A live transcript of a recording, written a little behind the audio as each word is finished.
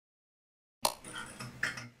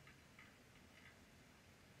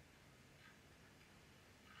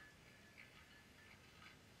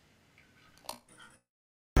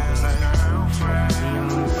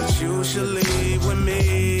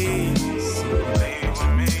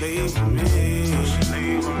leave with me.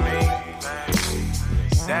 Leave with me.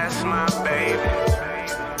 That's my baby.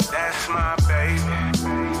 That's my baby.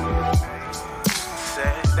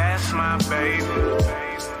 Said that's my baby.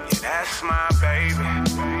 Yeah, that's my baby.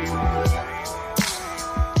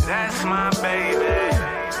 That's my baby.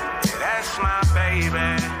 Yeah, that's my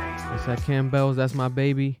baby. It's that Campbell's That's My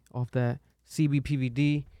Baby off that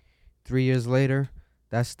CBPVD. 3 years later,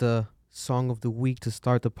 that's the song of the week to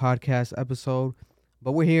start the podcast episode.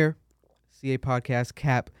 But we're here, CA Podcast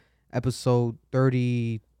Cap, episode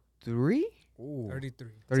 33? Ooh.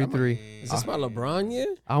 33. Is this my LeBron year?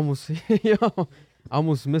 I almost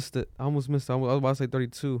missed it. I was about to say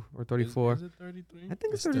 32 or 34. Is it 33? I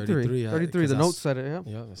think it's It's 33. 33, 33. The note said it, yeah.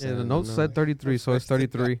 Yeah, the note said 33, so it's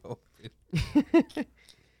 33.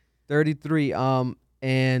 33.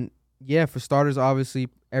 And yeah, for starters, obviously,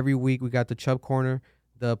 every week we got the Chubb Corner,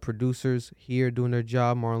 the producers here doing their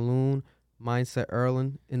job, Marloon, Mindset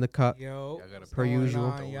Erlin in the cut. Yo, per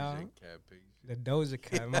usual. The Doja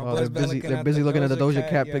Cat. My Oh, boys they're busy looking at the Doja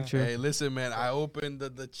Cat yeah. picture. Hey, listen, man. I opened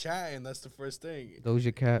the chat, and that's the first thing.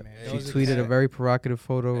 Doja Cat. Man, She Doja tweeted a Cat. very provocative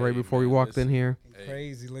photo right Hey, before we man, walked in listen. here.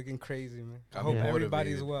 Crazy, looking crazy, man. I I'm hope motivated.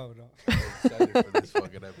 everybody's well, though. I'm excited for this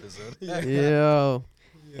fucking episode. Yo.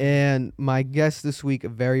 And my guest this week, a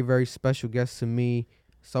very, very special guest to me,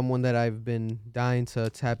 someone that I've been dying to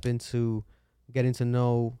tap into, getting to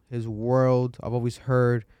know his world. I've always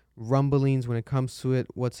heard rumblings when it comes to it,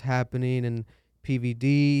 what's happening in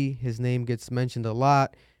PVD. His name gets mentioned a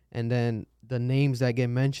lot. And then the names that get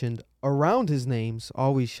mentioned around his names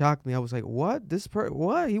always shocked me. I was like, what?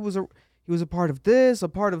 What? He was a part of this, a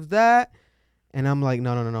part of that. And I'm like,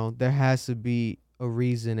 no. There has to be a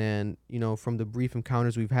reason. And, you know, from the brief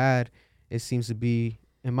encounters we've had, it seems to be,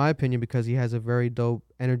 in my opinion, because he has a very dope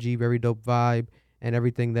energy, very dope vibe, and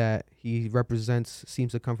everything that he represents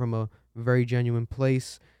seems to come from a very genuine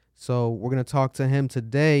place. So we're going to talk to him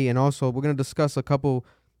today. And also we're going to discuss a couple,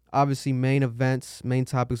 obviously, main events, main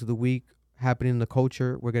topics of the week happening in the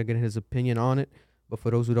culture. We're going to get his opinion on it. But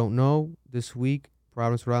for those who don't know, this week,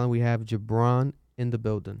 Providence, Rhode Island, we have Jabron in the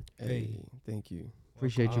building. Hey, thank you.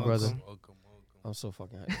 Appreciate you, brother. Welcome. I'm so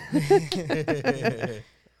fucking hyped.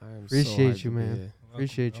 Appreciate you, man.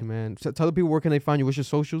 Appreciate you, man. So tell the people where can they find you. What's your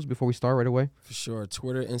socials before we start right away? For sure.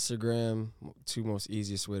 Twitter, Instagram, two most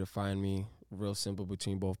easiest way to find me. Real simple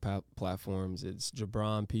between both platforms. It's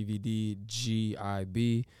Jabron PVD,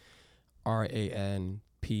 GIBRAN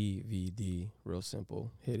Real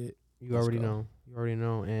simple. Hit it. You Let's already go. know. You already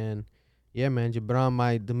know. And yeah, man, Jabron,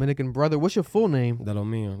 my Dominican brother. What's your full name? De lo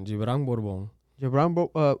mío. Jibran Borbón. Jabron,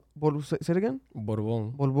 say it again?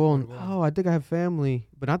 Borbón. Borbon. Borbon. Oh, I think I have family,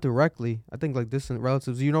 but not directly. I think like distant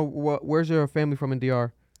relatives. You know, where's your family from in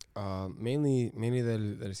DR? Mainly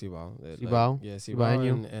del Cibao. Cibao? Yeah,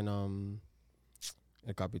 Cibaeño? Cibao and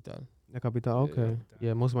El Capital. La Capital. Okay.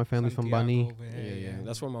 Yeah, most of my family's from Bani. Santiago over Yeah, here, yeah.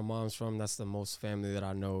 That's where my mom's from. That's the most family that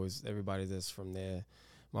I know is everybody that's from there.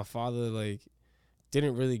 My father, like,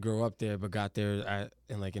 didn't really grow up there, but got there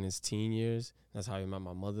in his teen years. That's how he met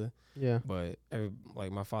my mother. Yeah. But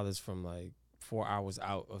my father's from like 4 hours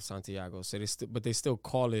out of Santiago, so they still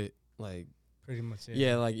call it like Pretty much,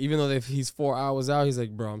 yeah, like even though he's 4 hours out, he's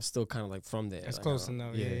like, bro, I'm still kind of like from there. That's Like, close I don't-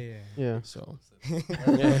 enough. Yeah. Yeah. So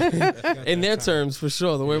Yeah. in their terms, for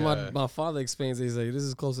sure, the way Yeah. my father explains it, he's like, this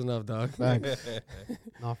is close enough, dog. Facts.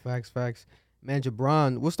 No, facts. Man,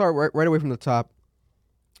 Jabron, we'll start right away from the top.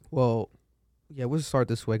 Well, yeah, we'll start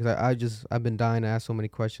this way because I've been dying to ask so many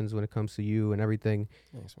questions when it comes to you and everything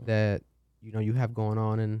Thanks, man. that, you know, you have going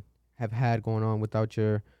on and have had going on without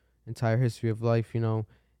your entire history of life. You know,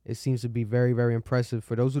 it seems to be very, very impressive.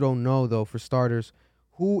 For those who don't know, though, for starters,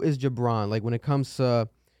 who is Jabron? Like, when it comes to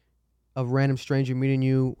a random stranger meeting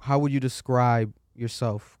you, how would you describe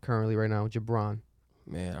yourself currently right now, Jabron?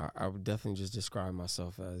 Man, I would definitely just describe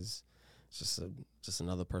myself as just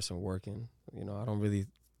another person working. You know, I don't really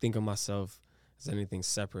think of myself as anything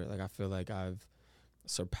separate. Like, I feel like I've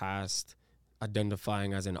surpassed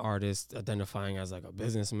identifying as an artist, identifying as like a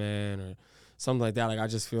businessman or something like that. Like, I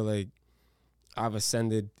just feel like I've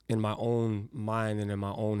ascended in my own mind and in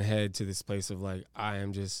my own head to this place of like, I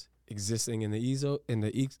am just existing in the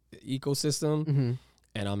ecosystem. Mm-hmm.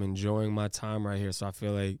 And I'm enjoying my time right here. So I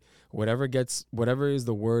feel like whatever is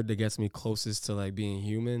the word that gets me closest to like being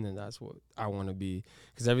human, and that's what I want to be.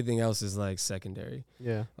 Because everything else is like secondary.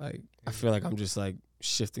 Yeah. Like, I feel like I'm just like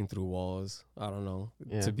shifting through walls. I don't know,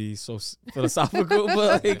 Yeah. to be so philosophical,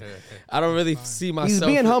 but like, I don't really see myself. He's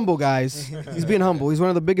being humble, guys. He's being humble. He's one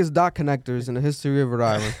of the biggest dot connectors in the history of Rhode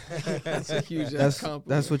Island. That's a huge compliment.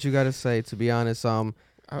 That's what you got to say, to be honest.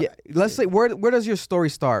 Yeah, let's say where does your story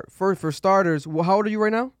start? For starters, how old are you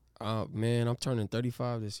right now? Man, I'm turning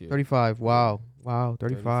 35 this year. 35. Wow. Wow.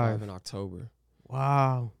 35. in October.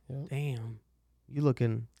 Wow. Yep. Damn. You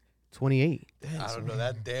looking 28. I don't know.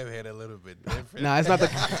 That damn hit a little bit different. Nah, it's not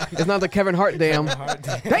the Kevin Hart damn.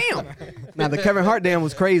 Damn. Nah, the Kevin Hart damn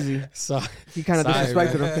was crazy. So He kind of Sorry,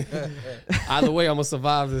 disrespected him. either way, I'm gonna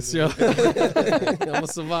survive this, yo. I'm gonna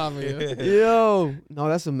survive it. Yo. Yo, no,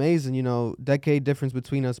 that's amazing. You know, decade difference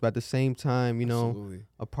between us, but at the same time, you know, Absolutely.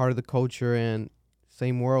 a part of the culture and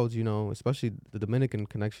same worlds. You know, especially the Dominican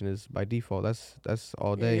connection is by default. That's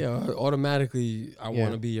all day. Yeah, automatically, I Yeah.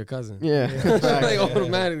 want to be your cousin. Yeah. Like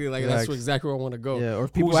automatically, like that's Facts. exactly where I want to go. Yeah, or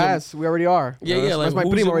if people Who's your- ask, we already are. Yeah, You know, yeah. Like, that's my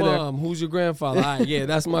who's primo your right mom? Who's your grandfather? Yeah,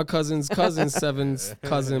 that's my cousin's seven's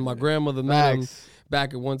cousin. My grandmother met him Facts.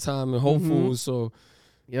 back at one time in Whole Mhm. Foods. So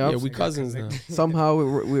Yep. yeah, we cousins now. Somehow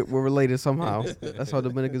we're related. Somehow that's how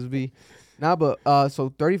Dominicans be. Nah, but so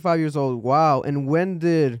 35 years old. Wow. And when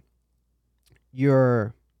did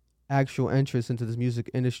your actual interest into this music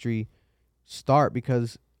industry start?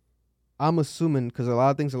 Because I'm assuming, because a lot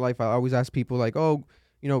of things in life, I always ask people like, oh,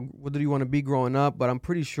 you know, what did you want to be growing up? But I'm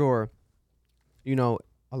pretty sure, you know,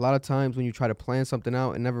 a lot of times when you try to plan something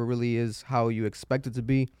out, it never really is how you expect it to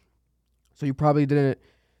be. So you probably didn't,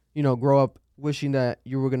 you know, grow up wishing that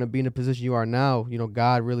you were going to be in the position you are now. You know,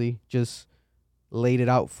 God really just laid it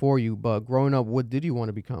out for you. But growing up, what did you want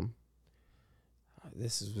to become?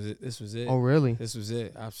 This was it. Oh, really? This was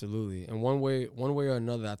it. Absolutely. And one way or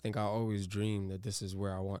another, I think I always dreamed that this is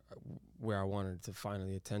where I wanted to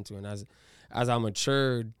finally attend to. And as I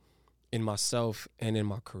matured in myself and in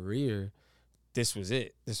my career, this was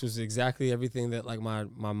it. This was exactly everything that like my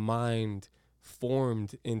mind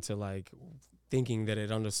formed into, like thinking that it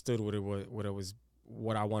understood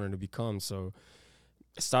what I wanted to become. So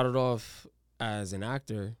it started off as an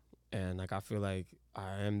actor, and like I feel like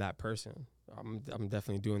I am that person. I'm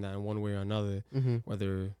definitely doing that in one way or another, Mm-hmm.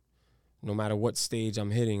 whether no matter what stage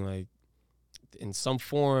I'm hitting, like in some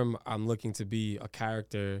form I'm looking to be a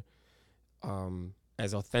character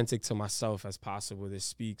as authentic to myself as possible that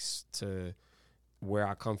speaks to where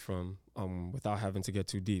I come from without having to get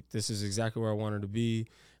too deep. This is exactly where I wanted to be.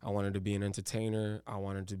 I wanted to be an entertainer. I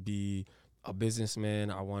wanted to be a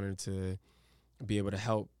businessman. I wanted to be able to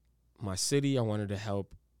help my city. I wanted to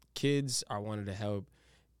help kids. I wanted to help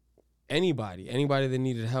anybody that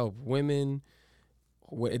needed help, women.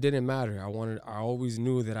 It didn't matter. I always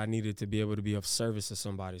knew that I needed to be able to be of service to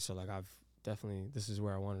somebody. So like this is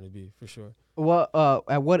where I wanted to be for sure. What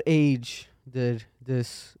at what age did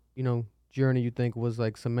this, you know, journey you think was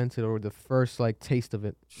like cemented, or the first like taste of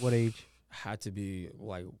it? What age? Had to be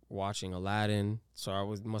like watching Aladdin.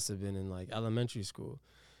 So must have been in like elementary school.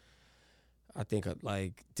 I think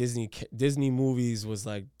like Disney movies was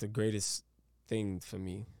like the greatest thing for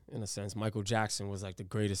me in a sense. Michael Jackson was like the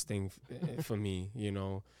greatest thing for me, you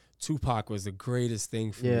know. Tupac was the greatest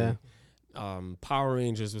thing for Yeah. me. Power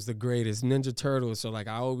Rangers was the greatest. Ninja Turtles. So like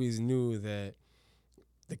I always knew that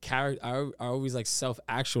the character, I always like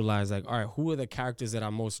self-actualized, like, all right, who are the characters that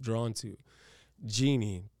I'm most drawn to?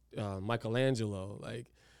 Genie, Michelangelo, like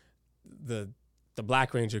the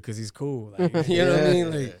Black Ranger because he's cool. Like, you know what I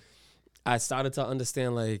mean? Like I started to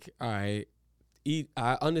understand, like, all right,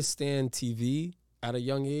 I understand TV at a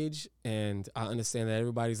young age, and I understand that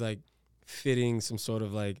everybody's like fitting some sort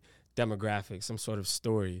of like demographic, some sort of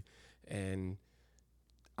story. And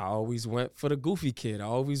I always went for the goofy kid. I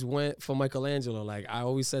always went for Michelangelo. Like I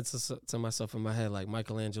always said to myself in my head, like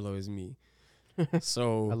Michelangelo is me.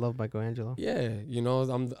 So I love Michelangelo. yeah, you know,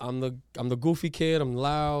 I'm the goofy kid. I'm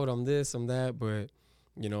loud. I'm this. I'm that. But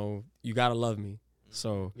you know, you gotta love me.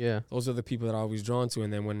 So Yeah. those are the people that I was drawn to.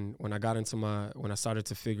 And then when I got into when I started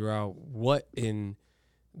to figure out what in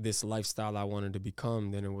this lifestyle I wanted to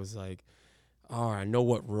become, then it was like, all right, I know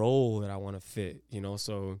what role that I want to fit. You know,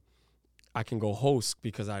 so I can go host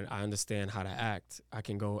because I understand how to act. I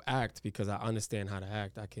can go act because I understand how to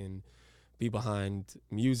act. I can be behind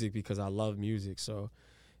music because I love music. So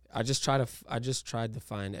I just tried to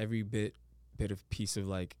find every bit of piece of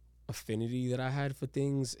like affinity that I had for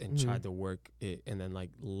things and tried to work it and then like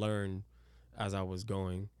learn as I was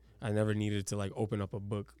going. I never needed to like open up a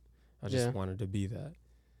book. I just wanted to be that.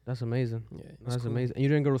 That's amazing. Yeah, it was That's cool. amazing. And you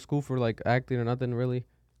didn't go to school for like acting or nothing really?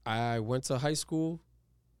 I went to high school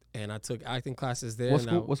and I took acting classes there. What and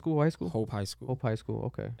school? What school? High school? Hope High School. Hope High School.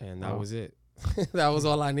 Okay. And that Wow. was it. That was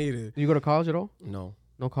all I needed. Did you go to college at all? No.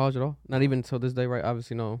 No college at all? Not even till this day, right?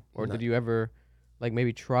 Obviously, no. Or Not- did you ever, like,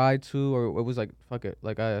 maybe try to, or it was like, fuck it,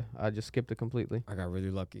 like I just skipped it completely? I got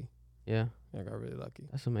really lucky. Yeah, I got really lucky.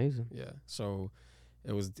 that's amazing. Yeah. So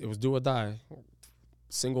it was do or die.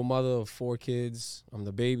 Single mother of 4 kids. I'm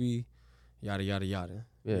the baby. Yada yada yada.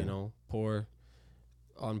 Yeah. You know, poor.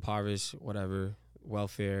 unimpoverished, whatever,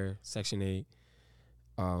 welfare, Section 8.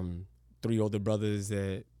 3 older brothers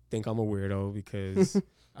that think I'm a weirdo because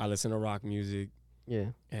I listen to rock music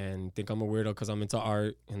Yeah. and think I'm a weirdo because I'm into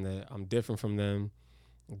art and that I'm different from them.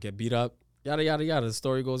 Get beat up, yada, yada, yada. The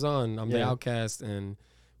story goes on. I'm the Yeah. outcast and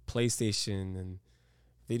PlayStation and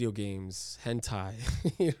video games, hentai.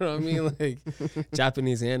 You know what I mean? Like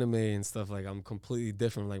Japanese anime and stuff. Like I'm completely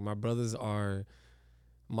different. Like my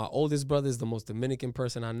oldest brother is the most Dominican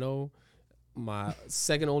person I know. My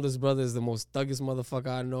second oldest brother is the most thuggish motherfucker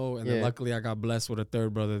I know. And then Yeah. luckily I got blessed with a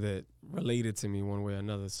third brother that related to me one way or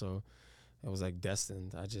another. So it was like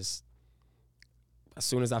destined. As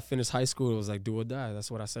soon as I finished high school, it was like do or die. That's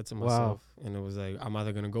what I said to Wow. myself. And it was like, I'm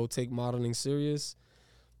either going to go take modeling serious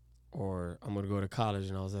or I'm going to go to college.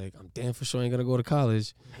 And I was like, I'm damn for sure ain't going to go to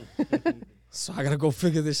college. So I got to go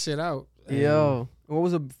figure this shit out. And Yo, what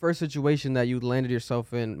was the first situation that you landed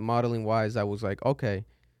yourself in modeling wise that was like, okay,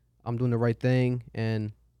 I'm doing the right thing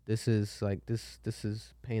and this is like this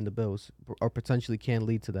is paying the bills or potentially can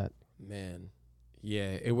lead to that? Man,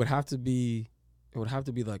 yeah, it would have to be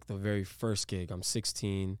like the very first gig. I'm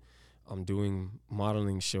 16. I'm doing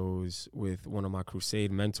modeling shows with one of my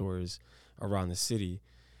Crusade mentors around the city.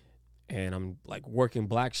 And I'm like working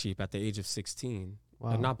Black Sheep at the age of 16.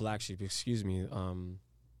 Wow. Not Black Sheep, excuse me. Damn.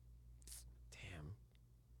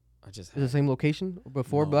 I just Is it the had same location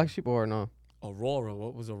before No. Black Sheep or no? Aurora.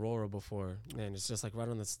 What was Aurora before? Man, it's just like right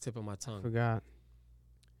on the tip of my I tongue. forgot.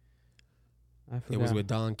 It was with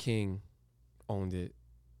Don King, owned it.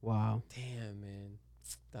 Wow. Damn, man.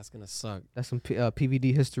 That's going to suck. That's some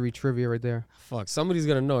PVD history trivia right there. Fuck, somebody's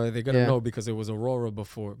gonna know. They're gonna Yeah. know because it was Aurora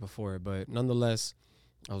before it. But nonetheless,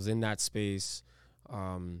 I was in that space.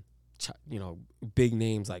 Big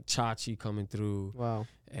names like Chachi coming through Wow.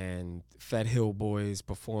 and Fed Hill Boys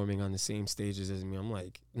performing on the same stages as me. I'm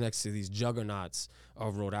like next to these juggernauts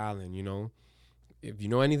of Rhode Island. You know, if you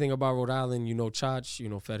know anything about Rhode Island, you know Chach, you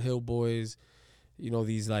know Fed Hill Boys, you know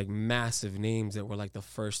these like massive names that were like the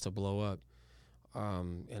first to blow up.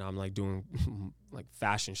 And I'm like doing like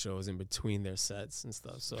fashion shows in between their sets and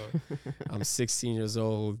stuff. So I'm 16 years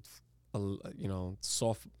old,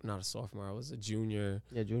 not a sophomore. I was a junior,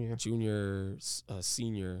 Yeah, junior.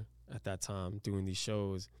 senior at that time doing these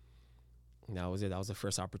shows. And that was it. That was the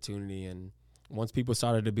first opportunity. And once people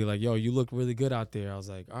started to be like, yo, you look really good out there, I was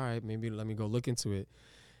like, all right, maybe let me go look into it.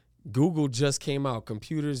 Google just came out.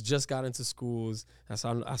 Computers just got into schools. That's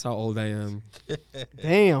how old I am.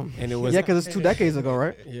 Damn. And it was Yeah, because it's 2 decades ago,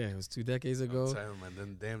 right? Yeah, it was 2 decades ago. I'm telling you, man,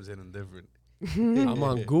 them dams hitting different. I'm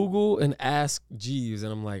on Google and Ask Jeeves,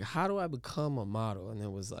 and I'm like, how do I become a model? And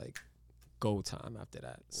it was like, go time after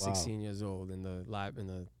that. Wow. 16 years old in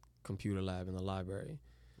the computer lab in the library,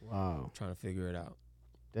 Wow. trying to figure it out.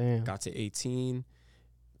 Damn. Got to 18,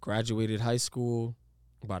 graduated high school,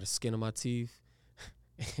 by the skin of my teeth,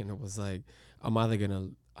 and it was like, I'm either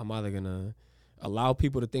gonna allow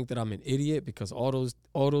people to think that I'm an idiot because all those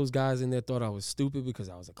guys in there thought I was stupid because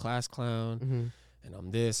I was a class clown. Mm-hmm. And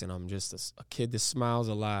I'm this, and I'm just a kid that smiles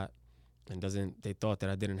a lot and they thought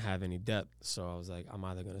that I didn't have any depth. So I was like, I'm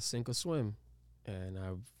either going to sink or swim. And I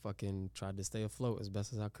fucking tried to stay afloat as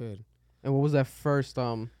best as I could. And what was that first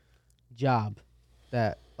job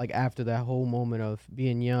that, like, after that whole moment of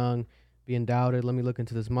being young, being doubted, let me look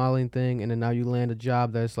into this modeling thing, and then now you land a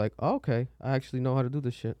job that's like, oh, okay, I actually know how to do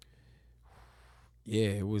this shit. Yeah,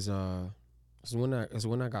 it was when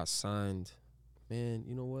I got signed. Man,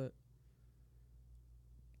 you know what?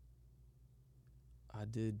 I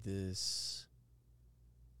did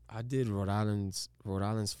Rhode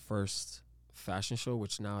Island's first fashion show,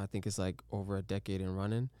 which now I think is like over a decade in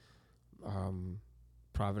running.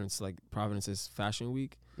 Providence's Fashion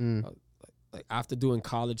Week. Like after doing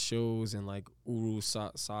college shows and like Uru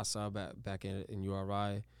Sasa back in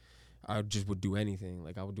URI, I just would do anything.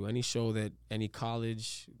 Like I would do any show that any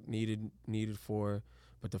college needed for.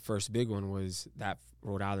 But the first big one was that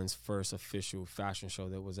Rhode Island's first official fashion show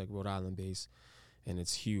that was like Rhode Island based. And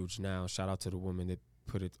it's huge now. Shout out to the woman that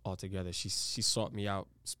put it all together. She sought me out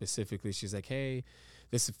specifically. She's like, hey,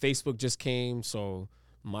 this Facebook just came, so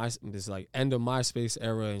this like end of MySpace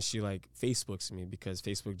era, and she like Facebooks me because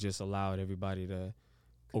Facebook just allowed everybody to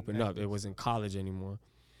open up. It wasn't college anymore.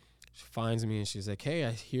 She finds me and she's like, hey,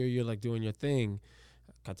 I hear you're like doing your thing.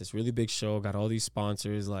 Got this really big show, got all these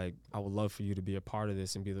sponsors. Like, I would love for you to be a part of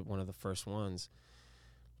this and be one of the first ones.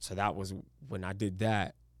 So that was when I did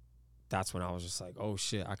that. That's when I was just like, oh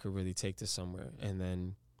shit, I could really take this somewhere. And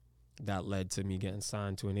then that led to me getting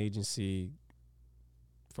signed to an agency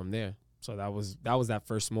from there. So that was that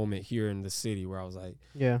first moment here in the city where I was like,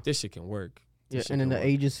 Yeah. this shit can work. Yeah, This shit and then can the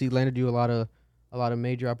work. agency landed you a lot of a lot of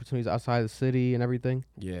major opportunities outside the city and everything.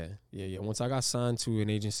 Yeah. Once I got signed to an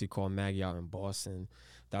agency called Maggie out in Boston,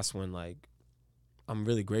 that's when like I'm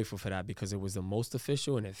really grateful for that because it was the most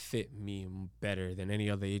official and it fit me better than any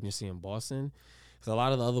other agency in Boston. Because a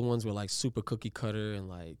lot of the other ones were like super cookie cutter and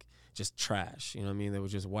like just trash. You know what I mean? They were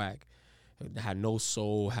just whack. It had no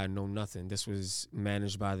soul, had no nothing. This was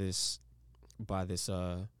managed by this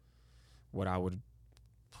what I would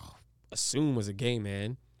assume was a gay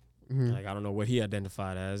man. Mhm. Like I don't know what he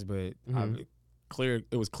identified as, but Mhm.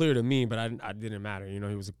 it was clear to me, but I didn't matter. You know,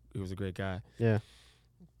 he was a great guy. Yeah.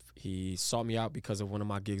 He sought me out because of one of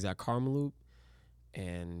my gigs at Karmaloop,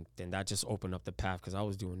 and then that just opened up the path because I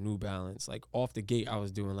was doing New Balance. Like off the gate, I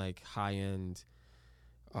was doing like high end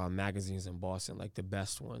magazines in Boston, like the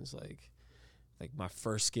best ones. Like my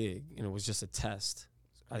first gig, and it was just a test.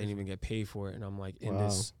 I didn't even get paid for it, and I'm like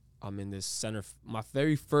I'm in this center. My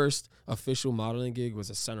very first official modeling gig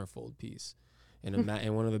was a centerfold piece in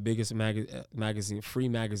in one of the biggest free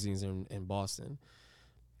magazines in Boston.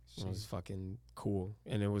 It was fucking cool.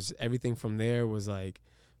 And it was everything from there was like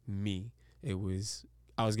me. I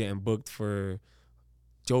was getting booked for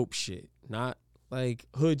dope shit, not like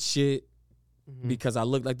hood shit because I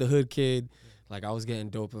looked like the hood kid. Like I was getting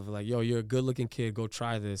dope of like, yo, you're a good looking kid. Go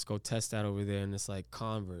try this. Go test that over there. And it's like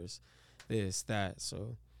Converse, this, that.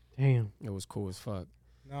 So Damn. it was cool as fuck.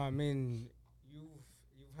 No, I mean,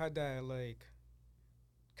 you've had that like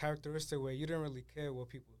characteristic where you didn't really care what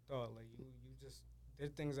people thought. Like you just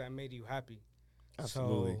did things that made you happy.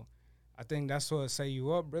 Absolutely. So I think that's what set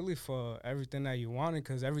you up really for everything that you wanted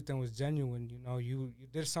because everything was genuine. You know, you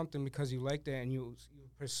did something because you liked it and you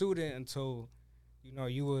pursued it until, you know,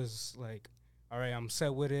 you was like, all right, I'm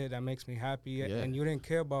set with it. That makes me happy. Yeah. And you didn't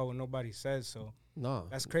care about what nobody says. So No.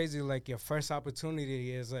 that's crazy. Like your first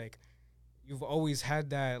opportunity is like, you've always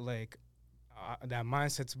had that like, that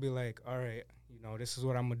mindset to be like, all right, you know, this is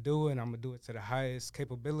what I'm gonna do, and I'm gonna do it to the highest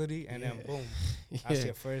capability, and then boom, that's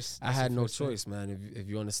your first. I had no choice, man. If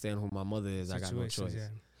you understand who my mother is, I got no choice. Yeah.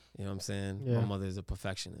 You know what I'm saying? Yeah. My mother is a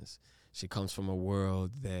perfectionist. She comes from a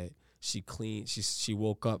world that she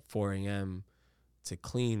woke up 4 a.m. to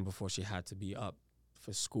clean before she had to be up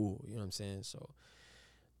for school. You know what I'm saying? So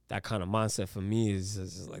that kind of mindset for me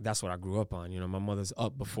is like that's what I grew up on. You know, my mother's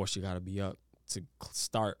up before she got to be up to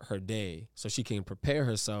start her day so she can prepare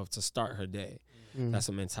herself to start her day. That's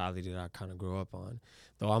a mentality that I kind of grew up on.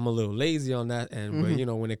 Though I'm a little lazy on that end, but you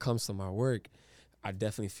know, when it comes to my work, I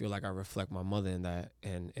definitely feel like I reflect my mother in that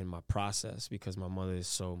and in my process because my mother is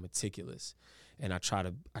so meticulous. And I try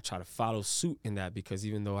to follow suit in that because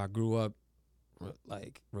even though I grew up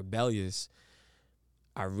like rebellious,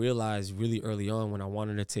 I realized really early on when I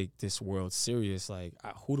wanted to take this world serious, like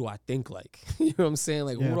who do I think like? You know what I'm saying?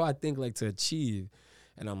 Like who do I think like to achieve?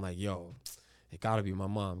 And I'm like, yo, it gotta be my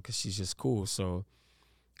mom because she's just cool. So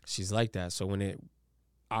she's like that. So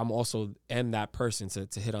I'm also am that person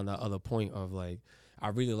to hit on that other point of like, I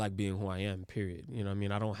really like being who I am, period. You know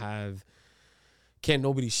what I mean? Can't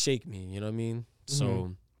nobody shake me, you know what I mean?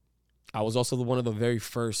 So I was also one of the very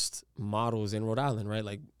first models in Rhode Island, right?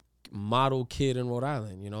 Like model kid in Rhode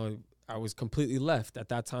Island, you know? I was completely left. At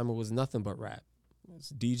that time, it was nothing but rap. It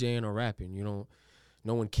was DJing or rapping, you know?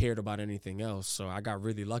 No one cared about anything else. So I got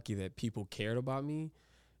really lucky that people cared about me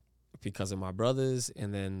because of my brothers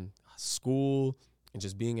and then school and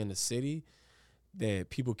just being in the city, that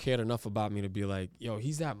people cared enough about me to be like, yo,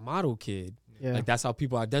 he's that model kid. Yeah. Like that's how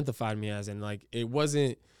people identified me as. And like, it was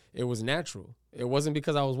natural. It wasn't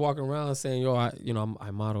because I was walking around saying, yo,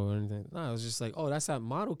 I model or anything. No, it was just like, oh, that's that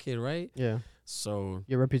model kid, right? Yeah. So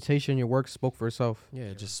Your reputation, your work spoke for itself. yeah,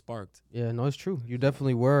 it just sparked. Yeah, no, it's true. You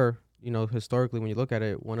definitely were, you know, historically, when you look at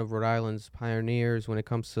it, one of Rhode Island's pioneers when it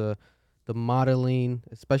comes to the modeling,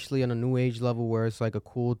 especially on a new age level where it's like a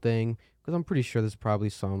cool thing. Because I'm pretty sure there's probably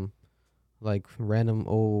some like random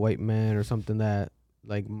old white man or something that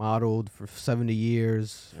like modeled for 70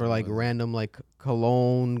 years for like random like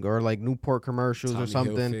cologne or like Newport commercials Tommy or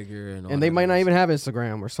something. Hilfiger and all And they that might not other even have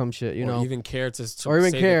Instagram or some shit, you or know. even care to Or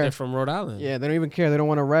even say care. that they're from Rhode Island. Yeah, they don't even care. They don't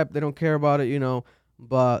want to rep. They don't care about it, you know.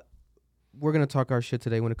 But we're going to talk our shit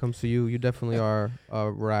today when it comes to you. You definitely are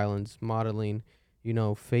Rhode Island's modeling, you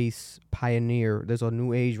know, face pioneer. There's a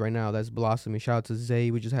new age right now that's blossoming. Shout out to Zay.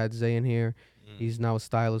 We just had Zay in here. He's now a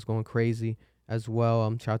stylist going crazy as well.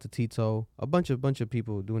 Shout out to Tito. A bunch of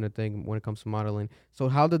people doing a thing when it comes to modeling. So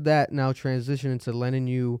how did that now transition into letting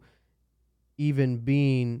you even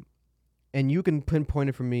being, and you can pinpoint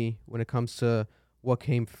it for me when it comes to what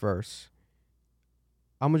came first.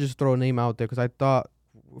 I'm gonna just throw a name out there because I thought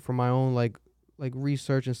from my own like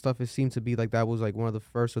research and stuff, it seemed to be like that was like one of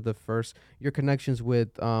the first. Your connections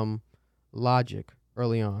with Logic.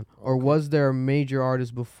 early on, or Okay. was there a major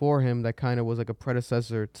artist before him that kind of was like a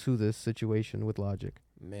predecessor to this situation with Logic?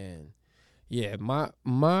 Man, yeah,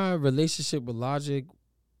 my relationship with Logic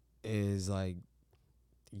is like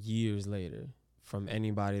years later from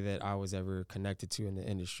anybody that I was ever connected to in the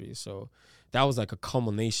industry. So that was like a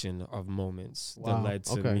culmination of moments that Wow, led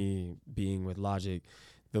to okay. me being with Logic.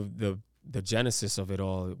 The genesis of it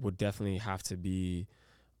all would definitely have to be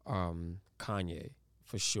Kanye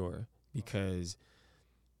for sure, because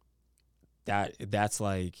that's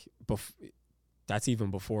like that's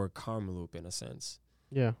even before Karma Loop in a sense,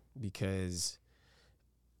 Yeah, because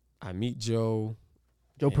I meet Joe.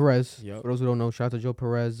 Joe Yeah. Perez. Yep. For those who don't know, shout out to Joe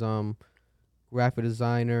Perez, graphic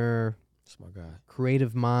designer, That's my guy.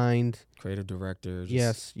 creative mind. Creative director. Just,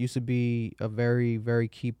 Yes, used to be a very, very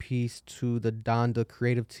key piece to the Donda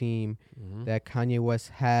creative team Mhm. that Kanye West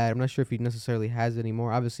had. I'm not sure if he necessarily has it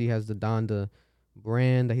anymore. Obviously, he has the Donda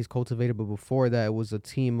brand that he's cultivated, but before that, it was a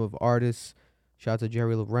team of artists. Shout out to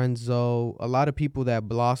Jerry Lorenzo. A lot of people that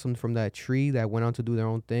blossomed from that tree that went on to do their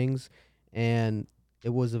own things, and it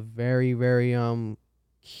was a very, very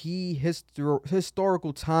key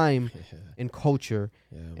historical time Yeah. in culture.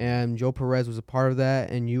 Yeah. man. And Joe Perez was a part of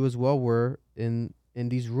that, and you as well were in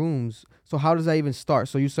these rooms. So how does that even start?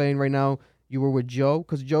 So you're saying right now you were with Joe,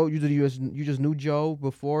 because Joe, you just knew Joe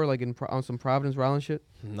before, like on some Providence, Rhode Island shit.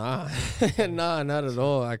 Nah, nah, not at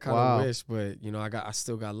all. I kind of Wow. wish, but I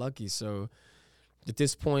still got lucky. So at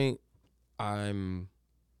this point, I'm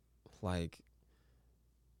like,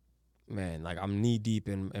 man, like I'm knee deep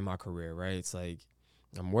in my career, right? It's like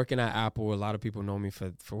I'm working at Apple. A lot of people know me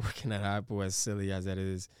for working at Apple, as silly as that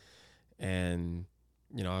is, and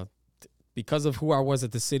because of who I was in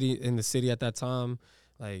the city at that time,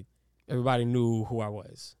 like everybody knew who I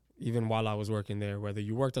was, even while I was working there. Whether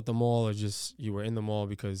you worked at the mall or just you were in the mall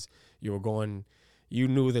because you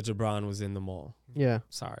knew that Jabron was in the mall. Yeah.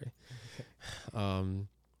 Sorry.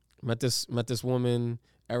 Met this woman,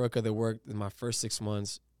 Erica, that worked in my first 6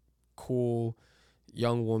 months. Cool,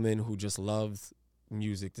 young woman who just loved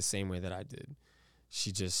music the same way that I did.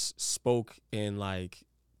 She just spoke in like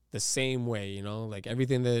the same way, like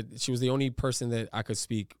everything that she was the only person that I could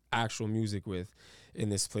speak actual music with in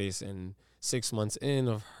this place. And 6 months in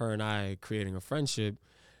of her and I creating a friendship,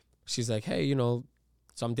 she's like, hey, so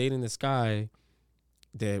I'm dating this guy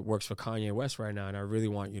that works for Kanye West right now, and I really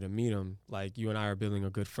want you to meet him. Like, you and I are building a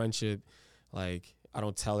good friendship. Like, I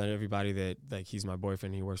don't tell everybody that like he's my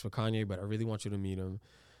boyfriend, he works for Kanye, but I really want you to meet him.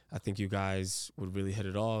 I think you guys would really hit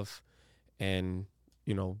it off. And,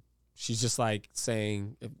 she's just like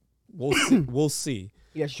saying, we'll see. We'll see.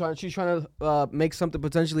 Yeah, she's trying to make something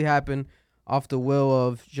potentially happen off the will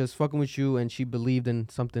of just fucking with you, and she believed in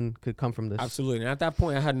something could come from this. Absolutely. And at that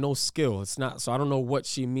point, I had no skill. It's not, so I don't know what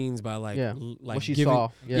she means by like, Yeah, like what she giving, saw.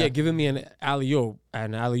 Yeah. giving me an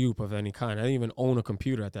alley-oop of any kind. I didn't even own a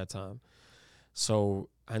computer at that time. So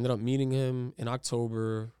I ended up meeting him in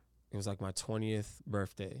October. It was like my 20th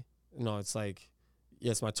birthday. No, it's my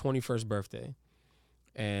 21st birthday.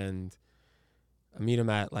 And I meet him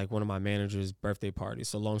at like one of my manager's birthday parties.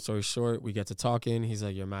 So long story short, we get to talking. He's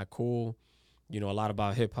like, you're mad cool. You know a lot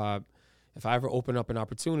about hip hop. If I ever open up an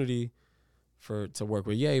opportunity to work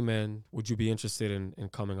with Ye, man, would you be interested in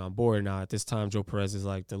coming on board? Now, at this time, Joe Perez is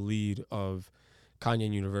like the lead of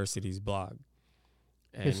Kanye University's blog.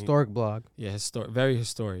 And Historic blog. Yeah, very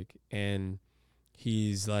historic. And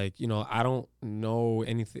he's like, I don't know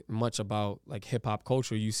anything much about like hip hop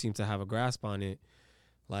culture. You seem to have a grasp on it.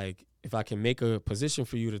 Like, if I can make a position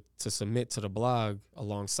for you to submit to the blog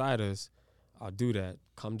alongside us, I'll do that.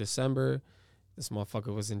 Come December, this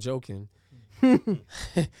motherfucker wasn't joking. I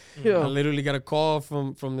Yeah. literally got a call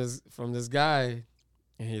from this guy,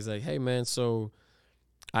 and he's like, hey man, so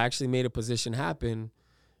I actually made a position happen.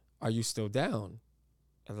 Are you still down?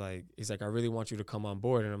 He's like, I really want you to come on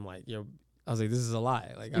board. And I'm like, yo, I was like, this is a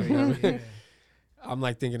lie. Like, I'm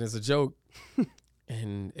like thinking it's a joke.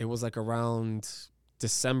 And it was like around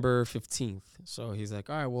December 15th. So he's like,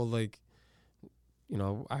 all right, well, like,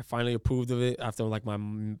 I finally approved of it after like my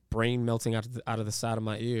brain melting out of the side of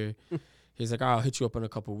my ear. He's like, all right, I'll hit you up in a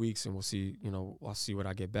couple of weeks and we'll see, I'll see what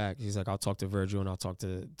I get back. He's like, I'll talk to Virgil and I'll talk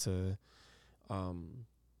to Don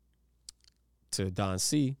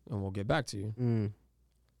C and we'll get back to you. Mm.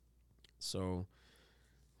 So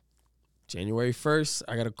January 1st,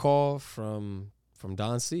 I got a call from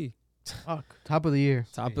Don C. Fuck. Top of the year.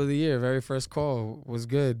 Top of the year, very first call was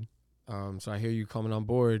good. So I hear you coming on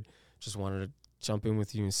board. Just wanted to jump in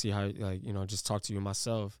with you and see how, like, just talk to you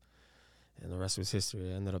myself. And the rest was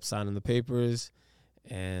history. I ended up signing the papers,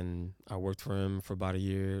 and I worked for him for about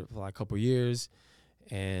a couple years.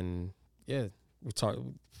 And yeah,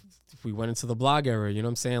 we went into the blog era, you know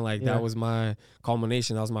what I'm saying? Like Yeah. that was my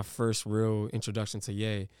culmination. That was my first real introduction to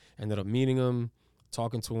Ye. Ended up meeting him,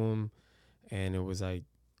 talking to him, and it was like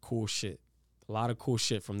cool shit. A lot of cool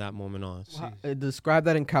shit from that moment on. Describe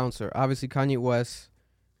that encounter. Obviously, Kanye West,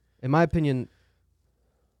 in my opinion,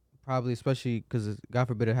 probably, especially because God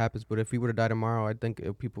forbid it happens, but if he were to die tomorrow, I think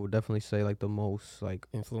people would definitely say like the most like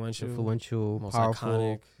Influential, influential, most powerful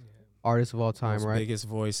iconic, artist of all time, most right? biggest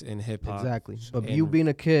voice in hip hop. Exactly. But And- you being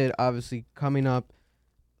a kid, obviously coming up,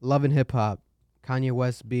 loving hip hop, Kanye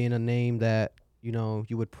West being a name that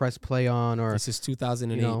you would press play on, or This is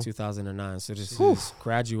 2008, you know. 2009. So this Whew. is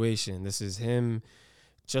graduation. This is him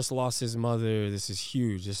just lost his mother. This is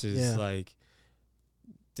huge. This is Yeah.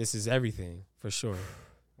 this is everything for sure.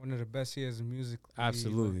 One of the best years of music.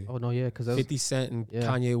 Absolutely. oh no, yeah, because that's 50 Cent and Yeah.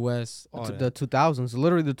 Kanye West. All the that. 2000s,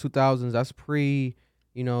 literally the 2000s. That's pre,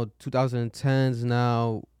 2010s.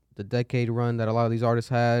 Now the decade run that a lot of these artists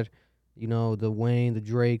had. The Wayne, the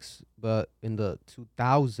Drakes, but in the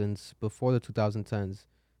 2000s, before the 2010s,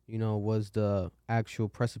 was the actual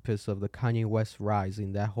precipice of the Kanye West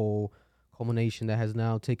rising. That whole culmination that has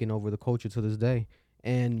now taken over the culture to this day.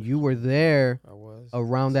 And you were there I was.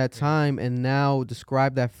 around that time, and now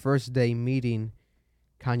describe that first day meeting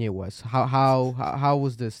Kanye West. How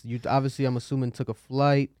was this? You obviously, I'm assuming, took a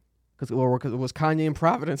flight because it was Kanye in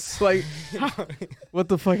Providence. Like, what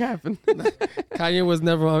the fuck happened? Kanye was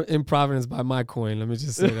never in Providence by my coin. Let me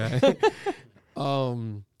just say that.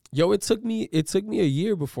 Yo, it took me a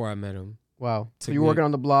year before I met him. Wow. So Took you're me- working on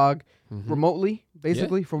the blog Mhm. remotely,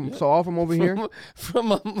 basically, Yeah. so all from over here. from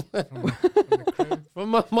my from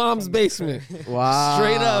my mom's basement. Wow.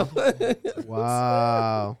 Straight up.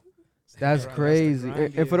 Wow. That's That's the crazy.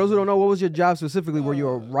 grind And for those who don't know, what was your job specifically? Were you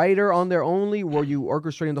a Uh, writer on there only? Were you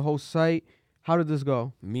orchestrating the whole site? How did this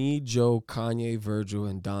go? Me, Joe, Kanye, Virgil,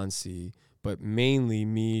 and Don C. But mainly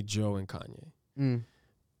me, Joe, and Kanye. Mm.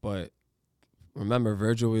 But remember,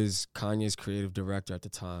 Virgil is Kanye's creative director at the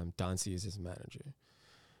time. Don C is his manager.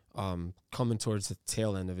 Coming towards the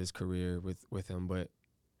tail end of his career with him, but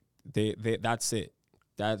they that's it.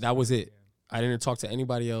 That was it. I didn't talk to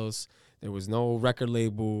anybody else. There was no record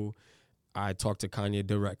label. I talked to Kanye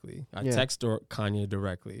directly. I Yeah. texted Kanye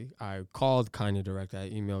directly. I called Kanye directly. I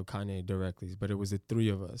emailed Kanye directly. But it was the three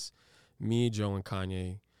of us, me, Joe, and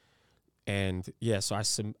Kanye. And yeah, so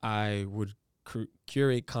I would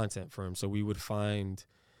curate content for him. So we would find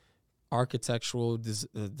architectural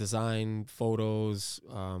design photos,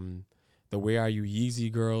 the Where Are You Yeezy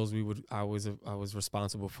girls. I was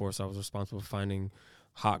responsible for. So I was responsible for finding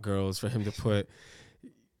hot girls for him to put.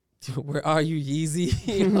 Where Are You Yeezy?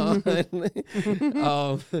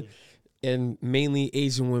 And mainly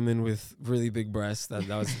Asian women with really big breasts. That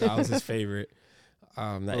was his favorite.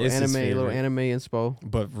 That Little is his anime, little favorite. anime inspo.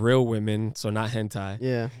 But real women, so not hentai.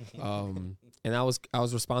 Yeah. And I was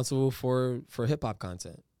responsible for hip hop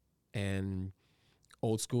content, and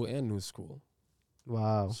old school and new school.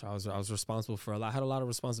 Wow. So I was responsible for I had a lot of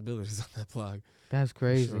responsibilities on that blog. That's for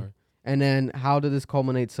crazy. sure. And then how did this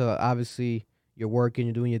culminate to, obviously, you're working,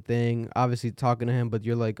 you're doing your thing, obviously talking to him, but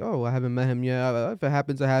you're like, oh, I haven't met him yet. If it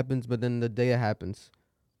happens, it happens. But then the day it happens,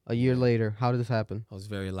 a year later, how did this happen? I was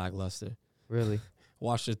very lackluster. Really?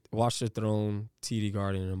 Watch the Throne, TD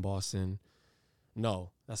Garden in Boston. No,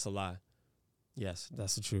 that's a lie. Yes,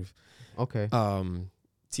 that's the truth. Okay.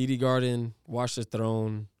 TD Garden, Watch the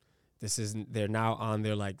Throne. They're now on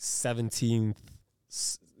their like 17th.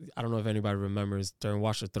 I don't know if anybody remembers during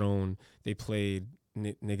Watch the Throne they played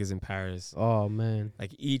Niggas in Paris. Oh, man.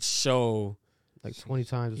 Like each show, Like 20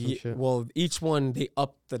 times or some shit. well, each one they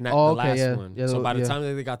upped the Oh, the okay, last yeah. one. Yeah, So by the yeah. time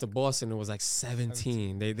that they got to Boston, it was like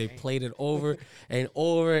 17. They played it over and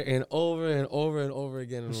over and over and over and over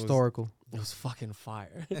again. And Historical. It was fucking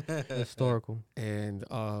fire. Historical. And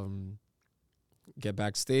get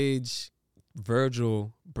backstage,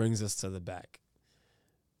 Virgil brings us to the back.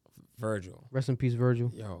 Virgil, Rest in peace,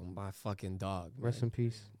 Virgil. yo, my fucking dog. Rest man. in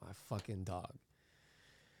peace. My fucking dog.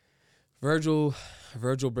 Virgil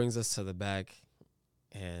brings us to the back,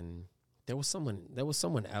 and there was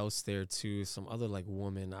someone else there too, some other like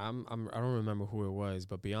woman. I don't remember who it was,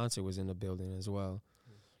 but Beyonce was in the building as well.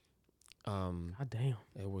 God damn.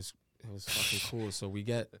 It was fucking cool. So we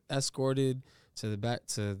get escorted to the back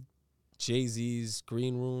to Jay-Z's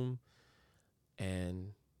green room, and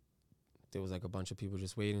there was like a bunch of people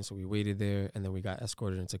just waiting. So we waited there, and then we got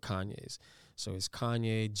escorted into Kanye's. So it's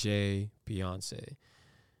Kanye, Jay, Beyonce,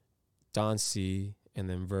 Don C, and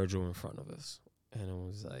then Virgil in front of us. And it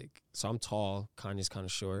was like, so I'm tall. Kanye's kind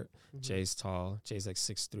of short. Mm-hmm. Jay's tall. Jay's like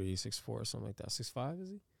 6'3", 6'4", something like that. 6'5", is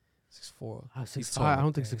he? 6'4". Ah, He's 6'5". tall. I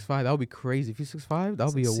don't think Yeah. 6'5". That would be crazy. If he's 6'5", that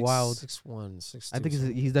would be a wild. 6'1", 6'2". I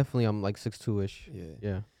think he's definitely like 6'2" ish. Yeah.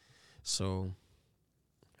 Yeah. So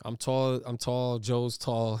I'm tall. Joe's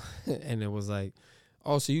tall, and it was like,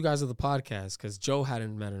 oh, so you guys are the podcast, because Joe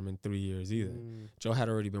hadn't met him in 3 years either. Mm. Joe had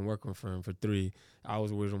already been working for him for 3. I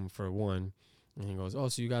was with him for 1. And he goes, oh,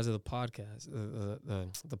 so you guys are the podcast,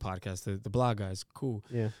 the podcast, the blog guys. Cool.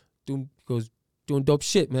 Yeah. He goes, doing dope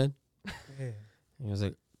shit, man. Yeah. And I was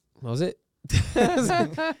like, that was it.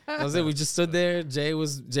 That was it. We just stood there. Jay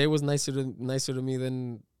was nicer to me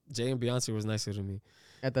than Jay, and Beyonce was nicer to me.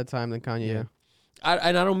 At that time, then Kanye. Yeah.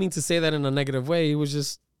 And I don't mean to say that in a negative way. He was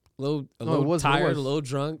just a little tired, a little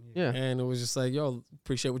drunk. Yeah. And it was just like, yo,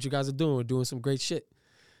 appreciate what you guys are doing. We're doing some great shit.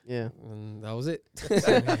 Yeah. And that was it.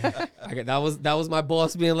 That was my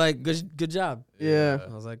boss being like, good job. Yeah.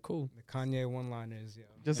 I was like, cool. The Kanye one-liners, yo.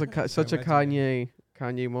 Just such a Legendary.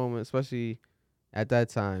 Kanye moment, especially at that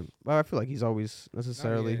time. But I feel like he's always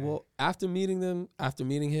necessarily. yeah. Well, after meeting him,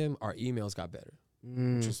 our emails got better,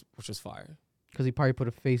 Mm. which was fire, Because he probably put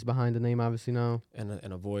a face behind the name, obviously now. and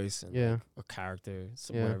a voice, and Yeah. a character,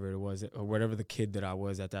 so Yeah. whatever it was, or whatever the kid that I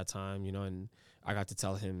was at that time, and I got to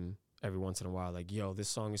tell him every once in a while, like, yo, this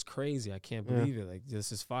song is crazy. I can't Yeah. believe it. Like,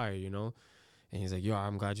 this is fire, And he's like, yo,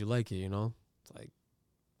 I'm glad you like it, It's like,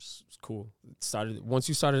 it's cool. Once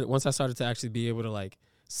I started to actually be able to like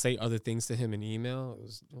say other things to him in email, it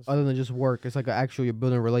was Other than just work, it's like you're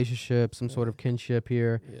building a relationship, some sort of kinship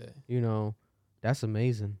here. yeah. That's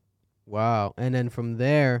amazing. Wow. And then from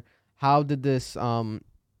there, how did this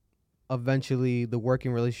eventually the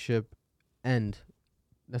working relationship end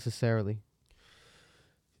necessarily?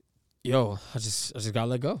 Yo, I just got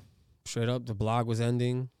let go. Straight up, the blog was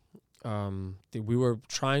ending. We were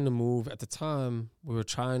trying to move at the time. We were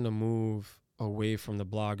trying to move away from the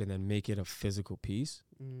blog and then make it a physical piece.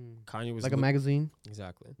 Kanye was Like a magazine?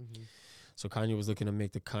 exactly. So Kanye was looking to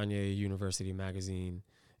make the Kanye University magazine,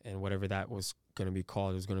 and whatever that was going to be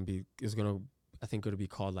called, I think it would be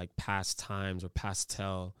called like Past Times or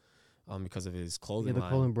Pastel, because of his clothing Yeah, the line.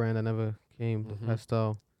 clothing brand that never came, the Mhm.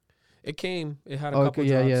 pastel. It came. It had a Oh, couple okay,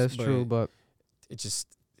 drops. yeah, it's true, but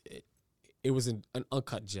It was an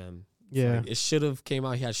uncut gem. yeah. Like, it should have came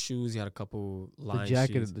out. He had shoes. He had a couple line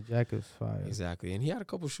shoes. The jacket is fire. Exactly, and he had a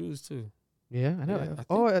couple shoes too. Yeah, I know.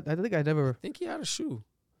 Yeah, I think I never. I think he had a shoe.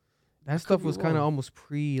 That could stuff be was kind of wrong. almost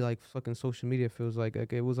pre like fucking social media. Feels like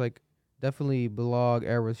it was like definitely blog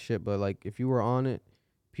era shit. But like if you were on it,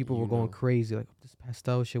 people You were going know. crazy. Like this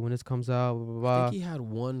pastel shit when this comes out. Blah, blah, I blah. think he had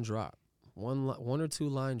one drop, one or two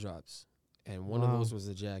line drops, and one of Wow. those was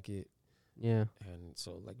the jacket, Yeah, and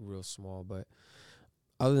so like real small. But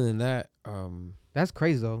other than that, that's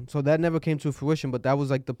crazy though. So that never came to fruition, but that was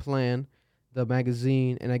like the plan, the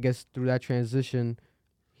magazine, and I guess through that transition,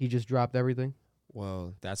 he just dropped everything.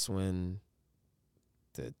 well, that's when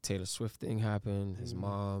the Taylor Swift thing happened. His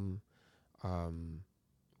mom,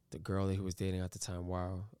 the girl that he was dating at the time,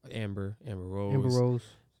 Amber Rose. Amber Rose.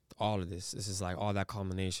 All of this is like all that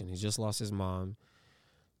culmination. He just lost his mom,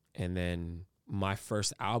 and then my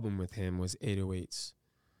first album with him was 808s.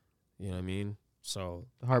 You know what I mean? So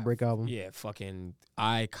The Heartbreak album. yeah, fucking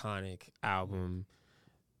iconic album,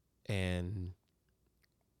 and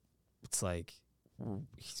it's like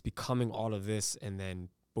he's becoming all of this, and then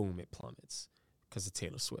boom, it plummets because of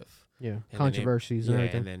Taylor Swift. Yeah. then it- Controversies and Yeah,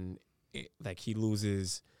 everything. and then like he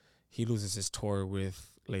loses his tour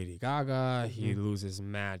with Lady Gaga. He Mhm. loses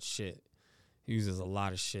mad shit. He uses a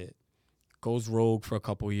lot of shit. Goes rogue for a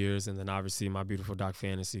couple years, and then obviously My Beautiful Dark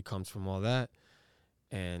Fantasy comes from all that,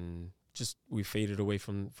 and just we faded away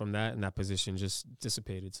from that, and that position just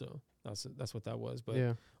dissipated. So that's what that was. But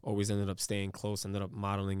Yeah. always ended up staying close. Ended up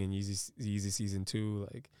modeling in Yeezy season 2.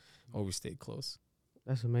 Like always stayed close.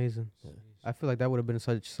 That's amazing. Yeah. I feel like that would have been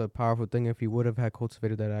such a powerful thing if he would have had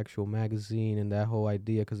cultivated that actual magazine and that whole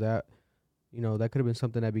idea, because that, that could have been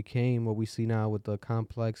something that became what we see now with the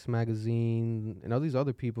Complex magazine and all these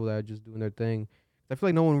other people that are just doing their thing. I feel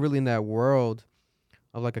like no one really in that world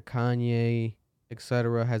of like a Kanye,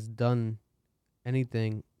 etc., has done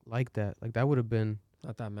anything like that. Like that would have been,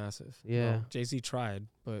 Not that massive. Yeah. No, Jay-Z tried,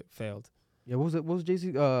 but failed. yeah. What was it? What was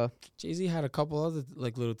Jay-Z? Was Jay-Z had a couple other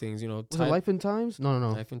like little things, it Life in Times? No.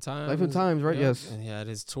 Life in Times. Life in Times, right? Yep. Yes. And he had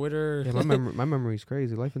his Twitter. Yeah, my memory's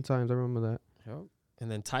crazy. Life in Times, I remember that. Yep. And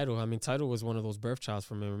then Tidal. I mean, Tidal was one of those birth childs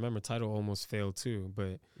for me. Remember, Tidal almost failed too.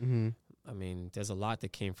 But Mm-hmm. I mean, there's a lot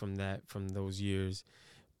that came from those years.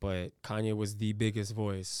 But Kanye was the biggest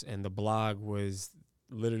voice, and the blog was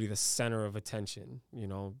literally the center of attention.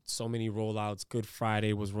 So many rollouts. Good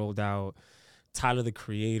Friday was rolled out. Tyler the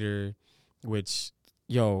Creator, which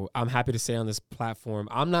yo, I'm happy to say on this platform,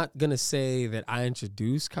 I'm not going to say that I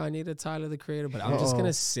introduced Kanye to Tyler, the Creator, but I'm just going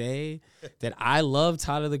to say that I love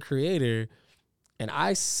Tyler, the Creator. And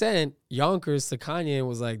I sent Yonkers to Kanye and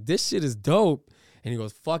was like, this shit is dope. And he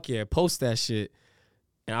goes, fuck yeah, post that shit.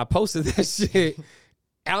 And I posted that shit.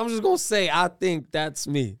 And I'm just going to say, I think that's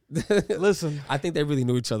me. Listen, I think they really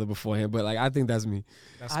knew each other beforehand, but like, I think that's me.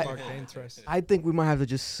 That sparked the interest. I think we might have to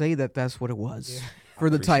just say that that's what it was Yeah.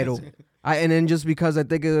 for the title. And then just because I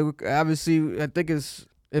think obviously I think it's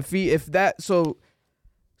if that so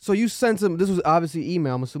you sent him, this was obviously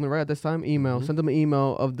email, I'm assuming, right at this time, email. Mhm. Sent him an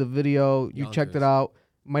email of the video. You checked it Yonkers. out.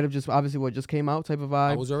 Might have just obviously what just came out type of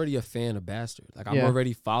I vibe. was already a fan of Bastard. Like, I'm Yeah.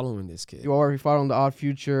 already following this kid. You already following the Odd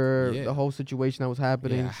Future, Yeah. the whole situation that was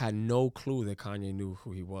happening. Yeah, I had no clue that Kanye knew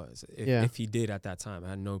who he was. If he did at that time, I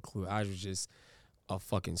had no clue. I was just a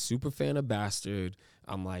fucking super fan of Bastard.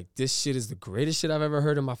 I'm like, this shit is the greatest shit I've ever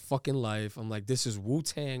heard in my fucking life. I'm like, this is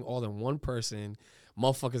Wu-Tang all in one person.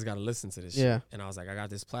 Motherfuckers got to listen to this Yeah. shit. And I was like, I got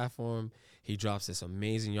this platform. He drops this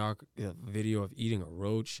amazing video of eating a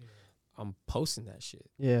roach. I'm posting that shit.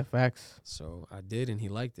 Yeah, facts. So I did, and he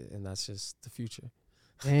liked it. And that's just the future.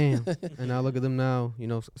 Damn. And now look at them now, you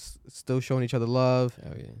know, still showing each other love.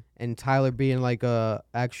 Hell yeah. And Tyler being like a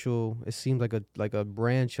actual, it seems like a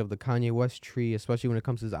branch of the Kanye West tree, especially when it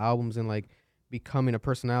comes to his albums and like becoming a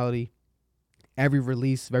personality. Every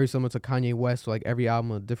release very similar to Kanye West, so like every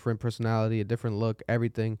album a different personality, a different look,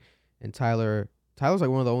 everything. And Tyler's like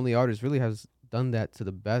one of the only artists really has done that to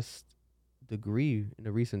the best degree in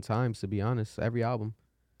the recent times, to be honest. Every album.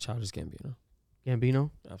 Childish Gambino.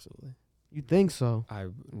 Gambino? Absolutely. You think so? I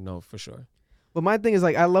know for sure. But my thing is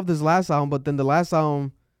like I love this last album, but then the last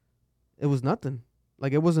album, it was nothing.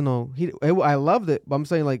 Like it wasn't I loved it, but I'm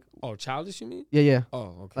saying like Oh, Childish, you mean? yeah.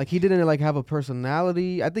 Oh, okay. Like he didn't like have a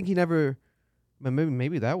personality. I think he never. But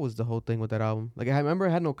maybe that was the whole thing with that album. Like I remember it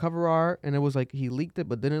had no cover art, and it was like he leaked it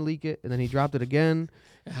but didn't leak it, and then he dropped it again.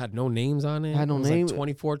 It had no names on it. Had no it was name. Like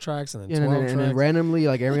 24 tracks and then Yeah, 12 and then tracks. randomly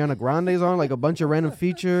like Ariana Grande's on, like a bunch of random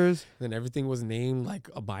features. Then everything was named like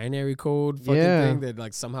a binary code fucking Yeah. thing that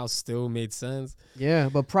like somehow still made sense. Yeah,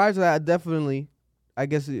 but prior to that, I definitely, I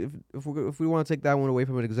guess if we want to take that one away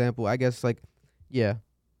from an example, I guess like, yeah,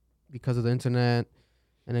 because of the internet,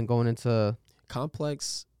 and then going into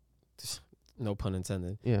Complex, no pun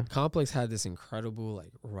intended. yeah. Complex had this incredible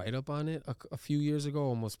like write up on it a few years ago,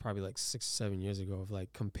 almost probably like 6 or 7 years ago, of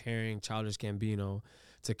like comparing Childish Gambino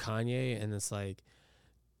to Kanye, and it's like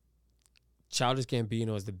Childish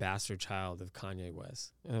Gambino is the bastard child of Kanye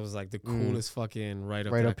West, and it was like the coolest fucking write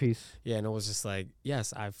up. Right up piece. Yeah, and it was just like,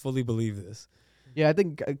 yes, I fully believe this. Yeah, I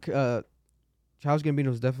think Childish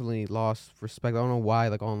Gambino's definitely lost respect. I don't know why.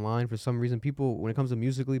 Like online, for some reason, people when it comes to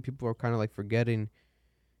musically, people are kind of like forgetting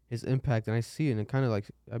his impact, and I see it, and it kind of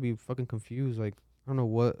like I'd be fucking confused. Like I don't know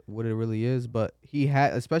what it really is, but he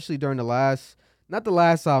had, especially during not the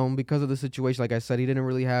last album, because of the situation. Like I said, he didn't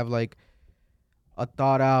really have like a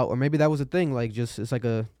thought out, or maybe that was a thing. Like just it's like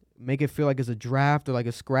a make it feel like it's a draft or like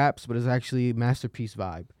a scraps, but it's actually masterpiece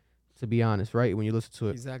vibe. To be honest, right? When you listen to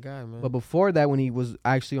it. He's that guy, man. But before that, when he was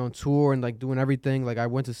actually on tour and like doing everything, like I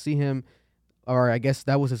went to see him, or I guess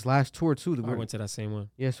that was his last tour too. I went to that same one.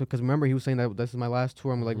 Yeah, so because remember he was saying that this is my last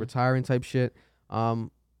tour, I'm like Mhm. retiring type shit.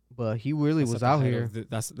 But he really That's was at the out height here.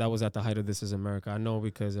 of that was at the height of This Is America. I know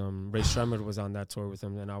because Ray Shremmerd was on that tour with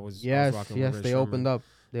him, and I was Yes, rocking yes, with they Ray opened Shremmerd. up.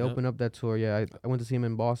 They Yep. opened up that tour. Yeah, I went to see him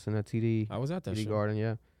in Boston at TD I was at that TD show. Garden.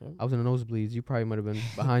 Yeah, Yep. I was in the nosebleeds. You probably might have been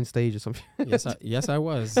behind stage or something. Yes, I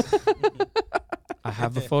was. I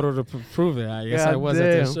have the photo to prove it. Yes, I God was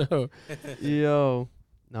at that show. Yo,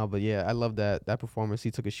 no, but yeah, I love that performance.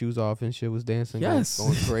 He took his shoes off and shit, was dancing, Yes.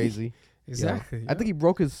 going crazy. Exactly. I think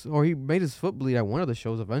he made his foot bleed at one of the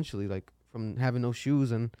shows eventually, like from having no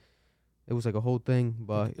shoes, and it was like a whole thing.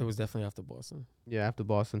 But it was definitely after Boston. yeah, after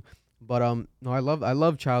Boston. But no, I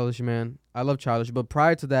love Childish, man. I love Childish. But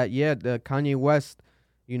prior to that, yeah, the Kanye West,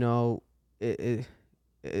 you know, it's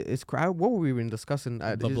what were we even discussing?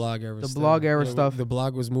 The blog era. the stuff. blog era Yeah, stuff. The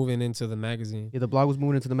blog was moving into the magazine. Yeah, the blog was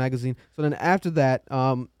moving into the magazine. So then after that,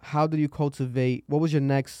 how did you cultivate? What was your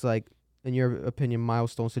next, like, in your opinion,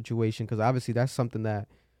 milestone situation? Because obviously that's something that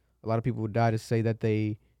a lot of people would die to say that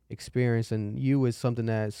they experience, and you is something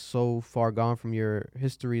that's so far gone from your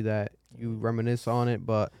history that you reminisce on it,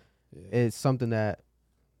 but Yeah. it's something that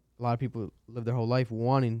a lot of people live their whole life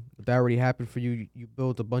wanting. But that already happened for you. You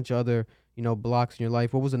built a bunch of other, blocks in your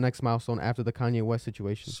life. What was the next milestone after the Kanye West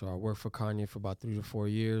situation? So I worked for Kanye for about 3 to 4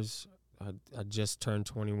 years. I just turned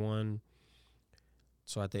 21.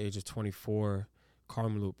 So at the age of 24,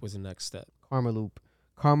 Karma Loop was the next step. Karma Loop.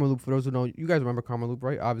 Karma Loop, for those who know, you guys remember Karma Loop,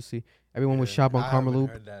 right? Obviously, everyone would shop on I Karma haven't Loop.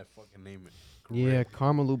 heard that fucking name in Yeah,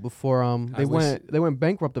 Karma Loop before I wish- they went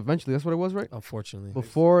bankrupt eventually. That's what it was, right? Unfortunately.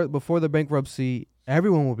 Before the bankruptcy,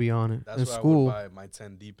 everyone would be on it That's in why school. I would buy my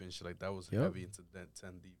 10 deep and shit. Like that was Yep. heavy into that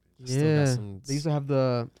 10 deep. Still got Yeah, some they used to have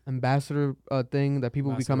the ambassador thing that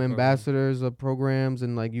people Ambassador become program. ambassadors of programs,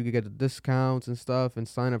 and like you could get the discounts and stuff, and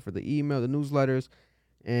sign up for the email, the newsletters,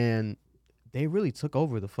 and they really took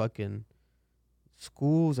over the fucking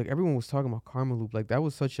schools. Like everyone was talking about Karma Loop. Like that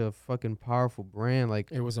was such a fucking powerful brand.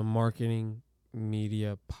 Like It was a marketing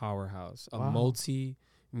media powerhouse, a Wow.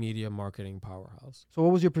 multi-media marketing powerhouse. so,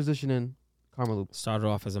 what was your position in Karma Loop? Started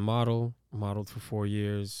off as a model, modeled for 4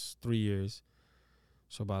 years, 3 years.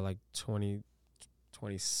 So by like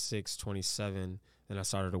 26, 27, then I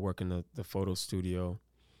started to work in the photo studio.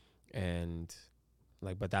 And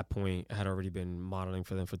like by that point, I had already been modeling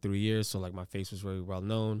for them for 3 years. So like my face was very well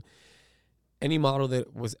known. Any model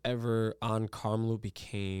that was ever on Karma Loop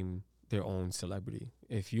became their own celebrity.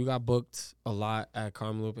 If you got booked a lot at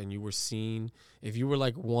Karma Loop and you were seen, if you were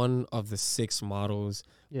like one of the 6 models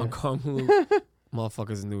Yeah, on Karma Loop,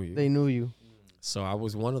 motherfuckers knew you. they knew you. So I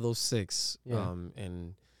was one of those 6. Yeah.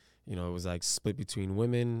 And, you know, it was like split between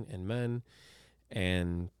women and men.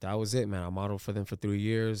 And that was it, man. I modeled for them for 3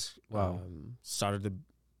 years. Wow. Started to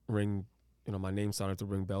ring, you know, my name started to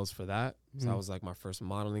ring bells for that. So that Mhm. was like my first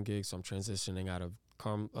modeling gig. So I'm transitioning out of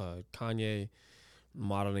Kanye.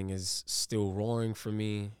 Modeling is still roaring for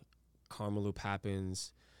me. Karma Loop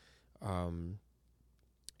happens.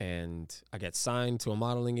 And I get signed to a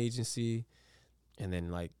modeling agency. And then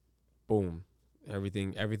like, boom.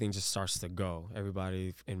 Everything just starts to go.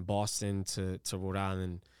 Everybody in Boston to Rhode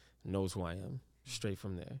Island knows who I am straight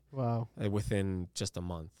from there. Wow. Like within just a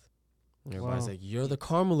month. Everybody's Wow. like, "You're the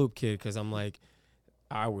Karma Loop kid," because I'm like,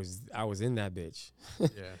 I was in that bitch.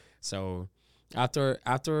 Yeah. So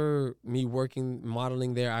after me working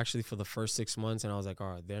modeling there actually for the first 6 months, and I was like,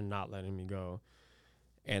 all right, they're not letting me go,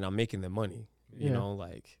 and I'm making them money. You Yeah. know,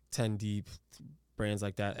 like 10 Deep, brands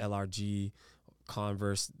like that, LRG,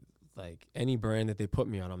 Converse, like any brand that they put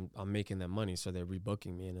me on, I'm making them money. So they're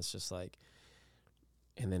rebooking me, and it's just like,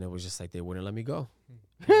 and then it was just like they wouldn't let me go.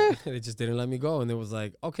 They just didn't let me go, and it was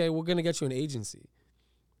like, okay, we're gonna get you an agency.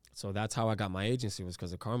 So that's how I got my agency, was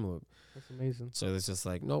because of Karma Loop. That's amazing. So it's just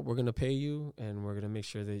like, no, we're gonna pay you, and we're gonna make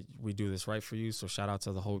sure that we do this right for you. So shout out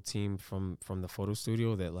to the whole team from the photo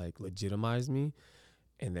studio that like legitimized me,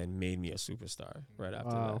 and then made me a superstar right after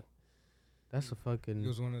Wow. that. That's a He fucking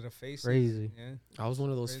was one of the faces. crazy. Yeah. I was one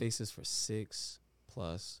of those Crazy. faces for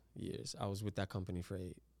 6+ years. I was with that company for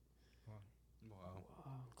 8, Wow.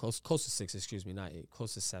 close to 6, excuse me, not 8,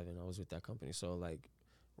 close to 7. I was with that company. So like,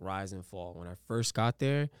 rise and fall. When I first got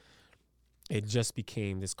there, it just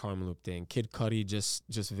became this Karma Loop thing. Kid Cudi just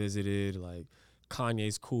visited. Like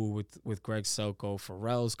Kanye's cool with Greg Selko.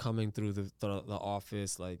 Pharrell's coming through the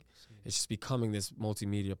office. Like it's just becoming this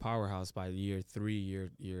multimedia powerhouse by year 3,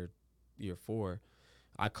 year 4.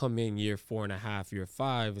 I come in year 4.5, year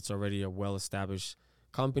 5. It's already a well-established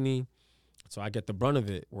company, so I get the brunt of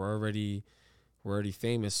it. We're already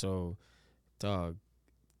famous. So, dog,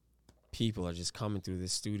 people are just coming through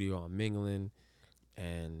this studio. I'm mingling,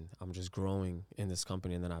 and I'm just growing in this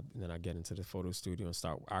company. And then I get into the photo studio and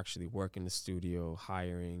start actually working the studio,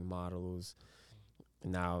 hiring models.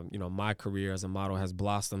 Now, you know, my career as a model has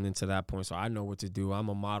blossomed into that point, so I know what to do. I'm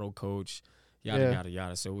a model coach, yada, Yeah. yada,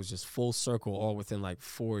 yada. So it was just full circle all within like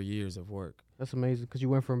 4 years of work That's amazing because you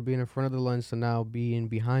went from being in front of the lens to now being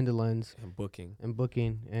behind the lens and booking and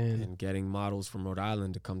booking and getting models from Rhode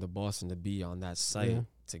Island to come to Boston to be on that site Yeah.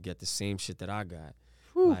 to get the same shit that I got.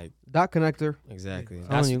 Whew. Like, dot connector. exactly. I'm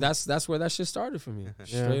telling you. That's where that shit started for me.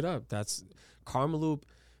 Straight up. That's Karma Loop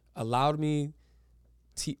allowed me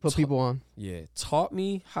Put people on. taught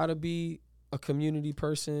me how to be a community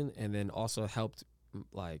person, and then also helped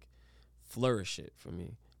like flourish it for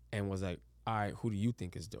me, and was like, all right, who do you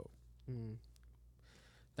think is dope? Mm.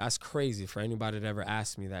 That's crazy for anybody that ever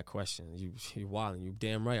asked me that question. You wildin'. You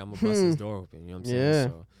damn right. I'm gonna bust this door open. You know what I'm Yeah. saying?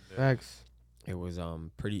 So Facts. it was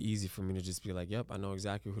pretty easy for me to just be like, yep, I know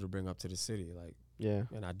exactly who to bring up to the city. Like, Yeah.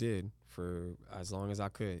 and I did for as long as I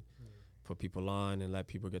could. Put people on and let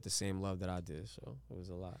people get the same love that I did. So it was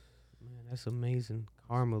a lot. Man, that's amazing.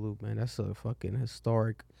 Karma Loop, man. That's a fucking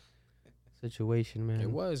historic situation, man. It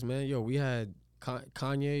was, man. Yo, we had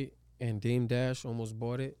Kanye and Dame Dash almost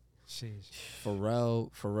bought it. Sheesh.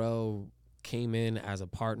 Pharrell came in as a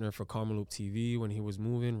partner for Karma Loop TV when he was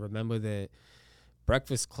moving. Remember that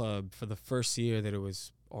Breakfast Club for the first year that it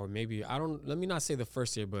was, or maybe let me not say the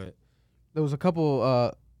first year, but There was a couple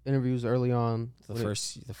interviews early on. The when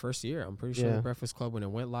it- first year, I'm pretty sure Yeah. the Breakfast Club, when it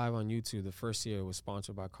went live on YouTube, the first year it was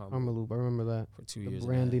sponsored by Karma Karma Loop, I remember that. for 2 The years.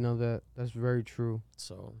 branding of that, that's very true.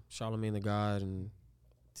 So Charlemagne the God and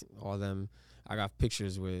all them, I got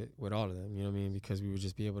pictures with all of them. You know what I mean? Because we would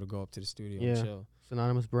just be able to go up to the studio and Yeah. chill.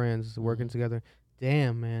 Synonymous brands working Mhm. together.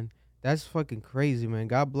 Damn, man. That's fucking crazy, man.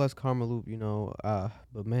 God bless Karma Loop, you know.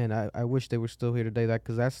 But man, I wish they were still here today. That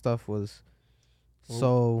because that stuff was Well,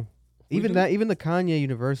 so. we Even do- that, even the Kanye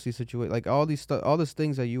University situation, like all these all these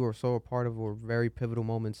things that you were so a part of were very pivotal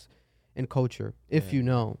moments in culture. If Yeah. you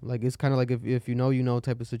know, like it's kind of like if you know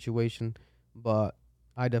type of situation. But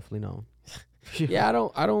I definitely know. Yeah,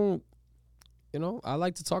 I don't. You know, I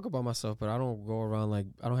like to talk about myself, but I don't go around like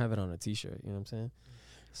I don't have it on a T-shirt. You know what I'm saying?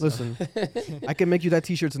 So- Listen, I can make you that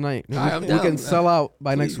T-shirt tonight. Alright, I'm We down. can sell out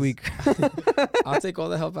by next Please. week. I'll take all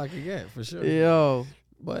the help I can get for sure. Yo,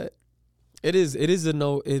 But it is a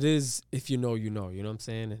no. It is if you know, you know. You know what I'm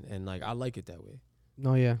saying? And like I like it that way.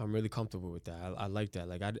 no, yeah, I'm really comfortable with that. I like that.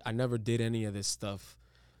 Like I never did any of this stuff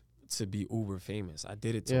to be uber famous. I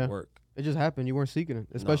did it to Yeah. work. it just happened. You weren't seeking it,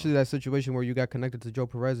 especially that situation where you got connected to Joe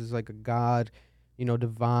Perez. It's like a God, you know,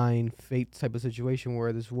 divine fate type of situation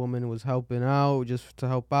where this woman was helping out just to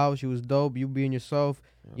help out. She was dope. You being yourself,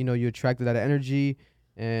 Yeah. you know, you attracted that energy,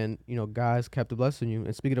 and you know, guys kept blessing you.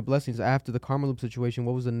 And speaking of blessings, after the Karma Loop situation,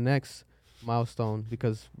 what was the next milestone?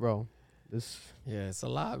 Because bro, this Yeah, it's a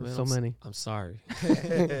lot, man. so many. I'm sorry.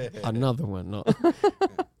 Another one. No.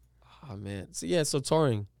 Oh man. So yeah, so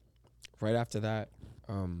touring. Right after that,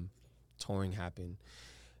 touring happened.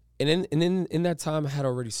 And in that time I had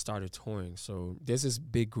already started touring. So there's this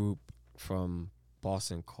big group from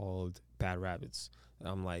Boston called Bad Rabbits. And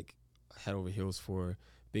I'm like head over heels for,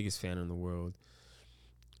 biggest fan in the world.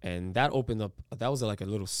 And that opened up, that was like a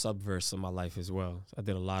little subverse of my life as well. I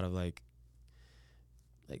did a lot of like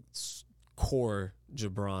core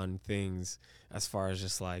Gibran things as far as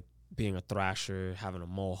just like being a thrasher, having a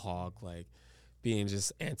mohawk, like being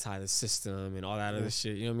just anti the system and all that other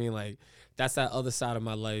shit. You know what I mean? Like that's that other side of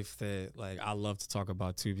my life that like I love to talk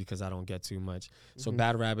about too because I don't get too much. So Mhm.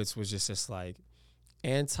 Bad Rabbits was just like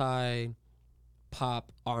anti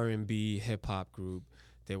pop R&B hip hop group.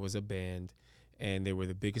 There was a band and they were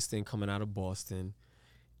the biggest thing coming out of Boston,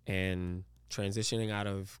 and transitioning out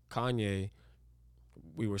of Kanye,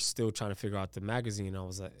 we were still trying to figure out the magazine. I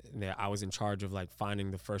was like, I was in charge of like finding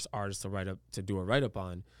the first artist to do a write up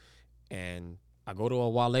on, and I go to a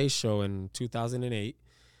Wale show in 2008,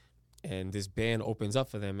 and this band opens up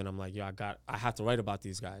for them, and I'm like, yo, I have to write about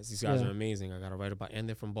these guys. These guys Yeah. are amazing. I got to write about, and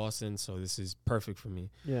they're from Boston, so this is perfect for me.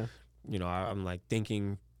 Yeah, You know, I'm like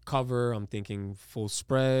thinking cover, I'm thinking full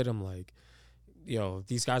spread. I'm like, yo,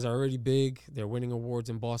 these guys are already big. They're winning awards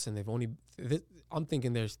in Boston. I'm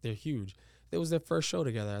thinking they're huge. It was their first show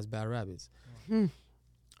together as Bad Rabbits. Hmm.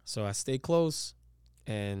 So I stay close,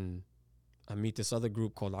 and I meet this other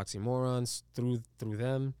group called Oxymorons through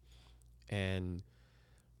them, and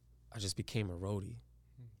I just became a roadie.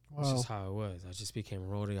 That's wow. just how it was. I just became a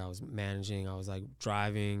roadie. I was managing. I was like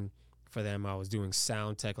driving for them. I was doing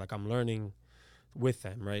sound tech. Like I'm learning with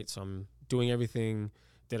them, right? So I'm doing everything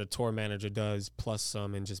that a tour manager does plus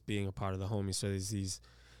some, and just being a part of the homies. So there's these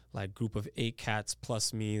like group of 8 cats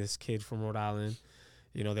plus me, this kid from Rhode Island.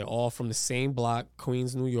 You know, they're all from the same block,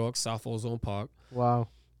 Queens, New York, South Ozone Park. Wow.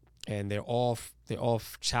 And they're all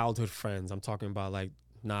childhood friends. I'm talking about like,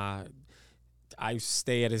 I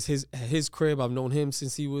stay at his crib. I've known him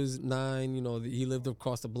since he was 9. You know, he lived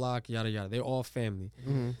across the block. Yada yada. They're all family.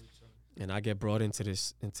 Mhm. And I get brought into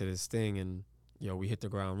this thing, and we hit the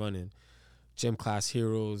ground running. Gym class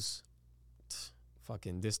heroes,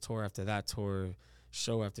 fucking this tour after that tour,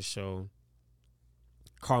 show after show.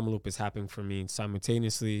 Karma Loop is happening for me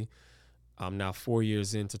simultaneously. I'm now 4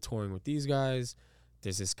 years into touring with these guys.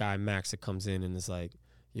 There's this guy Max that comes in and is like,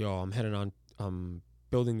 yo, I'm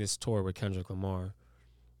building this tour with Kendrick Lamar,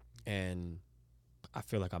 and I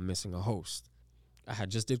feel like I'm missing a host. I had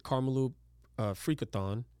just did Karma Loop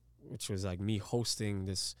Freakathon, which was like me hosting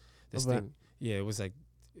this Event. thing. Yeah, it was like,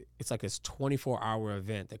 it's like this 24-hour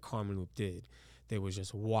event that Karma Loop did. That was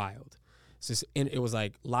just wild. It was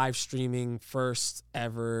like live streaming, first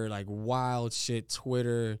ever, like wild shit,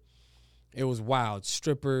 Twitter. It was wild.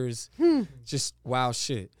 Strippers, just wild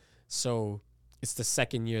shit. So it's the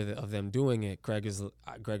second year of them doing it. Greg is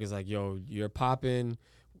like, yo, you're popping.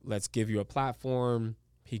 Let's give you a platform.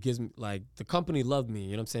 He gives me, like, the company loved me,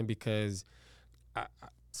 you know what I'm saying? Because I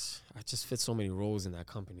just fit so many roles in that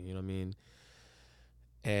company, you know what I mean?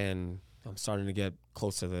 And I'm starting to get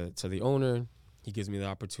close to the owner. He gives me the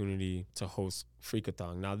opportunity to host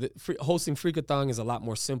Freakathon. Now, hosting Freakathon is a lot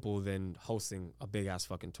more simple than hosting a big-ass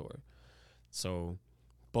fucking tour. So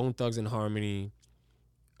Bone Thugs and Harmony.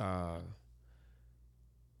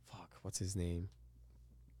 What's his name?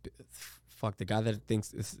 The guy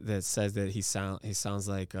that says that he sounds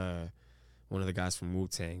like one of the guys from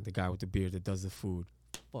Wu-Tang, the guy with the beard that does the food.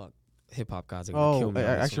 Fuck, hip hop guys are gonna kill me.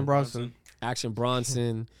 Action Bronson. Action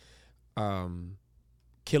Bronson,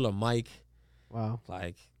 Killer Mike. Wow.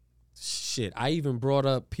 Like, shit. I even brought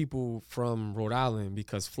up people from Rhode Island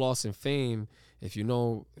because Floss and Fame, if you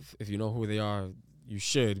know who they are, you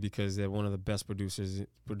should, because they're one of the best producer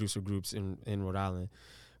groups in Rhode Island.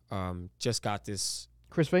 Just got this.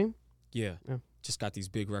 Chris Fame? Yeah. Yeah. Just got these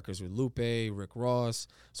big records with Lupe, Rick Ross.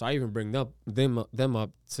 So I even bring them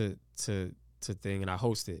up to thing, and I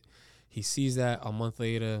host it. He sees that a month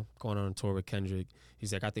later, going on a tour with Kendrick.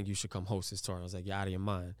 He's like, I think you should come host this tour. I was like, you're out of your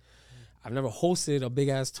mind. I've never hosted a big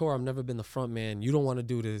ass tour. I've never been the front man. You don't want to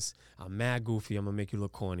do this. I'm mad goofy. I'm gonna make you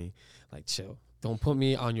look corny. Like, chill. Don't put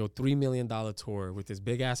me on your $3 million tour with this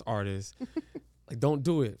big ass artist. Like, don't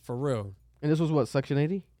do it for real. And this was what, Section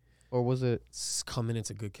 80? Or was it? It's coming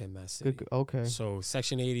into Good Kid, Mad City. Okay. So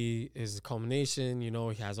Section 80 is the culmination. You know,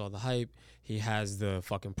 he has all the hype. He has the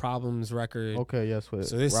fucking Problems record. Okay, yes. So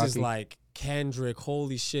this Rocky. is like Kendrick.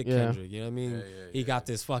 Holy shit, Yeah. Kendrick. You know what I mean? He got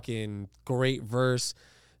this fucking great verse.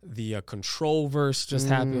 The Control verse just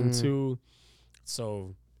happened too.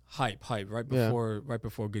 So hype right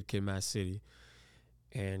before Good Kid, Mad City.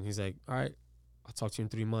 And he's like, all right, I'll talk to you in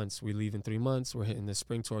 3 months. We leave in 3 months. We're hitting the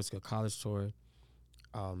spring tour. It's a college tour.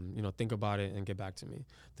 Think about it and get back to me.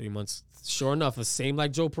 3 months. Sure enough, the same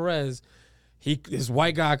like Joe Perez, this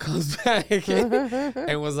white guy comes back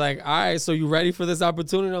and was like, all right, so you ready for this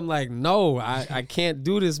opportunity? I'm like, no, I can't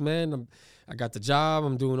do this, man. I got the job.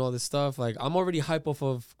 I'm doing all this stuff. Like, I'm already hype off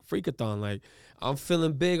of Freakathon. Like, I'm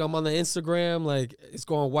feeling big. I'm on the Instagram. Like, it's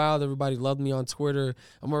going wild. Everybody loved me on Twitter.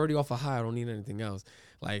 I'm already off a high. I don't need anything else.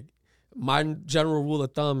 Like, my general rule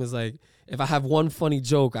of thumb is like, if I have one funny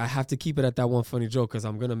joke, I have to keep it at that one funny joke because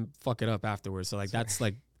I'm going to fuck it up afterwards. So, like, that's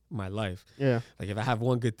like my life. Yeah. Like, if I have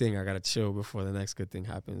one good thing, I got to chill before the next good thing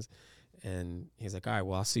happens. And he's like, all right,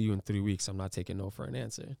 well, I'll see you in 3 weeks. I'm not taking no for an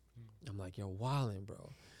answer. I'm like, you're wildin', bro.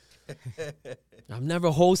 I've never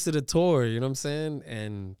hosted a tour, you know what I'm saying?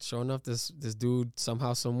 And sure enough, this dude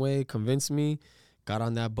somehow, some way convinced me, got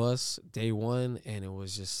on that bus day one, and it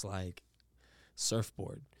was just like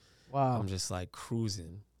surfboard. Wow. I'm just like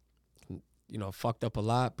cruising. You know, fucked up a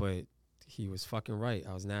lot, but he was fucking right.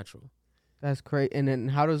 I was natural. That's great. And then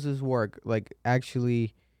how does this work? Like,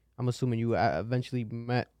 actually, I'm assuming you eventually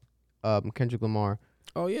met Kendrick Lamar.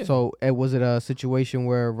 Oh, yeah. So was it a situation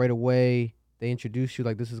where right away they introduced you,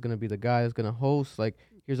 like, this is going to be the guy that's going to host? Like,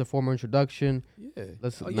 here's a formal introduction. Yeah.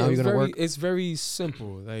 Now you're going to work? It's very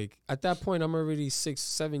simple. Like, at that point, I'm already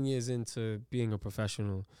 6-7 years into being a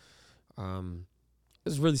professional.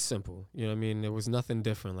 It's really simple. You know what I mean? It was nothing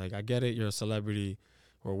different. Like, I get it. You're a celebrity.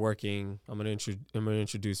 We're working. I'm gonna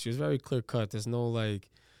introduce you. It's very clear cut. There's no, like,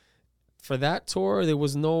 for that tour, there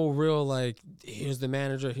was no real, like, here's the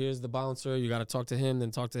manager, here's the bouncer. You got to talk to him,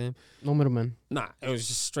 then talk to him. No middleman. Nah, it was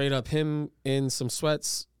just straight up him in some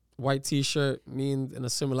sweats, white T-shirt, me in a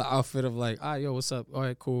similar outfit of like, yo, what's up? All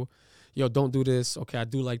right, cool. Yo, don't do this. Okay, I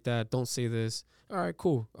do like that. Don't say this. All right,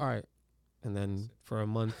 cool. All right. And then for a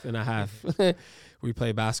month and a half, we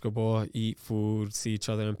play basketball, eat food, see each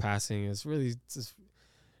other in passing. It's really just,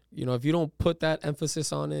 you know, if you don't put that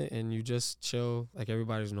emphasis on it and you just chill, like,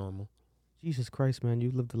 everybody's normal. Jesus Christ, man, you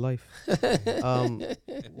lived a life.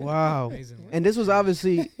 Wow. Amazing. And this was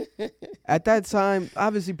obviously, at that time,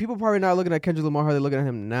 obviously, people probably not looking at Kendrick Lamar how they're looking at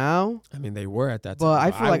him now. I mean, they were at that time. But I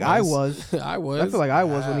feel like I was. I was. I feel like I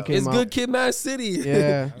was when he came It's out. Good Kid, Mad City.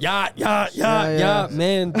 Yeah. Yeah,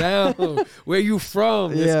 man, down. Where you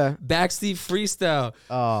from? Yeah. It's backseat freestyle.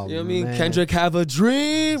 Oh, You know what I mean? man. Kendrick have a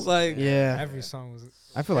dream. Like, Yeah. Every song was.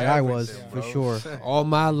 I feel like I was, Everything, for bro. sure. all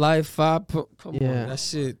my life, come Yeah. on, that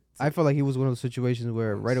shit. I felt like he was one of those situations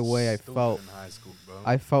where right away Stupid in high school, bro.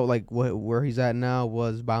 I felt like where he's at now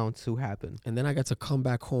was bound to happen. And then I got to come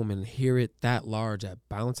back home and hear it that large at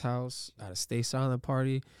Bounce House, at a Stay Silent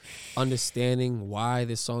party, understanding why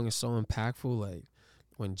this song is so impactful. Like,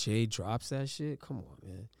 when Jay drops that shit, come on,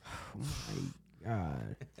 man.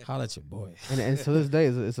 God. Holla at your boy. And to this day,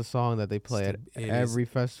 it's a song that they play at It is. every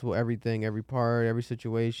festival, everything, every part, every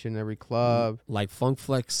situation, every club. Like Funk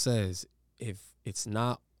Flex says, if it's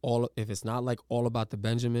not like All About the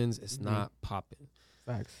Benjamins, it's not popping.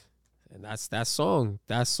 Facts. And that's that song.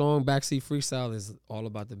 That song, Backseat Freestyle, is All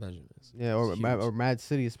About the Benjamins. Yeah, or It's huge. Mad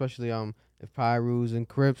City, especially if Pyrus and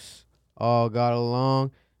Crips all got along.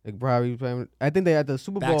 Like probably, I think they at the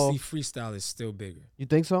Super Bowl. Backseat Freestyle is still bigger. You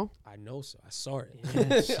think so? I know so. I saw it.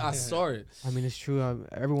 Yes. I saw it. I mean, it's true.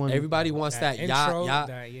 Everyone. Everybody wants that yacht, intro, yacht.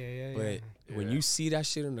 yeah. But when Yeah. you see that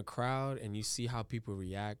shit in the crowd and you see how people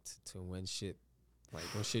react to when shit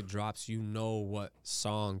drops, you know what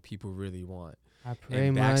song people really want. I pray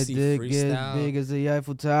and my Backseat dick get Freestyle- big as the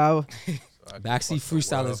Eiffel Tower. Backseat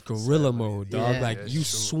Freestyle is gorilla mode, dog. Yeah. Like That's you true.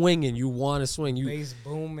 swinging, you want to swing. You Bass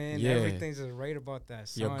booming, Yeah. everything's just right about that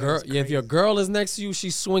song. your girl, It's if your crazy. girl is next to you,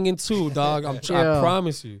 she's swinging too, dog. I Yeah.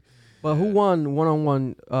 promise you. But who won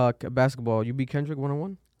one-on-one basketball? You beat Kendrick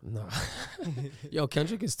one-on-one? No, yo,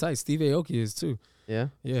 Kendrick is tight. Steve Aoki is too. Yeah.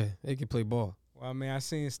 Yeah, they can play ball. Well, I mean, I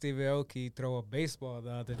seen Steve Aoki throw a baseball the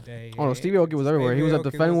other day. Oh no, Stevie Aoki was everywhere. He was at the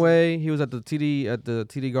Aoki Fenway. He was at the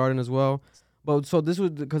TD Garden as well. But so this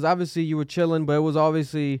was because obviously you were chilling, but it was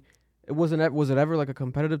obviously it wasn't. Was it ever like a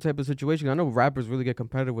competitive type of situation? I know rappers really get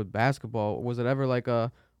competitive with basketball. Was it ever like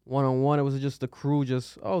a one-on-one? It was just the crew,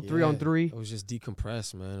 just 3-on-3. It was just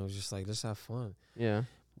decompressed, man. It was just like, let's have fun. Yeah.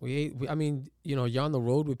 I mean, you know, you're on the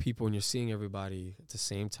road with people and you're seeing everybody at the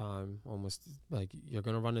same time. Almost like you're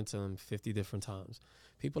gonna run into them 50 different times.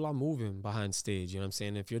 People are moving behind stage. You know what I'm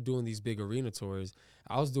saying? If you're doing these big arena tours,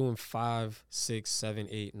 I was doing 5, 6, 7,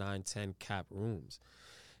 8, 9, 10 cap rooms,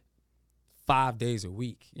 5 days a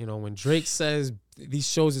week. You know, when Drake says these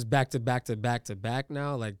shows is back to back to back to back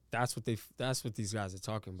now, like that's what these guys are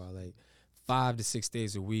talking about. Like 5 to 6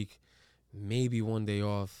 days a week, maybe one day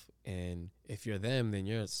off. And if you're them, then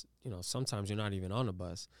you're, you know, sometimes you're not even on a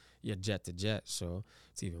bus. You're jet to jet, so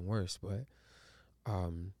it's even worse. But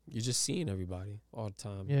you're just seeing everybody all the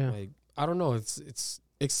time. Yeah. Like, I don't know. It's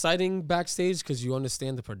exciting backstage because you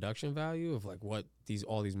understand the production value of like what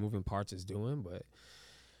all these moving parts is doing. But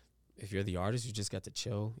if you're the artist, you just got to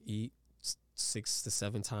chill, eat 6 to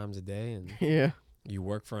 7 times a day, and Yeah. you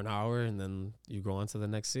work for an hour, and then you go on to the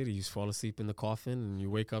next city. You fall asleep in the coffin, and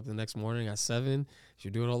you wake up the next morning at 7.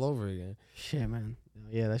 You do it all over again. Shit, man.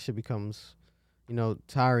 Yeah, that shit becomes,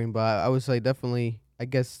 tiring. But I would say definitely, I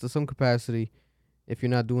guess to some capacity, if you're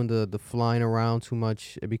not doing the flying around too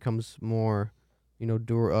much, it becomes more,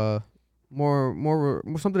 more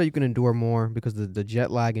something that you can endure more because the jet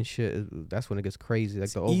lag and shit. That's when it gets crazy.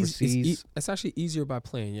 Like the overseas. It's actually easier by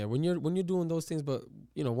plane. Yeah, when you're doing those things, but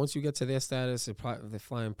once you get to their status, they're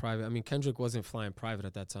flying private. I mean, Kendrick wasn't flying private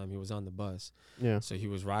at that time. He was on the bus. Yeah. So he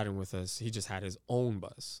was riding with us. He just had his own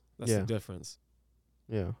bus. That's Yeah. the difference.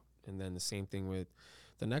 Yeah. And then the same thing with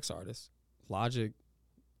the next artist, Logic.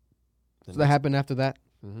 So that happened after that.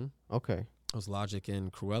 Mm-hmm. Okay. It was Logic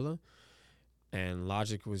and Cruella, and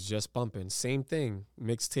Logic was just bumping. Same thing,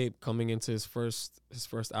 mixtape coming into his first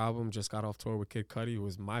album. Just got off tour with Kid Cudi, who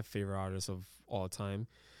was my favorite artist of all time.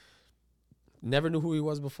 Never knew who he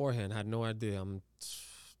was beforehand. Had no idea. I'm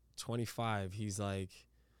 25. He's like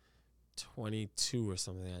 22 or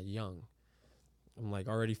something. Young. I'm like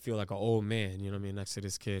already feel like an old man. You know what I mean? Next to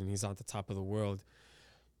this kid, and he's on the top of the world.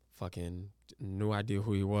 Fucking no idea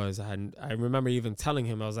who he was. I remember even telling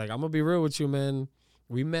him, I was like, I'm gonna be real with you, man.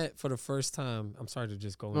 We met for the first time. I'm sorry to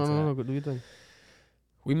just go into that. No. Do you think?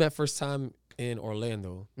 We met first time in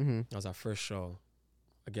Orlando. Mm-hmm. That was our first show.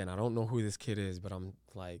 Again, I don't know who this kid is, but I'm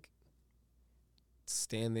like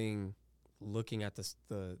standing, looking at the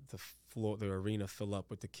floor, the arena fill up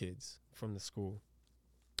with the kids from the school,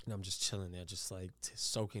 and I'm just chilling there, just like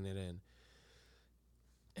soaking it in.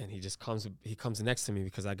 And he comes next to me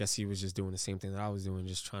because I guess he was just doing the same thing that I was doing,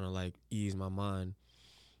 just trying to like ease my mind.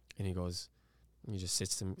 And he just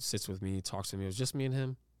sits with me, talks to me. It was just me and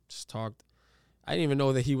him, just talked. I didn't even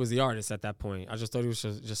know that he was the artist at that point. I just thought he was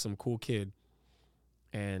just some cool kid.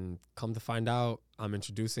 And come to find out, I'm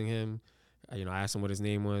introducing him. I asked him what his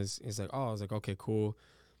name was. He's like, oh, I was like, okay, cool.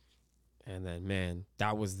 And then, man,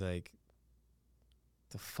 that was like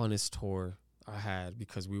the funnest tour I had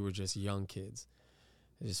because we were just young kids.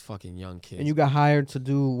 Just fucking young kids. And you got hired to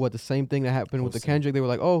do the same thing that happened with the Hosting. Kendrick. They were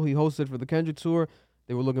like, oh, he hosted for the Kendrick tour.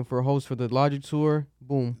 They were looking for a host for the Logic tour.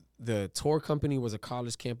 Boom. The tour company was a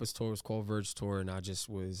college campus tour. It was called Verge Tour, and I just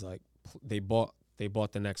was like, they bought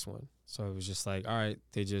the next one. So it was just like, all right,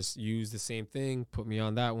 they just used the same thing, put me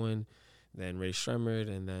on that one, then Ray Shremmerd,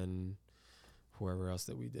 and then whoever else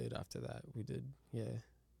that we did after that. We did,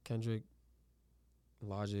 Kendrick,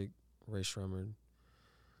 Logic, Ray Shremmerd,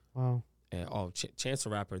 Wow. and Chance the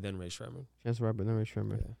Rapper, then Ray Shremmerd. Chance the Rapper, then Ray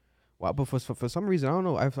Shremmerd. Yeah. Wow, but for some reason, I don't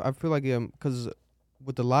know. I feel like because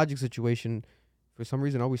with the Logic situation, for some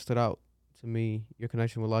reason, it always stood out to me. Your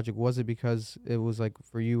connection with Logic, was it because it was like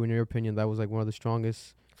for you, in your opinion, that was like one of the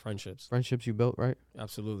strongest friendships you built, right?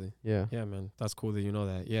 Absolutely. Yeah. Yeah, man. That's cool that you know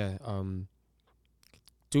that. Yeah.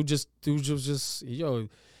 Dude was just,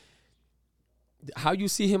 how you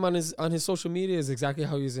see him on his social media is exactly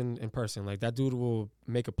how he's in person. Like that dude will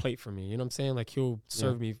make a plate for me. You know what I'm saying? Like he'll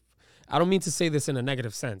serve me. I don't mean to say this in a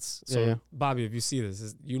negative sense. So Bobby, if you see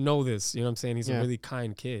this, you know this. You know what I'm saying? He's a really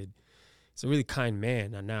kind kid. He's a really kind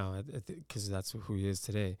man. Not now, because that's who he is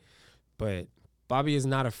today. But Bobby is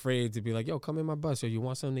not afraid to be like, yo, come in my bus. Yo, you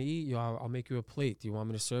want something to eat? Yo, I'll make you a plate. Do you want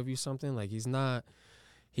me to serve you something? Like he's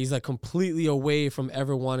like completely away from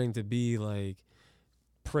ever wanting to be like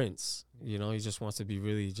Prince. You know, he just wants to be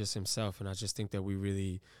really just himself. And I just think that we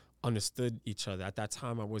really understood each other. At that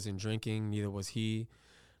time, I wasn't drinking. Neither was he.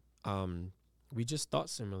 We just thought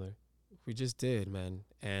similar. We just did, man.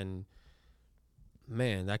 And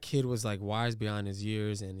man, that kid was like wise beyond his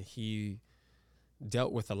years, and he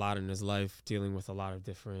dealt with a lot in his life, dealing with a lot of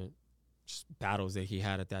different just battles that he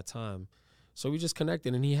had at that time. So we just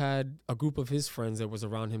connected, and he had a group of his friends that was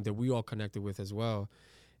around him that we all connected with as well.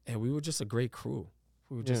 And we were just a great crew.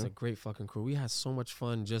 We were just a great fucking crew. We had so much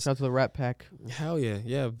fun. Just shout out to the Rat Pack. Hell yeah.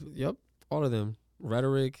 Yeah. Yep. All of them.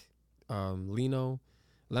 Rhetoric, Lino,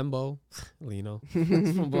 Lembo, Lino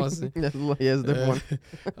from Boston. Yes, different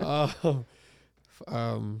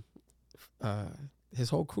one. His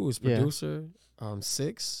whole crew, his producer,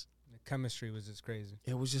 Six. The chemistry was just crazy.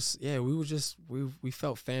 It was just, we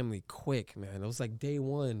felt family quick, man. It was like day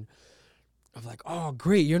one of like, oh,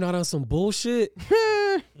 great, you're not on some bullshit.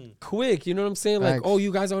 Quick, you know what I'm saying? Like, oh,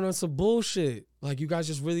 you guys aren't on some bullshit. Like, you guys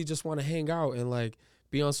just really just want to hang out and like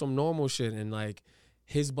be on some normal shit. And like,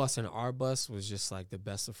 his bus and our bus was just like the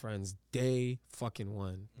best of friends. Day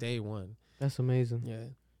one. That's amazing. Yeah.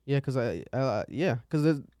 Yeah,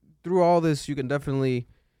 because through all this, you can definitely,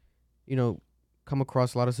 you know, come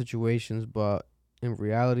across a lot of situations, but in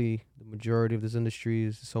reality, the majority of this industry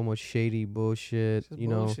is so much shady bullshit,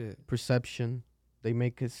 know, perception. They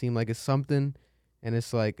make it seem like it's something, and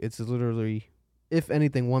it's like, it's literally, if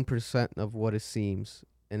anything, 1% of what it seems,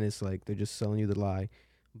 and it's like they're just selling you the lie.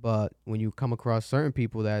 But when you come across certain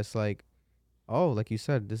people that's like, oh, like you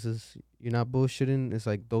said, you're not bullshitting, it's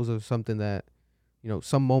like those are something that, you know,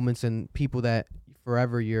 some moments and people that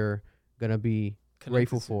forever you're gonna be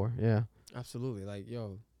grateful for. Yeah, absolutely. Like,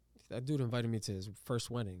 yo, that dude invited me to his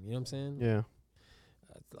first wedding. You know what I'm saying? Yeah.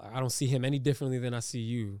 I don't see him any differently than I see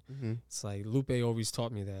you. Mm-hmm. It's like Lupe always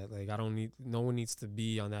taught me that. Like, no one needs to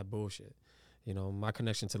be on that bullshit. You know, my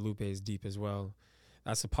connection to Lupe is deep as well.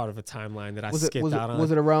 That's a part of a timeline that I skipped out on.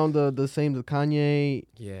 Was it around the same as Kanye?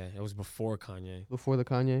 Yeah, it was before Kanye. Before the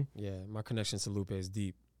Kanye? Yeah, my connection to Lupe is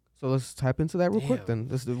deep. So let's tap into that real quick then.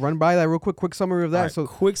 Let's run by that real quick. Quick summary of that. Right, so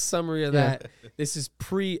quick summary of that. This is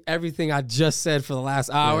pre everything I just said for the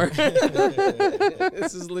last hour.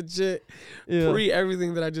 This is legit. Yeah. Pre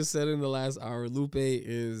everything that I just said in the last hour. Lupe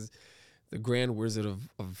is the grand wizard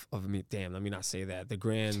of me. Damn, let me not say that. The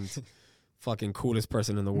grand fucking coolest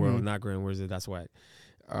person in the world. Not grand wizard. That's why.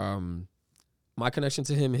 My connection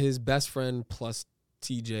to him, his best friend plus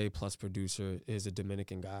TJ plus producer is a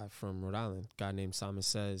Dominican guy from Rhode Island, guy named Simon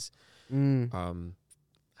Says.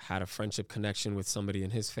 Had a friendship connection with somebody in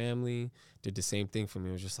his family, did the same thing for me.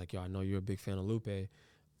 It was just like, yo, I know you're a big fan of Lupe.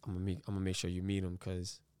 I'm gonna make sure you meet him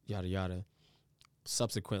because yada yada.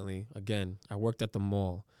 Subsequently, again, I worked at the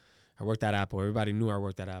mall. I worked at Apple. Everybody knew I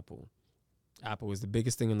worked at Apple. Apple was the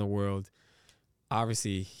biggest thing in the world.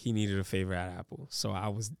 Obviously, he needed a favor at Apple. So I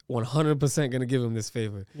was 100% going to give him this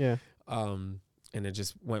favor. Yeah. And it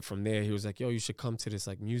just went from there. He was like, yo, you should come to this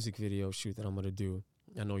like music video shoot that I'm going to do.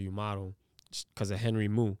 I know you model. Because of Henry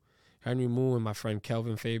Moo. Henry Moo and my friend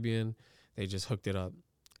Kelvin Fabian, they just hooked it up.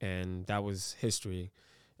 And that was history.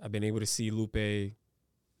 I've been able to see Lupe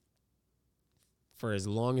for as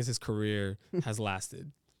long as his career has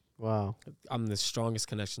lasted. Wow. I'm the strongest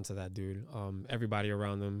connection to that dude. Everybody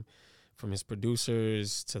around him, from his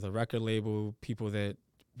producers to the record label, people that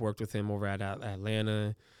worked with him over at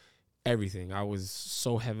Atlanta, everything. I was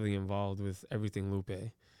so heavily involved with everything Lupe.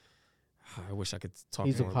 I wish I could talk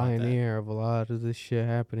He's more about that. He's a pioneer of a lot of this shit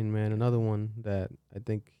happening, man. Another one that I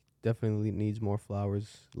think definitely needs more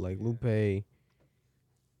flowers. Like Lupe,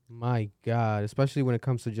 my God, especially when it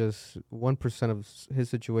comes to just 1% of his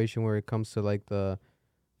situation where it comes to like the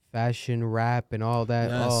fashion rap and all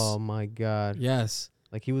that. Yes. Oh, my God. Yes.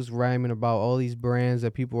 Like, he was rhyming about all these brands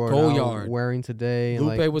that people are now wearing today.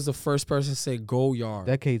 Lupe like, was the first person to say Go Yard.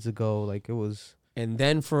 Decades ago, like, it was... And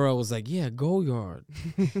then Pharrell was like, yeah, Go Yard.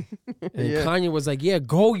 And Kanye was like, yeah,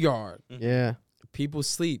 Go Yard. Yeah. People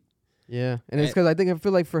sleep. Yeah. And it's because I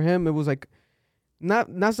feel like for him, it was like... Not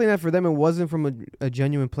saying that for them, it wasn't from a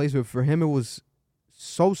genuine place, but for him, it was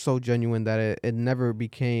so genuine that it never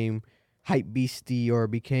became hype beastie or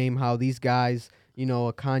became how these guys you know,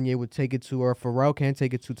 a Kanye would take it to, or a Pharrell can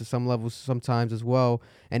take it to some levels sometimes as well.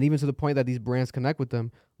 And even to the point that these brands connect with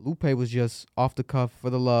them. Lupe was just off the cuff for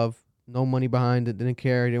the love, no money behind it, didn't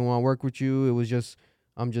care, didn't want to work with you. It was just,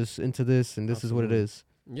 I'm just into this, and this is what it Absolutely. is.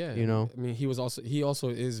 Yeah, You know? I mean, he also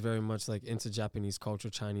is very much like into Japanese culture,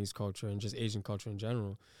 Chinese culture, and just Asian culture in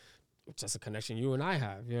general. Just a connection you and I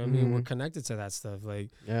have. You know what I mean? We're Mhm. connected to that stuff. Like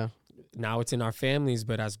Yeah. now it's in our families,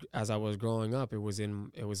 but as I was growing up, it was in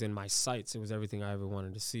my sights. It was everything I ever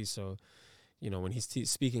wanted to see. So, you know, when he's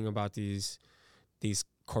speaking about these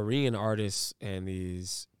Korean artists and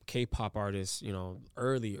these K-pop artists, you know,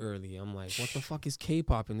 early, I'm like, what the fuck is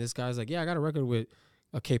K-pop? And this guy's like, yeah, I got a record with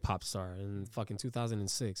a K-pop star in fucking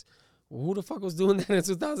 2006. Well, who the fuck was doing that in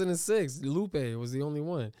 2006? Lupe was the only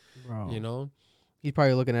one, Bro. you know? He's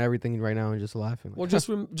probably looking at everything right now and just laughing. Well,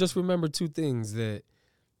 just remember two things: that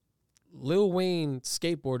Lil Wayne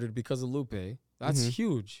skateboarded because of Lupe. That's Mhm.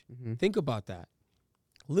 huge. Mhm. Think about that.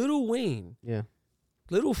 Lil Wayne, Yeah.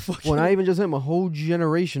 little fucking. Well, not even just him, a whole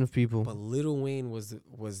generation of people. But Lil Wayne was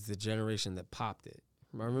the generation that popped it.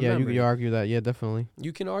 Remember, Yeah, you could argue that. Yeah, definitely.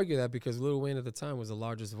 you can argue that because Lil Wayne at the time was the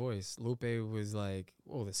largest voice. Lupe was like,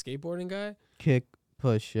 oh, the skateboarding guy, Kick,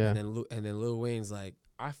 push, yeah. and then Lil Wayne's like,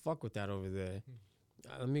 I fuck with that over there.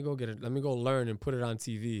 Let me go get it. Let me go learn and put it on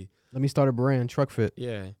TV. Let me start a brand, Truck Fit.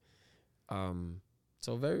 Yeah.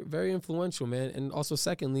 So very, very influential, man. And also,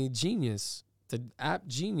 secondly, Genius. The app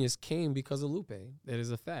Genius came because of Lupe. That is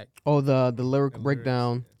a fact. Oh, the lyric The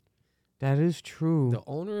breakdown. That is true. The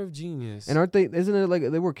owner of Genius. And aren't they? Isn't it like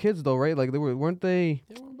they were kids though, right? Like weren't they?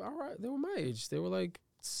 They were all right. They were my age. They were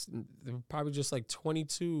they were probably just like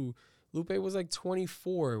 22. Lupe was like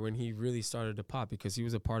 24 when he really started to pop because he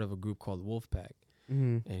was a part of a group called Wolfpack,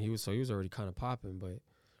 Mhm. and he was already kind of popping. But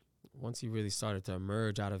once he really started to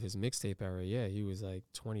emerge out of his mixtape era, yeah, he was like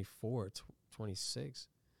 24, 26.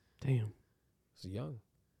 Damn. He was young.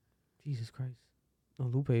 Jesus Christ. No,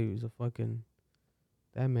 Lupe is a fucking.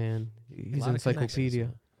 That man. A He's lot an of connections, encyclopedia.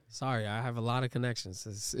 man. Sorry, I have a lot of connections.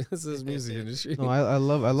 This is music industry. No, I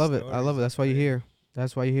love it. I love it. That's why you're here.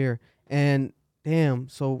 That's why you're here. And damn,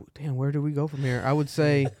 where do we go from here? I would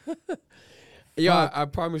say Yeah, I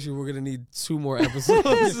promise you, we're gonna need 2 more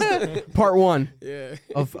episodes. part 1 Yeah.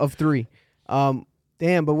 of 3.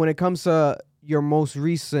 Damn, but when it comes to your most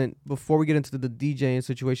recent, before we get into the DJing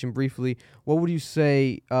situation briefly, what would you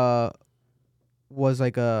say was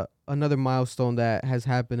like another milestone that has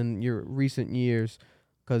happened in your recent years?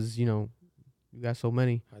 Because, you know, you got so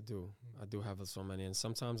many. I do have so many, and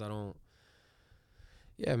sometimes I don't.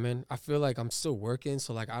 Yeah, man, I feel like I'm still working,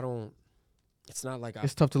 so like I don't. It's not like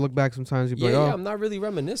It's tough to look back sometimes. You'd be yeah, like, yeah, oh, I'm not really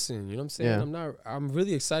reminiscing. You know what I'm saying? Yeah. I'm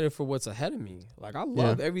really excited for what's ahead of me. Like I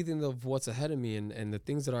love everything of what's ahead of me, and the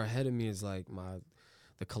things that are ahead of me is like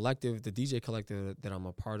the collective, the DJ collective that I'm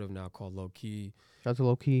a part of now called Low Key. shout out to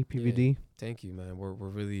Low Key, PVD. Thank you, man. We're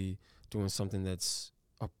really doing something that's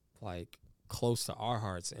like close to our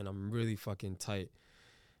hearts, and I'm really fucking tight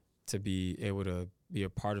to be able to be a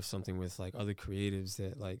part of something with like other creatives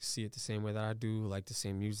that like see it the same way that I do, like the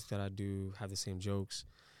same music that I do, have the same jokes,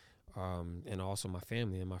 and also my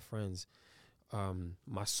family and my friends.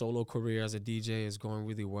 My solo career as a DJ is going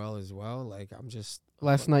really well as well. Like I'm just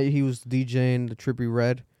Last night he was DJing the Trippie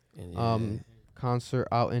Red and concert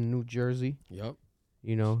out in New Jersey. yep,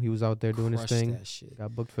 You know, he was out there doing his crushed thing. that shit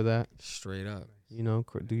Got booked for that. straight up. You know,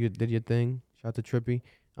 did your thing. Shout out to Trippie.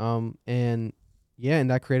 And yeah,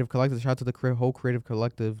 and that creative collective. Shout out to the whole creative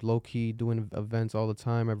collective. Low Key doing events all the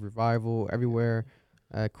time at Revival, everywhere,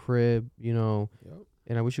 at Crib. You know, Yep.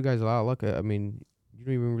 and I wish you guys a lot of luck. I mean, you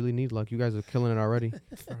don't even really need luck. You guys are killing it already.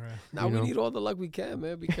 For real. Now You we know? need all the luck we can,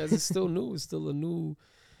 man, because it's still new. It's still a new,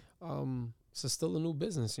 still a new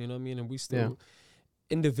business. You know what I mean? And we still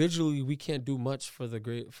individually we can't do much for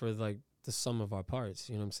like the sum of our parts.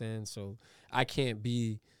 You know what I'm saying? So I can't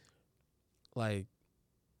be like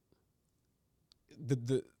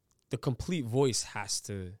the complete voice has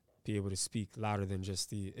to be able to speak louder than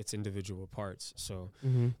just its individual parts. So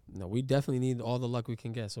Mm-hmm. no, we definitely need all the luck we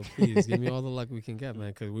can get. So please give me all the luck we can get, man,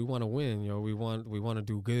 because we want to win. You know, we want to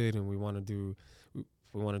do good, and we want to do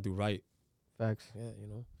right. Facts. Yeah, you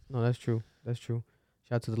know. No, that's true. That's true.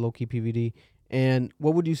 Shout out to the Low Key PVD. And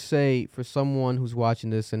what would you say for someone who's watching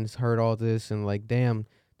this and has heard all this and like, damn,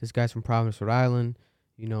 this guy's from Providence, Rhode Island.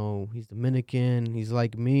 You know, he's Dominican. He's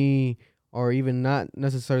like me, or even not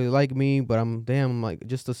necessarily like me, but I'm like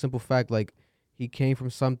just a simple fact, like he came from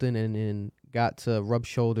something and got to rub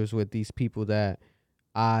shoulders with these people that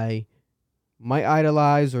I might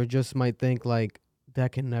idolize or just might think like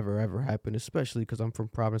that can never ever happen, especially because I'm from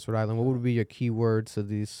Providence, Rhode Island. What would be your key words to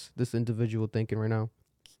this individual thinking right now?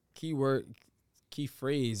 Keyword key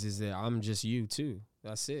phrase is that I'm just you too.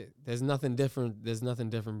 That's it. There's nothing different. There's nothing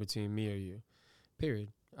different between me or you. Period.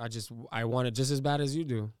 I want it just as bad as you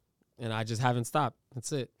do, and I just haven't stopped.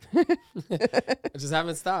 That's it. I just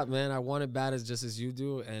haven't stopped, man. I want it bad as just as you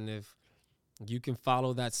do, and if you can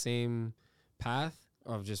follow that same path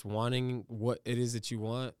of just wanting what it is that you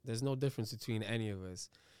want, there's no difference between any of us.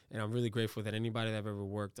 And I'm really grateful that anybody that I've ever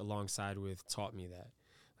worked alongside with taught me that.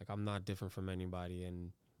 Like, I'm not different from anybody,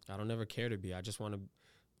 and I don't ever care to be. I just want to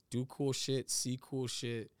do cool shit, see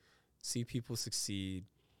people succeed,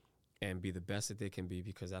 and be the best that they can be,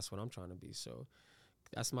 because that's what I'm trying to be. So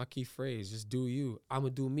that's my key phrase. Just do you. I'm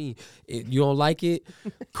going to do me. If you don't like it,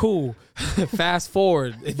 cool. Fast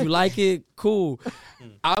forward. If you like it, cool.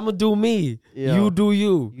 I'm going to do me. Yo, you do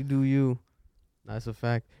you. You do you. That's a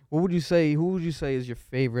fact. What would you say? Who would you say is your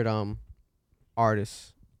favorite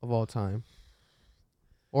artist of all time,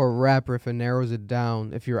 or rapper? If it narrows it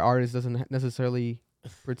down, if your artist doesn't necessarily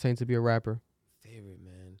pertain to be a rapper. Favorite,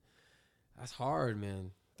 man. That's hard,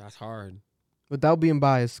 man. That's hard. Without being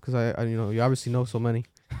biased, because I you obviously know so many.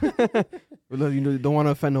 You don't want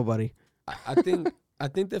to offend nobody. I think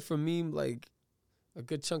that for me, like, a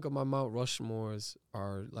good chunk of my Mount Rushmores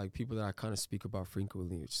are like people that I kind of speak about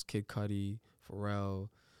frequently, which is Kid Cudi, Pharrell,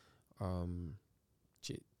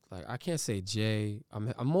 like, I can't say Jay.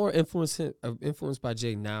 I'm more influenced by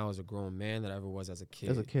Jay now as a grown man than I ever was as a kid.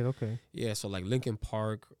 As a kid, okay. Yeah, so like Linkin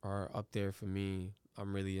Park are up there for me.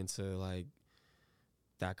 I'm really into like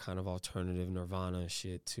that kind of alternative Nirvana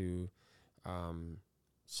shit too.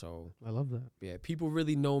 So I love that. yeah, people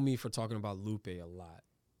really know me for talking about Lupe a lot.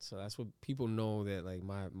 So that's what people know, that like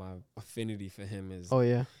my affinity for him is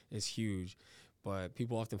is huge. But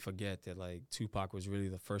people often forget that like Tupac was really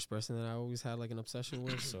the first person that I always had like an obsession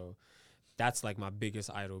with. So that's like my biggest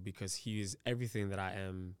idol, because he is everything that I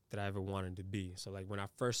am, that I ever wanted to be. So like when I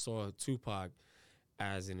first saw Tupac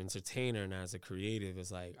as an entertainer and as a creative,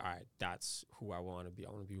 it's like, all right, that's who I want to be. I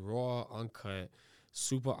want to be raw, uncut,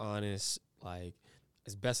 super honest, like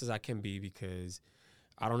as best as I can be, because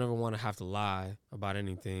I don't ever want to have to lie about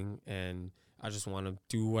anything. And I just want to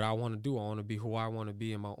do what I want to do. I want to be who I want to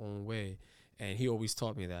be in my own way. And he always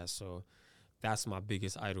taught me that. So that's my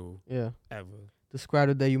biggest idol ever. Describe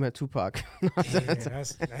the day you met Tupac.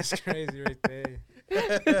 That's crazy right there.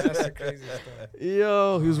 That's the crazy stuff.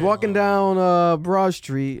 Yo, he was walking down Broad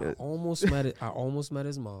Street. I almost met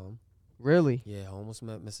his mom. Really? Yeah, I almost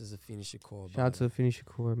met Mrs. Afeni Shakur. Shout out to Afeni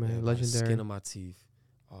Shakur, man. Yeah, by the legendary. skin of my teeth.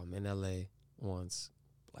 In LA once.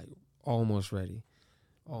 Like almost ready.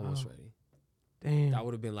 Almost ready. Damn. That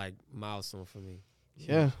would have been like milestone for me.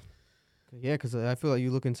 Yeah. Yeah, because I feel like you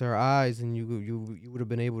look into her eyes and you would have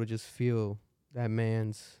been able to just feel that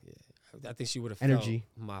man's I think she would have energy.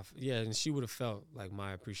 Felt and she would have felt like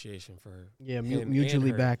my appreciation for her. Yeah, and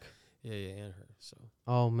mutually her. back. Yeah, and her. So.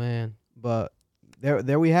 Oh man, but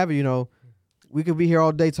there we have it. We could be here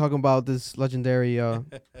all day talking about this legendary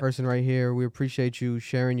person right here. We appreciate you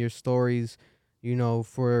sharing your stories,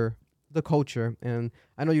 for the culture. And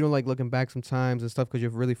I know you don't like looking back sometimes and stuff because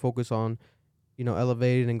you're really focused on,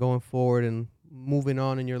 elevating and going forward and moving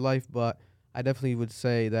on in your life. But I definitely would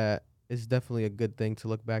say that it's definitely a good thing to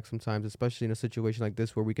look back sometimes, especially in a situation like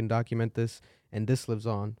this where we can document this and this lives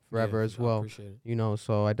on forever as well. I appreciate it.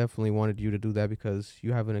 So I definitely wanted you to do that because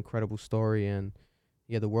you have an incredible story and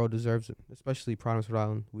yeah, the world deserves it, especially Providence, Rhode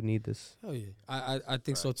Island. We need this. Hell yeah. I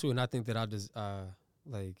think so too. And I think that I just,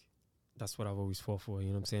 like, that's what I've always fought for. You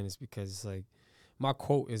know what I'm saying? It's because it's like, my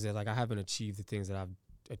quote is that like, I haven't achieved the things that I've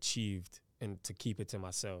achieved and to keep it to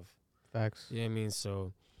myself. Facts. You know what I mean?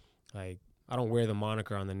 So like, I don't wear the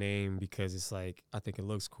moniker on the name because it's like, I think it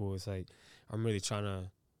looks cool. It's like, I'm really trying to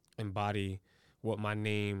embody what my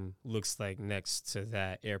name looks like next to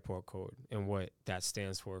that airport code and what that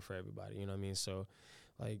stands for everybody. You know what I mean? So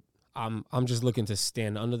like, I'm just looking to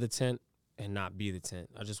stand under the tent and not be the tent.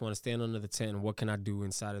 I just want to stand under the tent and what can I do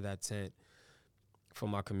inside of that tent for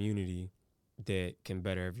my community that can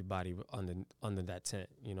better everybody under that tent,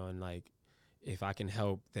 and like, if I can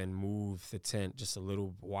help then move the tent just a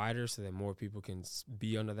little wider so that more people can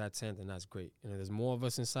be under that tent, then that's great. And if there's more of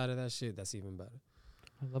us inside of that shit, that's even better.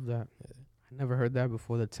 I love that. Yeah. I never heard that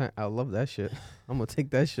before. The tent. I love that shit. I'm going to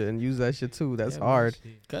take that shit and use that shit too. That's hard.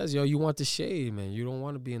 Because, you want the shade, man. You don't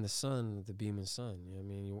want to be in the sun, the beaming sun. You know what I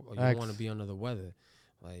mean? You don't want to be under the weather.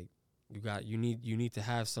 Like, you need to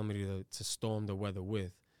have somebody to storm the weather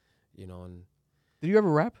with, and... Did you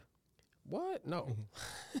ever rap? What? No.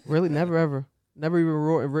 Really? Never ever? Never even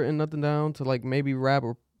written nothing down to like maybe rap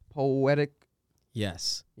or poetic?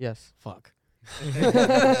 Yes. Fuck.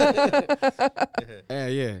 Yeah.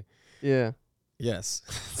 Yeah. Yes.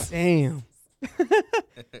 Damn.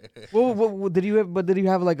 What did you have? But did you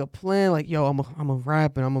have like a plan? Like, yo, I'm a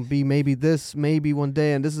rap and I'm gonna be maybe this, maybe one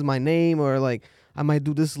day, and this is my name, or like I might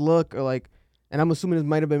do this look, or like, and I'm assuming it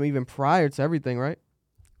might have been even prior to everything, right?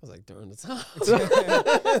 I was like during the time.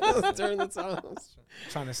 During the times.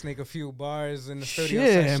 Trying to sneak a few bars in the studio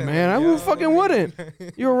Shit, session. man, I yo. fucking wouldn't.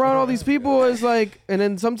 You're around all these people, it's like, and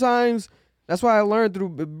then sometimes that's why I learned through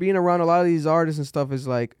being around a lot of these artists and stuff is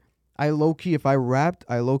like, I low key, if I rapped,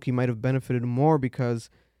 I low key might have benefited more because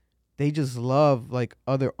they just love like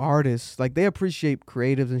other artists, like they appreciate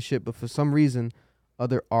creatives and shit, but for some reason,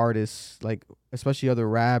 other artists, like especially other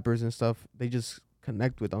rappers and stuff, they just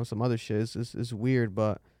connect with on some other shit. It's weird,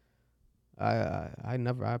 but I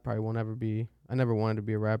probably won't ever be. I never wanted to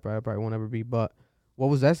be a rapper. I probably won't ever be. But what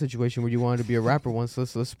was that situation where you wanted to be a rapper once?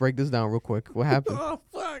 Let's break this down real quick. What happened? Oh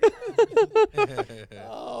fuck.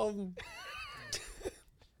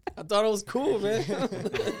 I thought it was cool, man.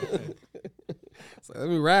 It's like, let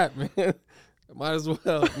me rap, man. Might as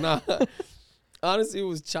well. Nah. Honestly, it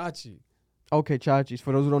was Chachi. Okay, Chachi's.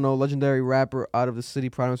 For those who don't know, legendary rapper out of the city,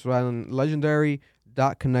 Providence, Rhode Island. Legendary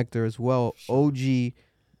dot connector as well. OG,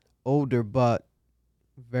 older, but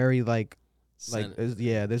very like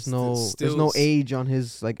there's no age on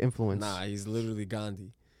his like influence. Nah, he's literally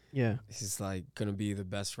Gandhi. Yeah. He's like gonna be the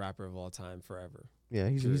best rapper of all time forever. Yeah,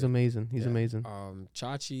 he's Period. amazing. He's Yeah. amazing.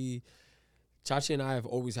 Chachi and I have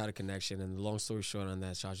always had a connection, and long story short on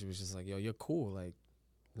that, Chachi was just like, yo, you're cool. Like,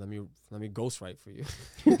 let me ghostwrite for you.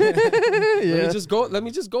 Yeah. Let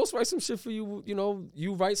me just ghostwrite some shit for you. You know,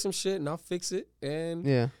 you write some shit and I'll fix it, and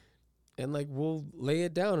like we'll lay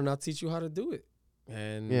it down and I'll teach you how to do it.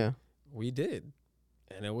 And we did.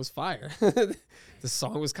 And it was fire. The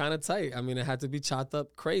song was kind of tight. I mean, it had to be chopped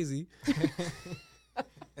up crazy.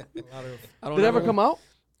 Did it ever come out?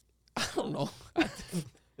 I don't know.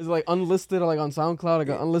 Is it like unlisted or like on SoundCloud, like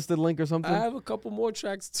an unlisted link or something? I have a couple more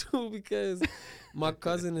tracks too because my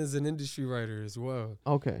cousin is an industry writer as well.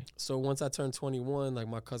 Okay. So once I turned 21, like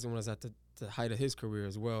my cousin was at the height of his career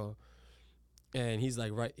as well. And he's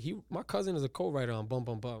like, my cousin is a co-writer on Bum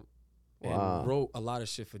Bum Bum. And wrote a lot of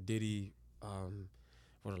shit for Diddy.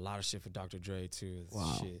 Wrote a lot of shit for Dr. Dre too.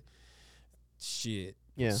 Wow. Shit.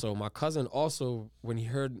 Yeah. So my cousin also, when he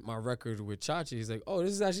heard my record with Chachi, he's like, oh,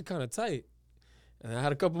 this is actually kind of tight. And I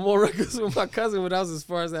had a couple more records with my cousin, but that was as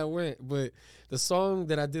far as that went. But the song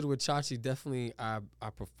that I did with Chachi, definitely I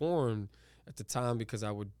performed at the time because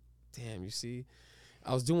I was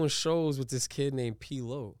doing shows with this kid named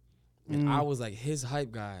P-Lo. And I was like his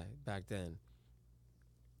hype guy back then.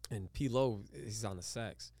 And P-Lo, he's on the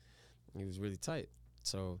sax. He was really tight.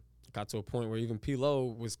 So it got to a point where even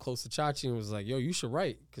P-Lo was close to Chachi and was like, yo, you should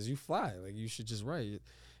write because you fly. Like, you should just write.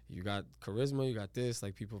 You got charisma, you got this,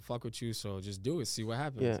 like people fuck with you, so just do it, see what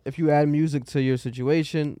happens. Yeah, if you add music to your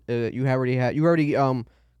situation, you already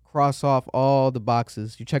cross off all the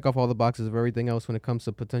boxes. You check off all the boxes of everything else when it comes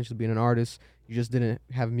to potentially being an artist. You just didn't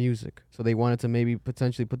have music, so they wanted to maybe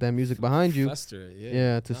potentially put that music behind you. Fester it,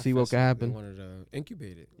 yeah, to see what could happen. They wanted to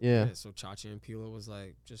incubate it. Yeah. So Chachi and P-Lo was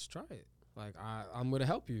like, just try it. Like I'm gonna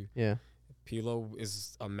help you. Yeah. P-Lo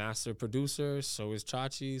is a master producer, so is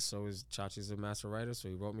Chachi, so is Chachi's a master writer, so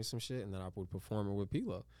he wrote me some shit, and then I would perform it with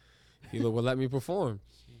P-Lo. P-Lo would let me perform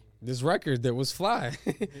this record that was fly.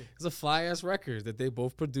 It's a fly-ass record that they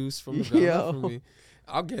both produced from the ground up for me.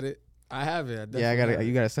 I'll get it. I have it.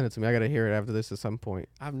 You gotta send it to me. I gotta hear it after this at some point.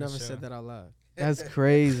 I've never said that out loud. That's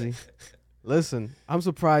crazy. Listen, I'm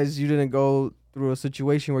surprised you didn't go through a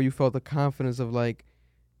situation where you felt the confidence of like,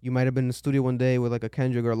 you might have been in the studio one day with like a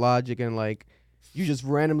Kendrick or Logic and like you just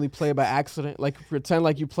randomly play it by accident, like pretend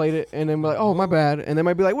like you played it and then be like, oh, my bad. And they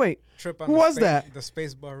might be like, wait, who was that? The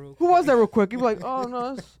space bar real quick. Who was that real quick? You'd be like, oh,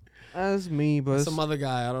 no, that's me. But some other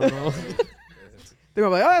guy, I don't know. They were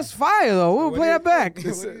like, oh, that's fire though. We'll play that back. What do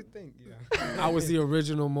you think? Yeah. I was the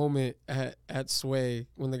original moment at Sway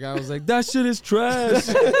when the guy was like, that shit is trash.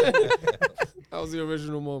 That was the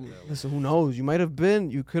original moment. Listen, who knows?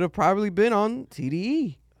 You could have probably been on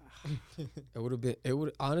TDE. It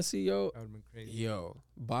would honestly, yo, That would have been crazy. yo,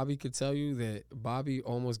 Bobby could tell you that Bobby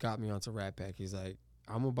almost got me onto Rat Pack. He's like,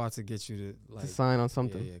 I'm about to get you to like To sign on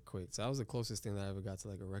something. Yeah, quick. So that was the closest thing that I ever got to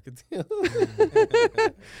like a record deal.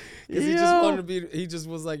 Because he just wanted to be. He just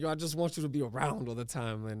was like, yo, I just want you to be around all the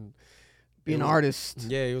time and Be an artist.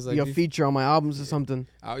 Yeah, he was like, Be a feature on my albums or something.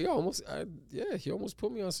 he almost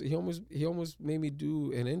put me on. He almost made me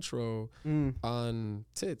do an intro on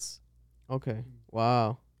Tits. Okay.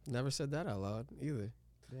 Wow. Never said that out loud either.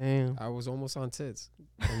 Damn. I was almost on Tits.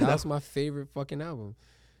 And that was my favorite fucking album.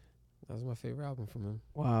 That was my favorite album from him.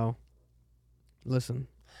 Wow. Listen.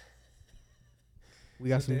 We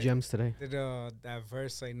got So some did- gems today. Did that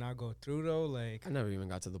verse like not go through though? Like, I never even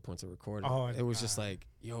got to the point to record it. Oh, It was just nah. like,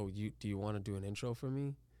 yo, do you want to do an intro for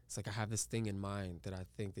me? It's like I have this thing in mind that I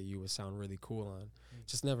think that you would sound really cool on. It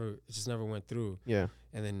just never went through. Yeah.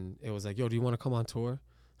 And then it was like, yo, do you want to come on tour?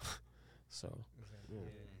 So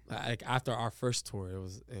like after our first tour, it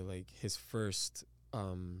was like his first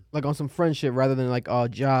Like on some friendship rather than like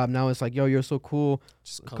job. Now it's like, yo, you're so cool.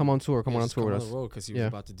 just Come on tour. Come yeah, on just tour with on us. the road because he was Yeah.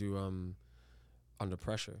 about to do Under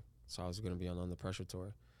Pressure. So I was gonna be on Under Pressure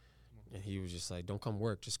tour. And he was just like, don't come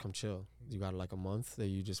work, just come chill. You got like a month that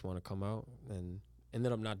you just want to come out. And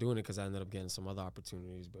ended up not doing it because I ended up getting some other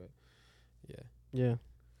opportunities. But yeah. Yeah.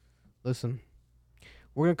 Listen,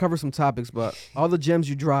 we're gonna cover some topics, but all the gems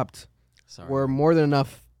you dropped Sorry. were more than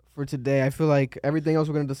enough for today. I feel like everything else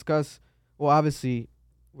we're gonna discuss. Well, obviously,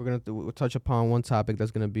 we'll touch upon one topic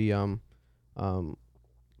that's gonna be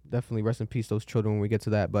definitely rest in peace those children when we get to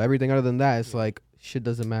that. But everything other than that, it's Yeah. like shit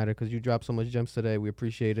doesn't matter because you dropped so much gems today. We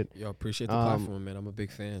appreciate it. Yo, appreciate the Um, platform, man. I'm a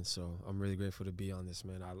big fan, so I'm really grateful to be on this,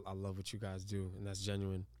 man. I love what you guys do, and that's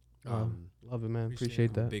genuine. Love it, man. Appreciate Appreciate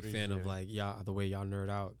I'm a that. big fan of like y'all, the way y'all nerd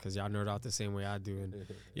out, cause y'all nerd out the same way I do, and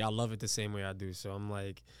y'all love it the same way I do. So I'm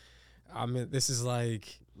like, this is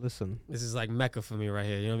like Listen, Mecca for me right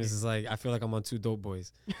here. You know, this is like I feel like I'm on Two Dope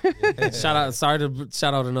Boys. Shout out, sorry to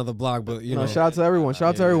shout out another blog, but you know, shout out to everyone. Shout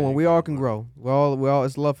out to Yeah, everyone. yeah, We all can grow. We all.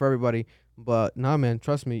 It's love for everybody. But nah, man,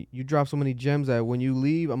 trust me. You drop so many gems that when you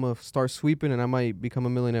leave, I'm gonna start sweeping, and I might become a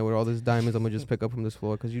millionaire with all these diamonds. I'm gonna just pick up from this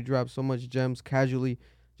floor because you drop so much gems casually,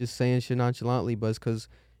 just saying shit nonchalantly. But it's because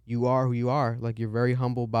you are who you are. Like you're very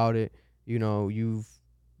humble about it. You know, you've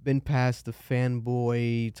been past the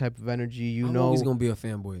fanboy type of energy. You I'm know, always gonna be a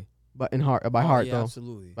fanboy. but in heart, by Oh, heart yeah, though,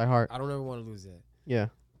 absolutely. by heart. I don't ever want to lose that. Yeah.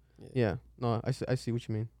 Yeah. Yeah. No, I see what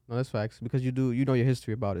you mean. No, that's facts. Because you know your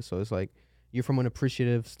history about it. So it's like you're from an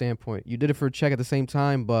appreciative standpoint. You did it for a check at the same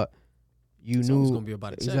time, but you It's knew always gonna be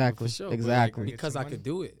about a check, exactly. for sure. But, like, Exactly. because I Get some could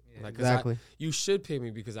do it. Yeah. Like 'cause I- Exactly. you should pay me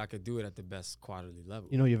because I could do it at the best quality level.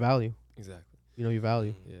 You know your value. Exactly. You know your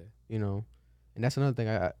value. Yeah. You know. And that's another thing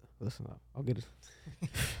I listen, I'll get it.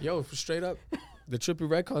 Yo, straight up, the Trippie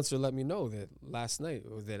Red concert let me know that last night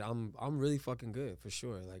that I'm really fucking good for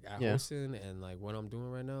sure. Like at Yeah. hosting and like what I'm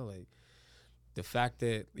doing right now, like the fact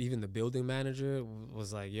that even the building manager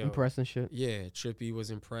was like, yo, Impressed and shit. yeah, Trippie was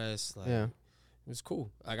impressed. Like Yeah. it was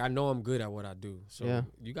cool. Like I know I'm good at what I do. So Yeah.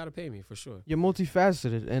 you gotta pay me for sure. You're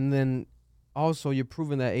multifaceted, and then also you're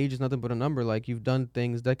proving that age is nothing but a number. Like you've done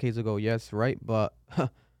things decades ago, yes, right, but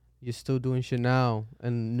you're still doing shit now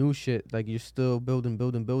and new shit. Like you're still building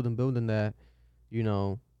that. You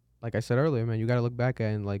know, like I said earlier, man, you gotta look back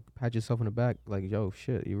at and like pat yourself in the back. Like, yo,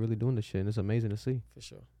 shit, you're really doing this shit, and it's amazing to see. For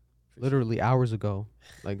sure. For Literally hours ago,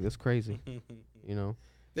 like it's crazy. You know,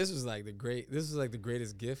 This was like the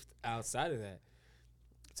greatest gift outside of that,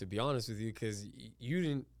 to be honest with you, because you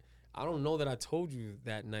didn't. I don't know that I told you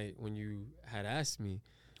that night when you had asked me.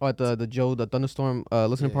 oh, at the Thunderstorm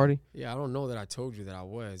listening Yeah. party. Yeah, I don't know that I told you that I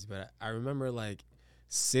was, but I remember like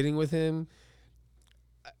sitting with him.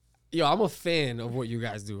 Yo, I'm a fan of what you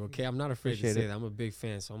guys do. Okay, I'm not afraid Appreciate to say it. that. I'm a big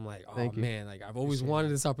fan, so I'm like, oh Thank you. man, like I've always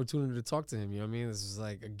wanted this opportunity to talk to him. You know what I mean? This was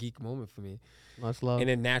like a geek moment for me. Much love. And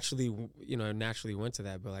it naturally went to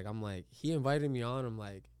that. But like, I'm like, he invited me on. I'm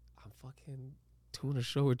like, I'm fucking doing a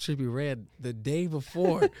show with Trippie Red the day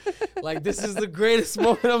before. Like, this is the greatest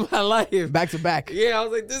moment of my life. Back to back. Yeah, I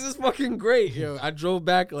was like, this is fucking great. Yo, I drove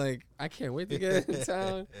back like, I can't wait to get in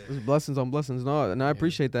town. It's blessings on blessings. No, and I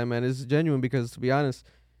appreciate that, man. It's genuine because, to be honest,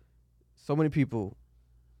 so many people,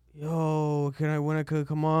 yo, when I could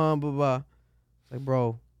come on, blah, blah. It's like,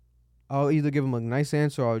 bro, I'll either give them a nice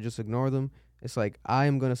answer or I'll just ignore them. It's like, I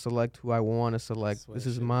am going to select who I want to select. That's This what it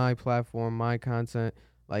is should be. my platform, my content.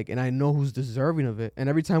 Like, and I know who's deserving of it. And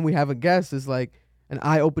every time we have a guest, it's like an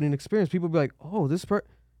eye-opening experience. People be like, oh,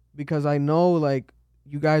 because I know, like,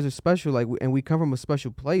 you guys are special, like, and we come from a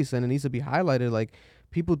special place, and it needs to be highlighted. Like,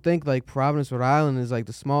 people think, like, Providence, Rhode Island is, like,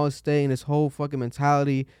 the smallest state and this whole fucking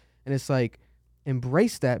mentality. And it's like,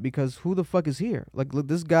 embrace that because who the fuck is here? Like, look,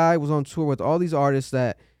 this guy was on tour with all these artists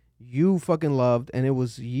that you fucking loved, and it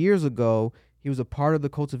was years ago. He was a part of the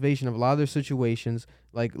cultivation of a lot of their situations.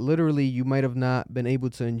 Like, literally, you might have not been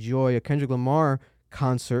able to enjoy a Kendrick Lamar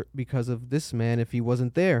concert because of this man if he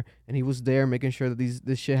wasn't there. And he was there making sure that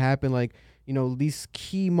this shit happened. Like, you know, these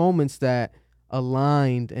key moments that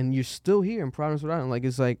aligned, and you're still here in Providence, Rhode Island. Like,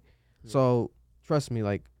 it's like, so trust me,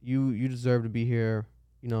 like, you deserve to be here,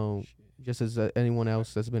 you know, just as anyone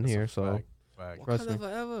else that's been here. So Fact. trust me.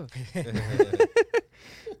 Forever.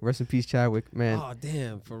 Rest in peace, Chadwick, man. Oh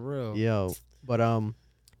damn, for real. Yo, but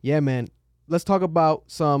yeah, man. Let's talk about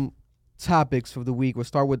some topics for the week. We'll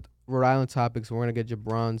start with Rhode Island topics. We're gonna get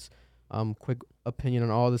Jabron's quick opinion on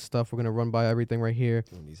all this stuff. We're gonna run by everything right here.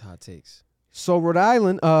 Doing these hot takes. So Rhode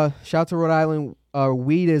Island, shout out to Rhode Island.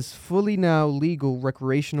 Weed is fully now legal,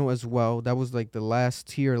 recreational as well. That was like the last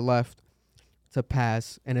tier left to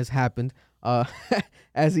pass, and it's happened.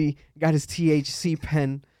 As he got his THC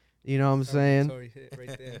pen, you know what I'm saying, Sorry, hit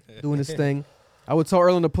right there. doing his thing. I would tell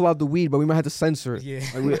Erlen to pull out the weed, but we might have to censor it. Yeah.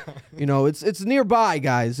 Like you know, it's nearby,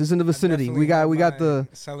 guys. It's in the vicinity. We got the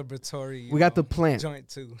celebratory. we got the plant. Joint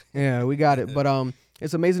too. Yeah, we got it. But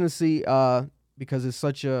it's amazing to see because it's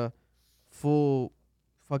such a full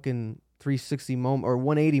fucking 360 moment or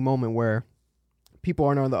 180 moment where people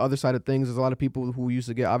aren't on the other side of things. There's a lot of people who used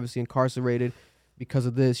to get obviously incarcerated because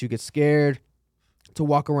of this. You get scared to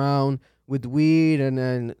walk around with weed, and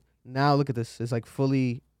then now look at this. It's like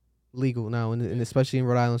fully legal now, and especially in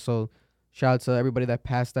Rhode Island. So shout out to everybody that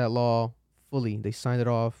passed that law fully. They signed it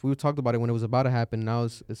off. We talked about it when it was about to happen. Now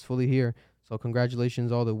it's fully here. So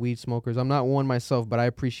congratulations, all the weed smokers. I'm not one myself, but I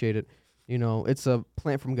appreciate it. You know, it's a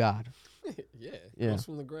plant from God. Yeah. Yeah. Grows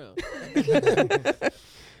from the ground.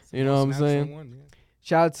 You know what I'm saying? One, yeah.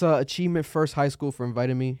 Shout out to Achievement First High School for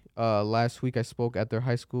inviting me. Last week I spoke at their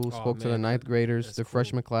high school, Oh, spoke to the man, ninth graders, that's the cool.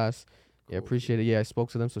 freshman class. Yeah, Cool. appreciate it. Yeah, I spoke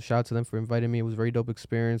to them. So shout out to them for inviting me. It was a very dope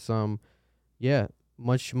experience. Yeah,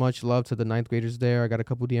 much love to the ninth graders there. I got a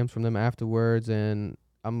couple DMs from them afterwards, and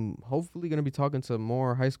I'm hopefully gonna be talking to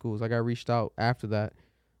more high schools. I got reached out after that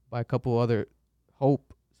by a couple other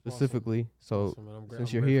Hope specifically. So Awesome, man. since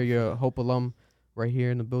I'm you're grateful here, for you're a that. Hope alum right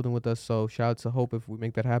here in the building with us. So shout out to Hope if we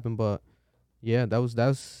make that happen. But yeah,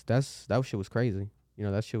 that shit was crazy. You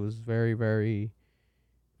know, that shit was very, very,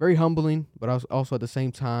 very humbling. But also at the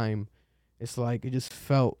same time, it's like it just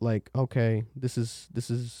felt like, okay, this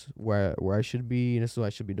is where I should be, and this is what I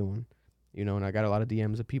should be doing. You know, and I got a lot of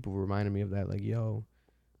DMs of people reminding me of that, like, yo,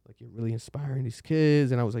 like you're really inspiring these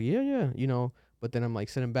kids. And I was like, yeah, you know. But then I'm like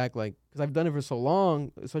sitting back, like, because I've done it for so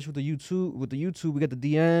long, especially with the YouTube. With the YouTube, we get the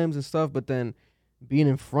DMs and stuff. But then being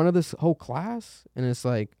in front of this whole class, and it's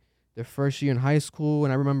like their first year in high school,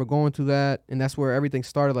 and I remember going through that, and that's where everything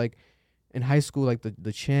started. Like in high school, like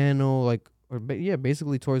the channel, like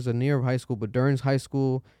basically towards the near of high school, but during high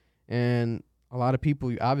school, and a lot of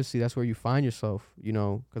people, obviously, that's where you find yourself. You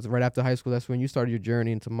know, because right after high school, that's when you started your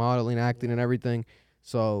journey into modeling, acting, and everything.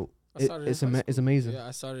 So I started in it's high it's school. amazing. Yeah,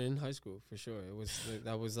 I started in high school for sure. It was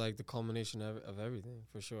that was like the culmination of everything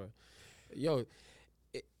for sure. Yo,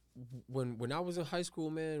 when I was in high school,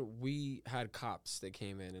 man, we had cops that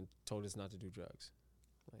came in and told us not to do drugs.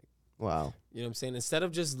 Wow. You know what I'm saying? Instead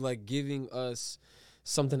of just like giving us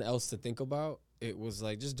something else to think about, it was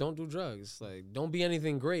like, just don't do drugs. Like, don't be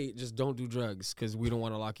anything great. Just don't do drugs because we don't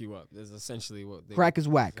want to lock you up. That's essentially what they Crack is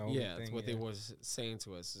whack. The only yeah, that's thing, what they yeah. was saying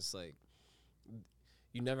to us. It's like,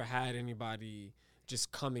 you never had anybody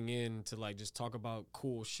just coming in to like just talk about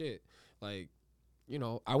cool shit. Like, you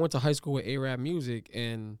know, I went to high school with A-Rap Music,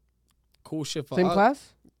 and cool shit for Same us.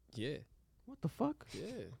 class? Yeah, What the fuck? yeah.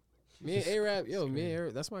 Me and A-Rap, me and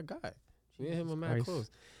A-Rap, that's my guy. Me and him are mad Christ. close.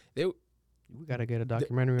 We gotta get a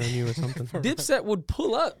documentary on you or something. Dipset would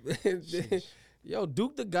pull up. Yo,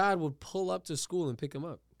 Duke the God would pull up to school and pick him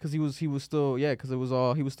up. Cause he was still because it was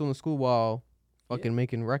all he was still in school while fucking Yeah.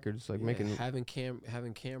 making records, like Yeah, making.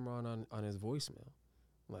 having Cameron on his voicemail.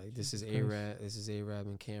 Like, this is Jesus A-Rap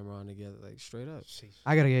and Cameron together, like straight up.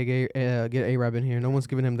 I gotta get A-Rap in here. No one's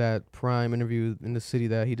giving him that prime interview in the city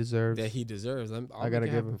that he deserves. That he deserves. I'll I gotta make it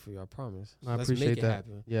give happen him. for you. I promise. I Let's appreciate make it that.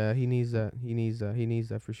 happen. Yeah, he needs that. He needs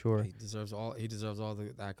that for sure. He deserves all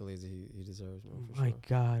the accolades that he deserves, man, for My sure.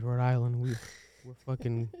 God, Rhode Island, we're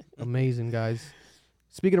fucking amazing, guys.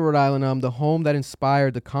 Speaking of Rhode Island, the home that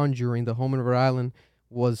inspired The Conjuring, the home in Rhode Island,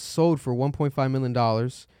 was sold for $1.5 million.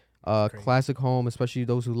 Great. Classic home, especially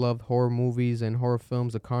those who love horror movies and horror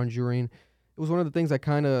films. The Conjuring. It was one of the things that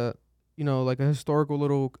kind of, you know, like a historical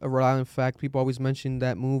little Rhode Island fact. People always mention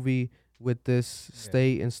that movie with this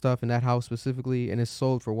state and stuff, and that house specifically, and it's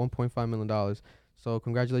sold for $1.5 million. So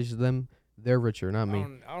congratulations to them. They're richer, not me.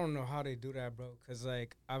 I don't know how they do that, bro. Cause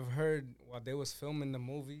like I've heard while they was filming the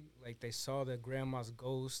movie, like they saw the grandma's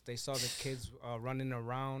ghost, they saw the kids running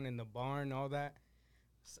around in the barn, all that.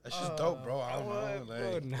 That's just dope, bro. I don't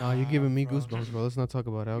know. Like, Nah, you're giving me bro. goosebumps, bro. Let's not talk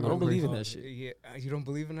about it. I I'll go don't believe crazy. in that shit. Yeah, you don't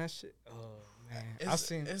believe in that shit? Oh man, I've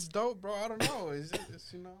seen. it's dope, bro. I don't know. It's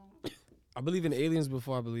you know. I believe in aliens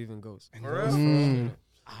before I believe in ghosts. and For ghosts, real? Mm.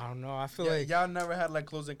 I don't know. I feel Yeah, like y'all never had like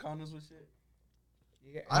close encounters with shit.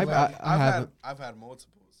 yeah, I haven't. I've had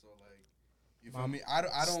multiple. So like, you feel Mom, me? I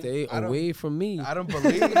don't Stay I don't- away from me. I don't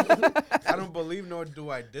believe. I don't believe, nor do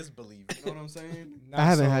I disbelieve. You know what I'm saying? nah, I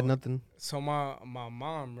haven't so- had nothing So my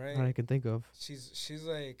mom, right? that I can think of. She's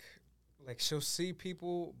like like she'll see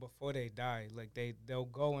people before they die. Like they'll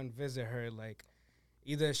go and visit her. Like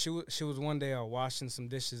either she was one day washing some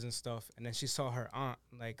dishes and stuff, and then she saw her aunt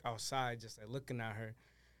like outside, just like looking at her.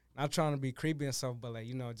 Not trying to be creepy and stuff, but like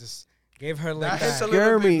just gave her like Nah, it's that. a little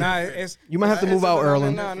Scare me. Nah, it's You might have to Nah, move it's a out, little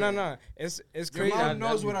Erlen. no. It's Your crazy. mom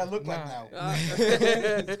knows what I look like Nah. now.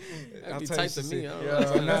 That'd I'll be tell tight you, to she me. see- I don't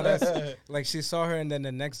Yeah. know. No, that's like she saw her, and then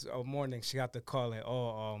the next morning she got the call like,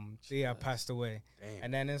 Thea passed away. Damn.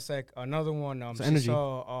 And then it's like another one. It's She energy.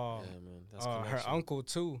 saw Yeah, man. That's her connection. uncle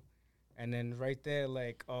too, and then right there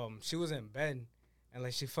like she was in bed, and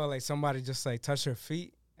like she felt like somebody just like touched her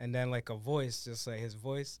feet, and then like a voice, just like his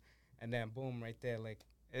voice, and then boom, right there, like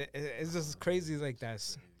it's just crazy like that.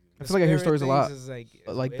 I feel like I hear stories a lot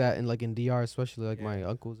Like that, and like in DR, especially like my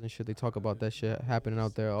uncles and shit. They talk about that shit happening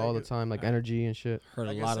out there all the time, like energy and shit. Heard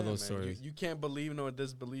Like a I lot said, of those man, stories. You can't believe nor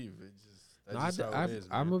disbelieve. That's No, just how it is,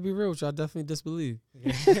 I'm man. gonna be real with you. I definitely disbelieve.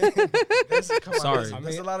 Come on, Sorry.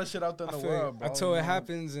 there's a lot of shit out there in the world, bro. until you it know?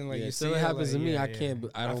 happens and like Yeah, you see until it happens like, to me, yeah, I yeah. can't.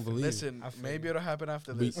 I don't believe. Listen, I feel maybe you. it'll happen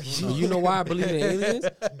after But this. Who you knows? know why I believe in aliens?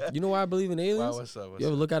 You know why I believe in Wow, aliens? what's up? You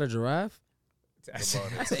ever look at a giraffe? That's-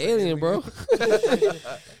 About it. That's an alien, bro.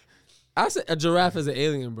 I said a giraffe is an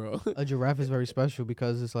alien, bro. A giraffe is very special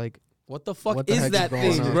because it's like What the fuck What the is heck is that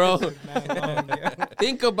going thing, on? bro? Man, yeah.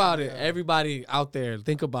 Think about it. Everybody out there,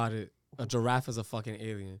 think about it. A giraffe is a fucking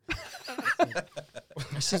alien.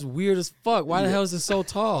 That's just weird as fuck. Why the hell is it so Why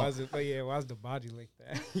tall? is it? But yeah, why's the body like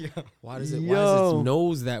that? Yeah. Why is its Yo.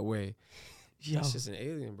 nose that way? yo, That's just an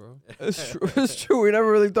alien, bro. it's true. It's true. We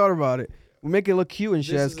never really thought about it. We make it look cute and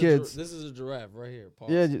shit as kids. This is a giraffe right here.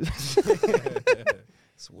 Pause. Yeah.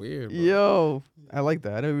 It's weird, bro. Yo, I like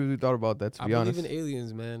that. I never really thought about that, to I be believe honest. in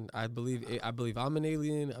aliens, man. I believe I'm an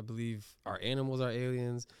alien. I believe our animals are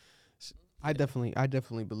aliens. I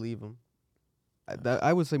definitely believe them.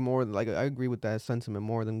 I would say more than, like, I agree with that sentiment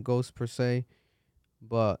more than ghosts per se,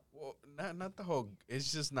 but Well, not the whole.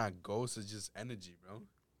 It's just not ghosts. It's just energy, bro.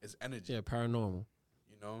 It's energy. Yeah, paranormal.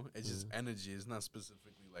 You know, it's just energy. It's not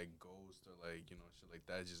specifically like ghost or like shit like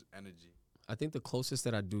that. It's just energy. I think the closest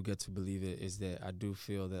that I do get to believe it is that I do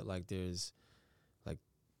feel that like there's like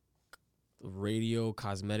radio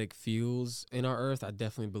cosmetic fuels in our earth. I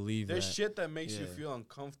definitely believe There's that. shit that makes you Yeah. feel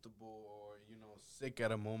uncomfortable or sick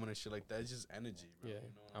at a moment and shit like that. It's just energy, bro. Yeah, You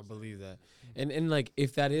know what I I'm believe that. And like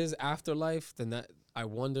if that is afterlife, then that I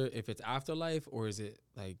wonder if it's afterlife or is it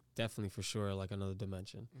like definitely for sure like another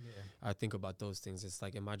dimension. Yeah. I think about those things. It's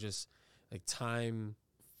like, am I just like time,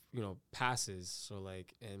 passes? So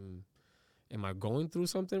like, am I going through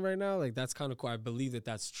something right now? Like that's kind of cool. I believe that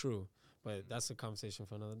that's true, but that's a conversation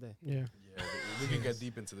for another day. yeah. Yeah, we can get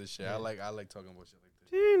deep into this shit. I like talking about shit like this.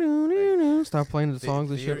 Start playing the songs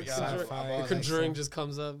and theory- shit. yeah, Sci-fi, I've like always- Conjuring just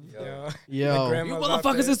comes up. Yo. Yo, Like You grandma's out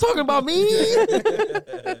motherfuckers there. is talking about me.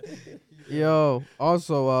 yo.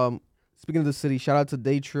 Also, speaking of the city, shout out to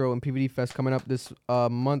Day Trio and PVD Fest coming up this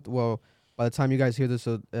month. Well, by the time you guys hear this,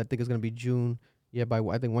 I think it's gonna be June. Yeah,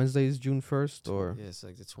 I think Wednesday is June 1st or Yeah, it's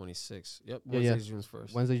like the 26th. Yep, Yeah, yeah. Wednesday's June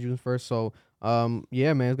 1st. Wednesday, June 1st. So,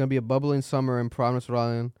 yeah, man, it's gonna be a bubbling summer in Providence, Rhode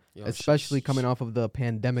Island, Yo, especially coming off of the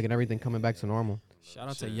pandemic and everything coming back to normal. Shout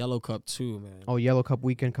out to Yellow Cup too, man. Oh, Yellow Cup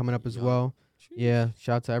weekend coming up as Yo. well. Yeah,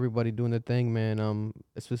 shout out to everybody doing their thing, man.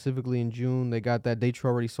 Specifically in June, they got that Day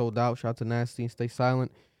Trio already sold out. Shout out to Nasty and Stay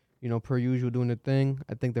Silent, per usual doing their thing.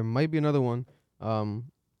 I think there might be another one. I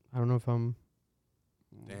don't know if I'm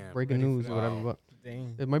Damn. breaking Ready for news or that. whatever, Wow. but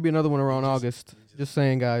Dang. there might be another one around August. Just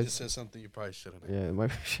saying, You guys. just said something you probably shouldn't. Yeah, it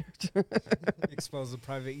might Expose the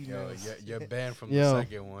private Yo, emails. you're banned from Yo. the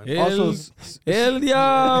second one. Yeah. Also, El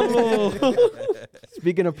Diablo.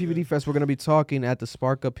 speaking of PVD Fest, we're gonna be talking at the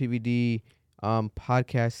Spark Up PVD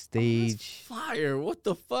podcast stage. Fire. What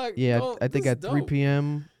the fuck? Yeah, Yo, I think this at 3 dope.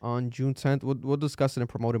 p.m. on June 10th. We'll discuss it and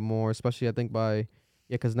promote it more, especially I think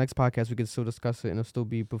because next podcast we can still discuss it and it'll still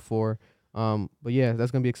be before. But yeah,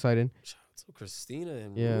 that's gonna be exciting. Shout out to Christina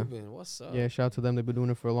and Yeah. Ruben. What's up? Yeah, shout out to them. They've been doing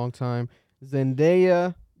it for a long time.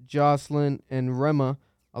 Zendaya, Jocelyn, and Rema.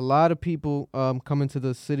 A lot of people coming to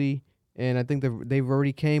the city, and I think they've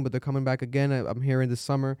already came, but they're coming back again. I'm hearing this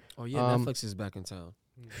summer. Oh yeah, Um, Netflix is back in town.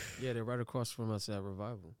 Yeah, they're right across from us at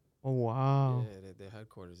Revival. Oh wow, Yeah, their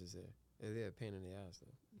headquarters is there. They're a pain in the ass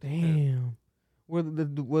though. damn. Where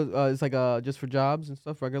it's like just for jobs and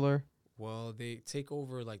stuff, regular. Well, they take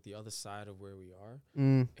over like the other side of where we are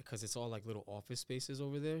Mm. because it's all like little office spaces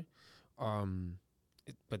over there.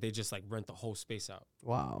 But they just like rent the whole space out.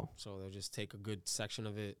 Wow. So they'll just take a good section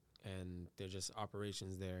of it, and they're just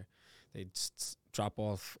operations there. They just drop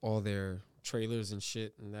off all their trailers and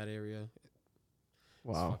shit in that area.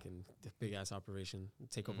 It's Wow. fucking big ass operation.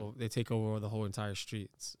 They take over the whole entire street.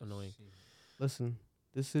 It's annoying. Listen,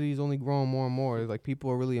 this city is only growing more and more. Like people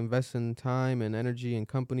are really investing time and energy, and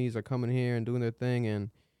companies are coming here and doing their thing, and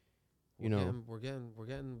you know, we're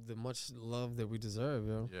getting the much love that we deserve,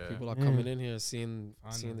 yo. Yeah. People are Yeah. coming in here seeing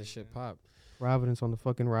the Finally, shit yeah. pop. Providence on the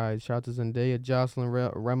fucking ride. Shout out to Zendaya, Jocelyn,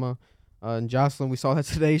 Rema, and Jocelyn. We saw that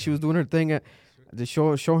today. She was doing her thing at the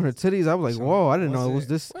showing her titties. I was like, whoa, I didn't know it was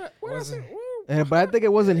this. Was it? But I think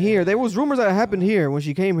it wasn't here. There was rumors that it happened here when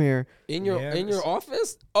she came here. In your Yes.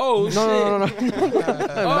 office? Oh shit! No.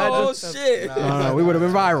 Oh Imagine- shit! No, we would have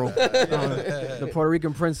been viral. The Puerto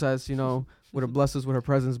Rican princess, you know, would have blessed us with her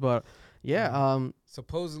presence. But yeah,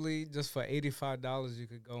 Supposedly, just for $85, you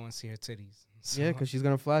could go and see her titties. So, yeah, because she's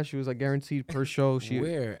gonna flash. She was like guaranteed per show. She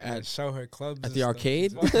Where and show her clubs at and the stuff.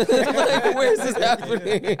 arcade? Like, where's this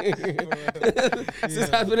happening? Is this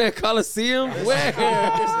happening at Coliseum?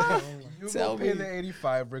 Where? You Tell go pay me. the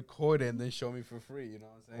 85, record it, and then show me for free. You know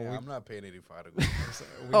what I'm saying? I'm not paying 85 to go.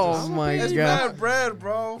 Oh my It's god! bad bread,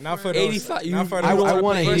 bro. Not for 85. Not for I those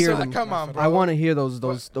wanna type of- hear First, them. Come on, bro. I want to hear those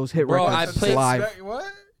hit Bro, records I played- live. What?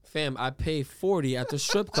 Fam, I pay 40 at the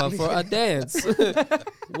strip club for a dance.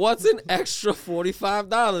 What's an extra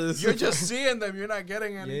 $45? You're just seeing them. You're not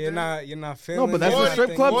getting anything. Yeah, you're not feeling. No, but that's it. a 40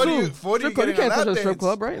 strip club 40 too. 40 Strip club, you getting a can't touch lap a strip dance.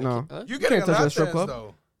 club, right? No. Huh? You can't getting a touch lap that strip dance, club.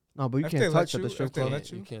 though. No, but you If they can't let touch at you- the if strip they club.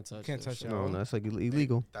 let You can't touch can't that touch shit. it. No, that's like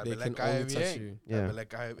illegal. Tal They vez le can cae only touch bien. you. Yeah. Tal vez le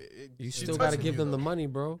cae- You she's still gotta touching give you, them the though. money,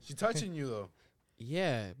 bro. She's touching you though.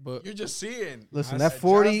 Yeah, but You're just seeing. Listen, I that said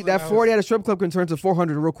 40 Jocelyn, that I 40 at a strip club can turn to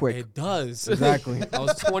 400 real quick. it does. Exactly. I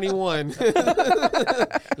was 21.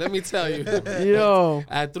 Let me tell you. Yo,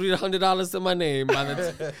 I had $300 to my name.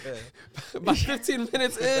 By 15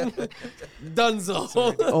 minutes in, donezo.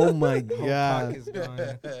 oh my Whole god. pocket's gone.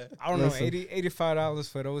 I don't know. Listen. $85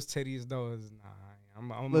 for those titties though is nah.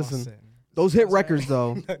 I'm Listen. all set. Those hit records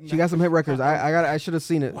though. She got some hit records. I should have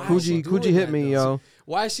seen it. Why is she Coogee doing hit that, me, though? yo.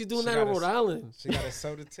 Why is she doing She that in gotta Rhode Island? She gotta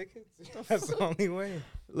sell the tickets. That's the only way.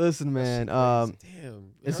 Listen, man. Damn.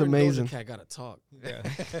 it's her and amazing. Doja Cat gotta talk. Yeah.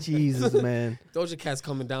 Jesus, man. Doja Cat's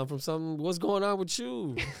coming down from something. What's going on with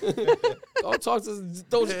you? Don't talk to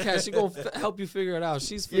Doja Cat. She gonna help you figure it out.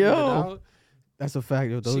 She's figured it Yo. out. That's a fact.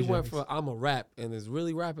 Yo, She Doja. went for I'm a rap and is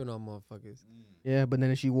really rapping on motherfuckers. Yeah, but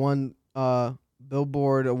then she won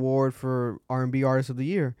Billboard Award for R&B Artist of the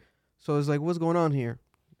Year. So it's like, what's going on here?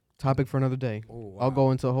 Topic for another day. Oh, I'll go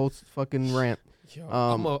into a whole fucking rant. Yo,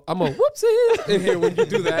 Um, I'm a whoopsie in here when you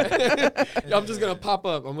do that. Yo, I'm just gonna pop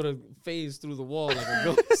up. I'm gonna phase through the wall like a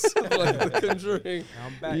ghost, like the Conjuring.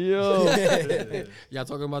 I'm back. Yo. Y'all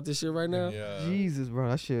talking about this shit right now? Yeah. Jesus, bro,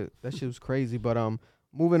 that shit was crazy. But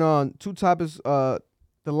moving on, two topics. The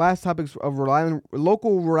last topics of Rhode Island,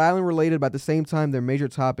 local Rhode Island related, but at the same time, they're major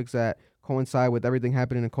topics that coincide with everything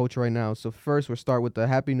happening in culture right now. So first, we'll start with the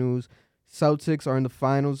happy news. Celtics are in the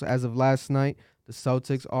finals as of last night. The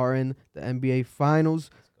Celtics are in the NBA Finals.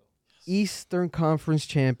 Eastern Conference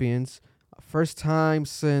champions. First time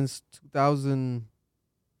since 2012.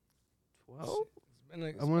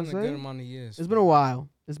 It's I wanna been a say? good amount of years. It's been a while.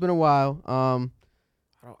 I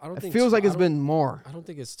I don't it think feels like I it's don't- been more. I don't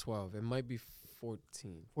think it's 12. It might be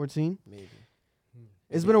 14, 14. maybe.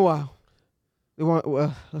 It's been a while.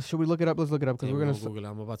 Should we look it up? Let's look it up because Damn, we're gonna. Google it.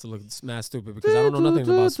 I'm about to look mad stupid because I don't know nothing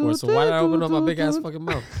about sports. So why did I open up my big ass fucking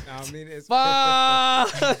mouth? Nah, I mean, it's Fuck!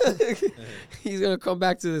 He's gonna come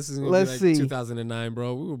back to this. It's gonna Let's be like see. 2009,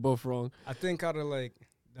 bro. We were both wrong. I think out of like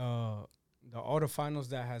the all the finals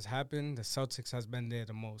that has happened, the Celtics has been there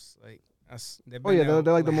the most. Like they've been Oh yeah, there,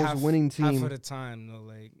 they're like the most winning half team. of the time. Though,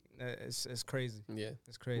 like it's crazy. Yeah,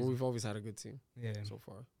 It's crazy. well, we've always had a good team Yeah. so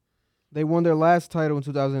far. They won their last title in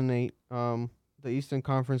 2008. The Eastern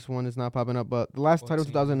Conference one is not popping up, but the last title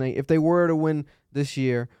in 14. 2008. If they were to win this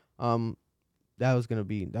year, that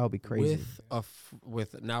would be crazy.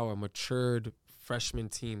 With now a matured freshman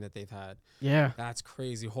team that they've had. Yeah, That's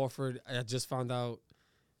crazy. Horford, I just found out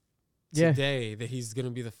Yeah. today that he's gonna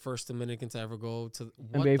be the first Dominican to ever go to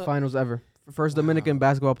NBA the- Finals ever. First Wow. Dominican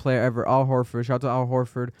basketball player ever. Al Horford. Shout out to Al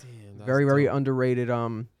Horford. Damn, that's Very dope. underrated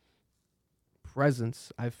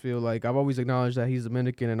presence. I feel like I've always acknowledged that he's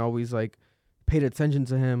Dominican and always like paid attention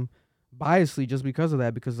to him biasly just because of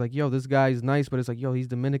that, because like, yo, this guy's nice, but it's like, yo, he's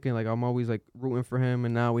Dominican. Like I'm always like rooting for him.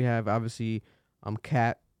 And now we have obviously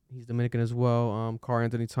Cat, he's Dominican as well. Carl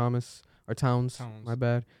Anthony Towns. My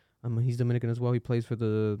bad. He's Dominican as well. He plays for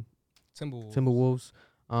the Timberwolves.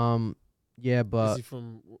 Yeah, but is he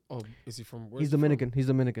from? Oh, is he from? Where's he's he from? Dominican. He's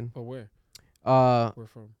Dominican. Oh, where? Where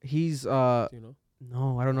from? He's Do you know?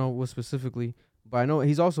 no, I don't know what specifically, but I know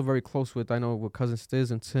he's also very close with cousin Stiz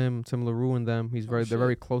and Tim LaRue and them. They're shit.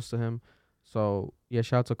 very close to him. So yeah,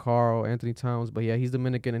 shout out to Carl Anthony Towns. But yeah, he's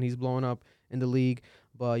Dominican and he's blowing up in the league.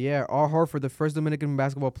 But yeah, Al Horford, the first Dominican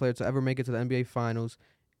basketball player to ever make it to the NBA Finals,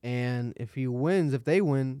 and if they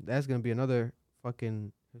win, that's gonna be another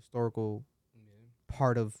fucking historical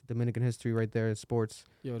part of Dominican history right there in sports.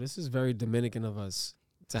 Yo, this is very Dominican of us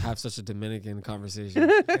to have such a Dominican conversation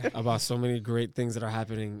about so many great things that are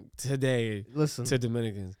happening today Listen, to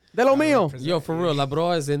Dominicans. de lo mío. Yo, for real, La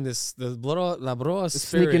Broa is in this. La Broa It's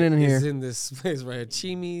spirit sneaking in is here. in this place right here.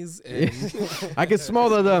 Chimis and I can smell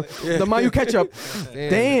the Mayu ketchup.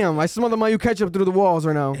 Damn, I smell the Mayu ketchup through the walls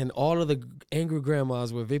right now. and all of the angry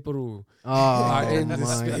grandmas with Vaporu Oh are in this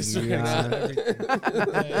my space right God.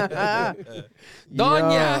 now.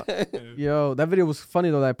 Doña. Yo, that video was funny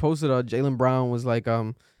though. That I posted. Jalen Brown was like,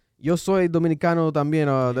 "Yo soy dominicano también,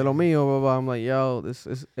 de lo mío." Blah, blah. I'm like, yo, this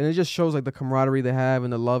is, and it just shows like the camaraderie they have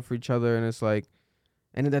and the love for each other. And it's like,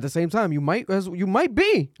 and at the same time, you might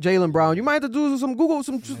be Jalen Brown. You might have to do some Google,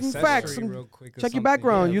 some facts, some check your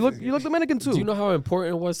background. You look Dominican too. Do you know how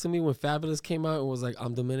important it was to me when Fabulous came out and was like,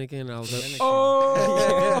 "I'm Dominican"? And I was like, Dominican.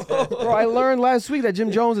 "Oh, Bro, I learned last week that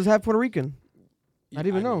Jim Jones is half Puerto Rican. I didn't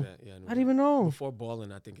even know. Yeah, I didn't even know. Before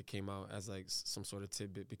Ballin', I think it came out as like some sort of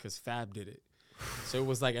tidbit because Fab did it. So it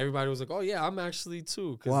was like everybody was like, "Oh yeah, I'm actually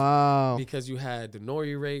too." Wow. Because you had the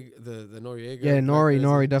Noriega, the Noriega. Yeah, Nori records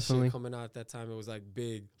and shit definitely. coming out at that time. It was like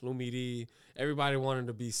big. Lumidi. Everybody wanted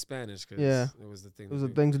to be Spanish because Yeah. it was the thing. It was to a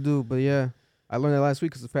do. thing to do, but yeah, I learned that last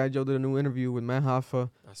week because Fat Joe did a new interview with Matt Hoffa,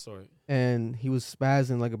 I saw it. and he was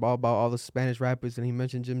spazzing like about all the Spanish rappers, and he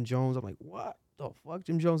mentioned Jim Jones. I'm like, what the fuck?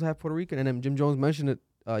 Jim Jones half Puerto Rican, and then Jim Jones mentioned it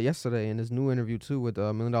yesterday in his new interview too with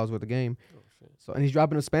 $1 Million Worth of Game. Oh shit. So, and he's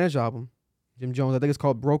dropping a Spanish album. Jim Jones, I think it's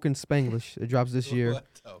called Broken Spanglish. It drops this year. What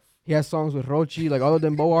the f- He has songs with Rochi, like all of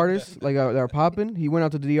them Bo artists, like that are popping. He went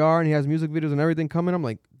out to the DR and he has music videos and everything coming. I'm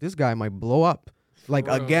like, this guy might blow up, like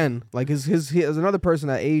For real. again. Like he is another person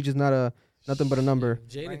that age is not nothing but a number.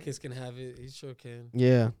 Jadakiss can have it. He sure can.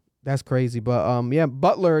 Yeah, that's crazy. But yeah,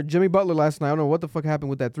 Jimmy Butler last night. I don't know what the fuck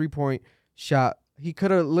happened with that 3-point shot. He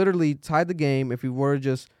could have literally tied the game if he were to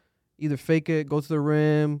just either fake it, go to the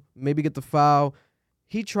rim, maybe get the foul.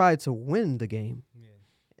 He tried to win the game. Yeah.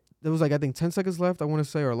 There was like I think 10 seconds left, I want to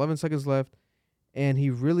say, or 11 seconds left, and he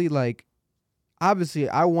really like. Obviously,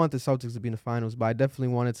 I want the Celtics to be in the finals, but I definitely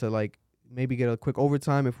wanted to like maybe get a quick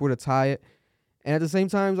overtime if we're to tie it. And at the same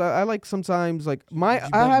time, I like sometimes like Did you I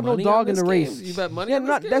bet have no money dog on in the this race. game? You bet money Yeah, on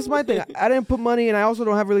this game? that's my thing. I didn't put money, and I also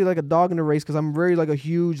don't have really like a dog in the race because I'm very like a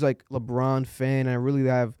huge like LeBron fan, and I really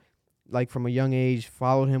have like from a young age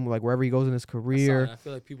followed him like wherever he goes in his career. I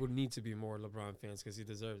feel like people need to be more LeBron fans because he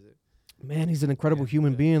deserves it. Man, he's an incredible Yeah,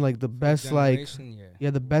 human yeah. being, like the best like Generation, yeah. yeah,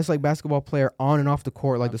 the best like basketball player on and off the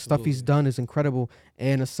court. Like the stuff he's Absolutely. done is incredible.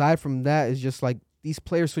 And aside from that, it's just like these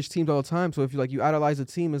players switch teams all the time. So if you idolize a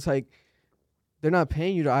team, it's like they're not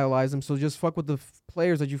paying you to idolize them. So just fuck with the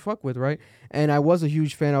players that you fuck with, right? And I was a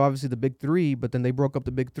huge fan of obviously the big three, but then they broke up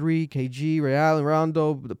the big three: KG, Ray Allen,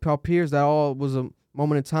 Rondo, the Paul Pierce. That all was a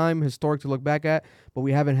moment in time, historic to look back at. But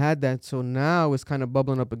we haven't had that. So now it's kind of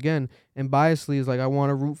bubbling up again. And biasly is like I want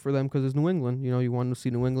to root for them because it's New England. You know, you want to see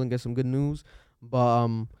New England get some good news. But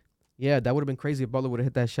yeah, that would have been crazy if Butler would have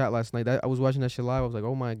hit that shot last night. I was watching that shit live. I was like,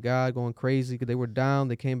 oh my God, going crazy because they were down.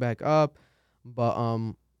 They came back up. But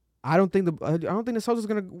I don't think the Celtics are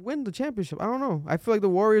gonna win the championship. I don't know. I feel like the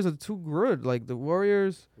Warriors are too good. Like the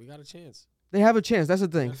Warriors, We got a chance. they have a chance. That's the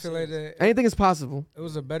I thing. feel like it Anything is possible.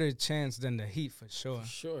 was a better chance than the Heat for sure. For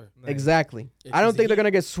sure. Like, Exactly. It's I don't just think the they're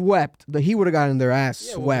gonna get swept. The Heat would have gotten their ass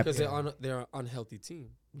Yeah, well, swept. because they're an unhealthy team.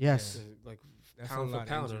 Yes. Like That's a pound for lot of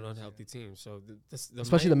pound, an injuries, unhealthy team. So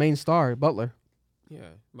Especially the main star, Butler. Yeah,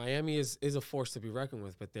 Miami is a force to be reckoned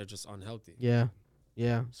with, but they're just unhealthy. Yeah.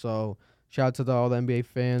 Yeah. So shout out to all the NBA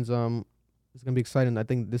fans. It's gonna be exciting. I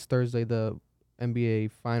think this Thursday the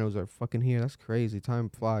NBA finals are fucking here. That's crazy. Time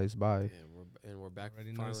flies by. And we're back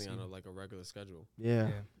Already know finally on soon. a regular schedule. Yeah.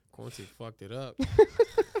 Quarantine fucked it up.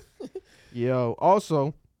 Yo.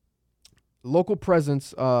 Also, local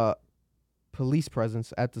presence, police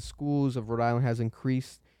presence at the schools of Rhode Island has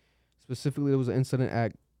increased. Specifically, there was an incident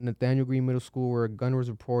at Nathaniel Green Middle School where a gun was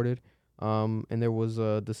reported. And there was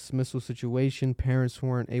a dismissal situation. Parents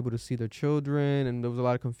weren't able to see their children, and there was a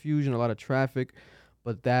lot of confusion, a lot of traffic.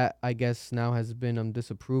 But that, I guess, now has been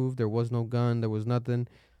disapproved. There was no gun. There was nothing.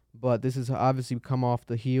 But this has obviously come off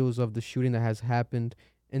the heels of the shooting that has happened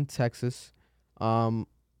in Texas.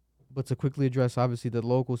 But to quickly address, obviously, the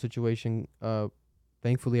local situation,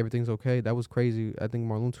 thankfully, everything's okay. That was crazy. I think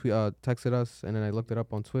Marlon texted us, and then I looked it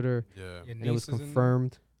up on Twitter, Yeah. Your and it was niece is in there?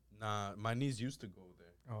 confirmed. Nah, my niece used to go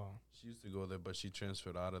there. Oh, She used to go there, but she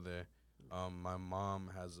transferred out of there. My mom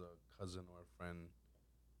has a cousin or a friend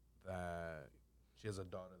that she has a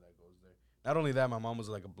daughter that goes there. Not only that, my mom was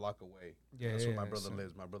like a block away. Yeah, That's yeah, where my brother so-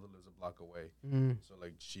 lives. My brother lives a block away. Mm. So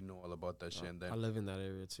like she knew all about that shit. And I then live in that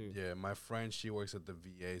area too. yeah, my friend, she works at the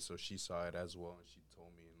VA, so she saw it as well, and she told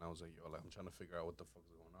me, and I was like, yo, like I'm trying to figure out what the fuck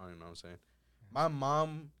is going on. You know what I'm saying? My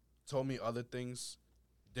mom told me other things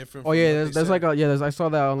different. Oh from yeah, what there's they like said. I saw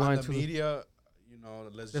that online on the too. media. You know,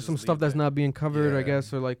 let's There's just some stuff leave that's that. not being covered, I Yeah.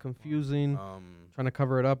 guess, or like confusing, trying to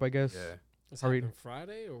cover it up, I guess. Yeah. This Hurry. happened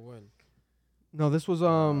Friday or when? No, this was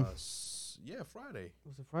Yeah, Friday.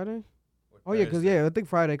 was it Friday? or Oh yeah, cause Thursday. I think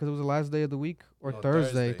Friday, cause it was the last day of the week, or No,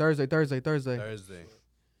 Thursday. Thursday. Thursday. Thursday.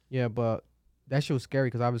 Yeah, but that shit was scary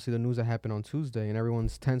because obviously the news that happened on Tuesday and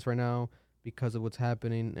everyone's tense right now because of what's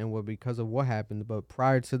happening and because of what happened. But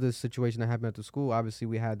prior to this situation that happened at the school, obviously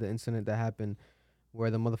we had the incident that happened where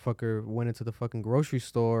the motherfucker went into the fucking grocery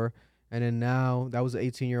store, and then now that was an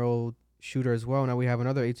 18-year-old shooter as well. Now we have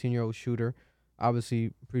another 18-year-old shooter.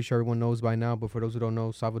 Obviously, pretty sure everyone knows by now, but for those who don't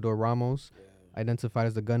know, Salvador Ramos, identified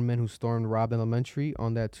as the gunman who stormed Robb Elementary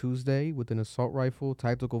on that Tuesday with an assault rifle,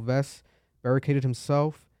 tactical vest, barricaded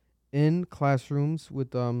himself in classrooms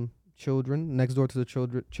with children next door to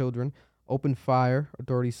the children, opened fire,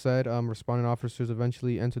 authorities said. Responding officers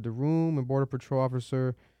eventually entered the room, and Border Patrol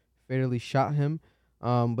officer fatally shot him.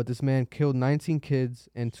 But this man killed 19 kids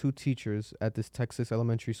and 2 teachers at this Texas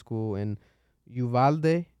elementary school in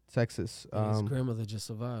Uvalde, Texas. And his grandmother just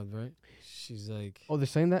survived, right? She's like, Oh, they're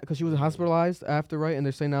saying that because she was hospitalized after, right? And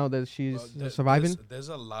they're saying now that she's Well, surviving. There's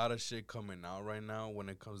a lot of shit coming out right now when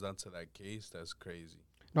it comes down to that case. That's crazy.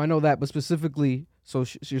 No, I know that, but specifically, so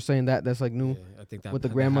you're saying that that's like new. yeah, I think that with the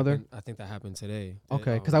that grandmother? happened- I think that happened today.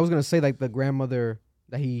 Okay, because I was gonna say like the grandmother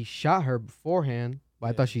that he shot her beforehand, but I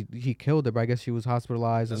Yeah. thought he killed her, but I guess she was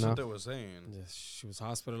hospitalized That's and what they were saying. Yeah, she was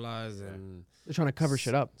hospitalized, Yeah. and they're trying to cover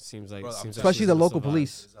shit up. Seems like, Bro, I'm seems telling like Especially she's the gonna local survive.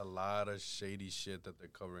 police. There's a lot of shady shit that they're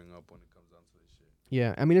covering up when it comes down to this shit.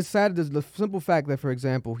 Yeah, I mean it's sad. There's the simple fact that, for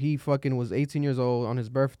example, he fucking was 18 years old on his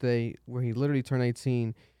birthday, where he literally turned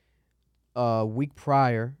 18. A week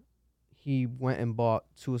prior, he went and bought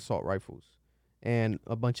 2 assault rifles and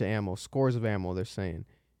a bunch of ammo, scores of ammo. They're saying.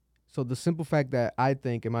 So the simple fact that I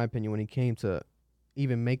think, in my opinion, when he came to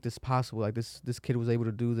even make this possible, like this kid was able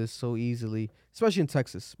to do this so easily, especially in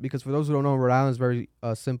Texas, because for those who don't know, Rhode Island is very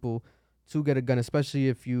simple to get a gun, especially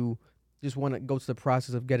if you just want to go to the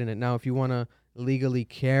process of getting it. Now, if you want to legally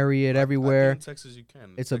carry it I everywhere, think in Texas you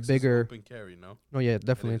can. it's Texas a bigger- open carry, no? no, yeah,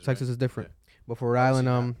 definitely. is, Texas right? is different, Yeah. but for Rhode Island,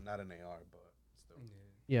 Obviously not an AR, but still.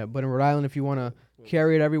 yeah, but in Rhode Island, if you want to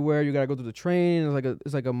carry it everywhere, you gotta go through the train.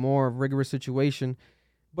 It's like a more rigorous situation.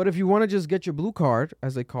 But if you want to just get your blue card,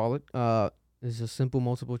 as they call it, it's a simple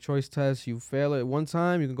multiple choice test. You fail it one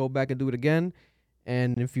time, you can go back and do it again.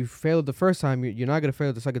 And if you fail it the first time, you're not gonna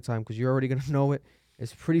fail it the second time because you're already gonna know it.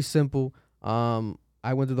 It's pretty simple.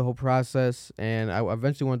 I went through the whole process, and I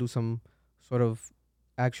eventually want to do some sort of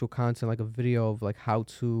actual content, like a video of like how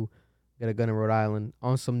to get a gun in Rhode Island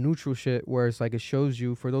on some neutral shit, where it's like it shows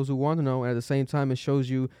you, for those who want to know, and at the same time it shows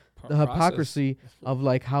you the hypocrisy of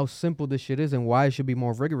like how simple this shit is and why it should be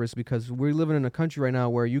more rigorous, because we're living in a country right now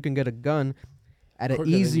where you can get a gun at an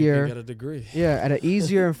easier get a degree. yeah, at an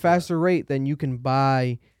easier and faster rate than you can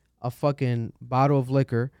buy a fucking bottle of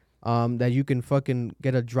liquor, that you can fucking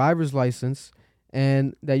get a driver's license,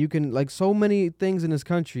 and that you can, like, so many things in this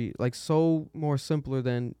country, like, so more simpler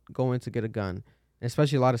than going to get a gun,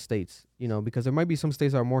 especially a lot of states, you know, because there might be some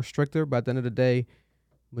states that are more stricter, but at the end of the day,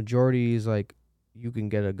 majority is like, you can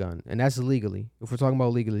get a gun, and that's legally. If we're talking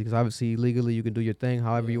about legally, because obviously legally you can do your thing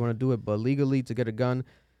however you Yeah. want to do it, but legally to get a gun,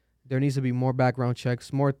 there needs to be more background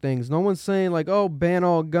checks, more things. No one's saying like, oh, ban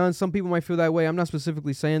all guns. Some people might feel that way. I'm not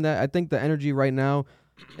specifically saying that. I think the energy right now,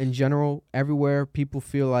 in general, everywhere, people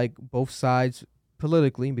feel like both sides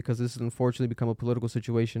politically, because this has unfortunately become a political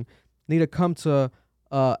situation, need to come to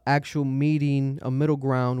actual meeting, a middle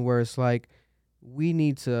ground where it's like, we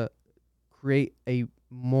need to create a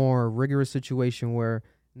more rigorous situation where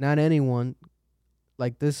not anyone,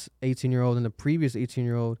 like this 18-year-old and the previous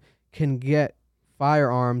 18-year-old, can get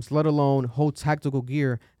firearms, let alone hold tactical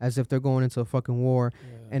gear as if they're going into a fucking war,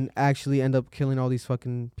 and actually end up killing all these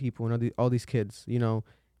fucking people and all these kids, you know.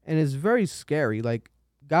 And it's very scary. Like,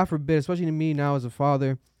 God forbid, especially to me now as a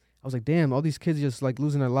father, I was like, damn, all these kids just like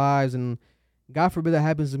losing their lives, and God forbid that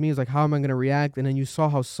happens to me. It's like, how am I gonna react? And then you saw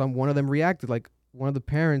how one of them reacted. Like, one of the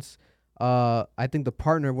parents, I think the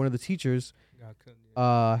partner of one of the teachers,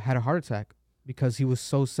 had a heart attack because he was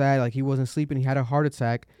so sad. Like, he wasn't sleeping. He had a heart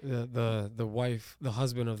attack. The wife, the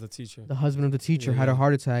husband of the teacher, The husband of the teacher Yeah, had a yeah.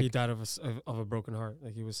 heart attack. he died of a broken heart.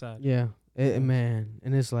 Like, he was sad. Yeah, Yeah. man,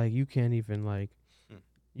 and it's like you can't even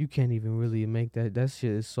really make that. That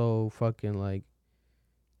shit is so fucking like,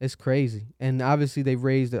 It's crazy. And obviously they've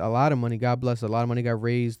raised a lot of money. God bless. A lot of money got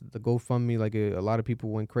raised. The GoFundMe, like a lot of people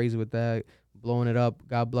went crazy with that, blowing it up.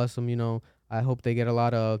 God bless them. You know, I hope they get a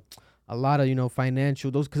lot of, you know, financial,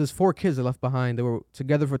 those, because it's 4 kids they left behind. They were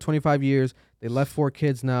together for 25 years. They left 4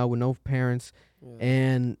 kids now with no parents. Yeah.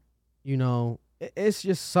 And, you know, it's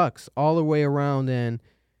just sucks all the way around. And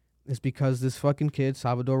it's because this fucking kid,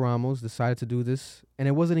 Salvador Ramos, decided to do this. And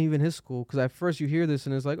it wasn't even his school. Because at first you hear this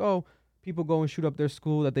and it's like, oh, people go and shoot up their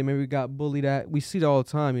school that they maybe got bullied at. We see it all the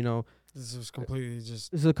time, you know. This was completely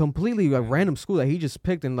just. It's a completely random school that he just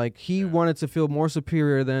picked. And, like, he wanted to feel more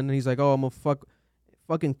superior than. And he's like, oh, I'm going to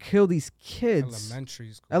fucking kill these kids.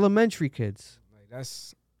 Elementary kids. Like,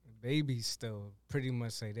 that's babies still pretty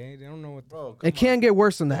much say they don't know what. Bro, it can't get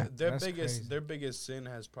worse than that. Their biggest sin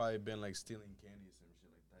has probably been like stealing candy or some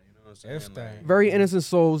shit like that. You know what I'm saying? If that. Like, Very innocent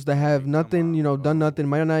souls that have nothing, on, you know, bro. done nothing,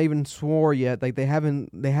 might not even swore yet. Like they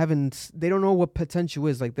don't know what potential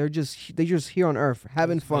is. Like they're just here on earth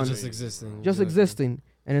having fun, Just existing. just existing.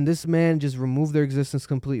 And then this man just removed their existence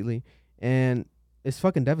completely, and it's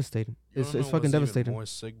fucking devastating. you It's wanna know fucking what's even devastating. more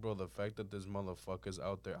sick, bro. The fact that this motherfucker's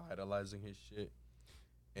out there idolizing his shit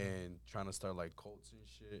and trying to start like cults and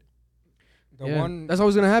shit. That's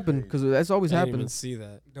always gonna happen because that's always I didn't even happened. see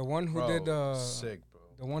that. The one who Bro, did sick, bro.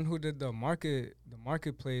 the one who did the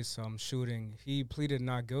marketplace shooting, he pleaded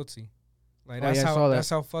not guilty. Like Oh, yeah, I saw that. that's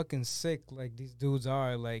how fucking sick like these dudes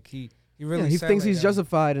are. Like he really He said, thinks like, he's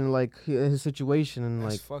justified in like his situation and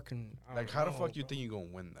that's like fucking I Like, don't how the know, fuck you bro. think you gonna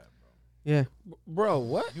win that, bro? yeah. Bro,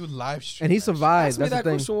 what? You live stream And he that shit. survived. Ask me That's that the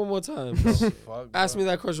thing. question one more time. bro. Fuck, Ask bro. me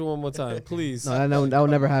that question one more time, please. No, that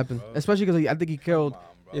would never happen. Bro. Especially because I think he killed. Come on,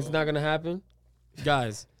 bro. It's not gonna happen,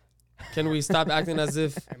 guys. Can we stop acting as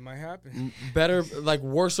if It might happen. better, like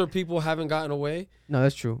worser people haven't gotten away? No,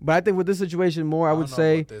 that's true. But I think with this situation more, I would don't know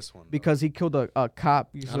say about this one, though. because he killed a cop.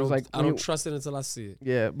 So I it don't, was like I when don't you- trust it until I see it.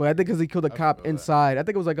 Yeah, but I think because he killed a I cop feel that. inside. I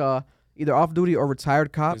think it was like either off duty or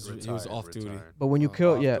retired cop. He was off duty. But when you Oh,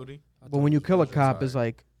 kill, off yeah, duty? but when you kill a Retired. cop, it's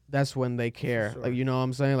like that's when they care. sure. Like you know what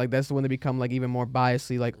I'm saying? Like that's when they become like even more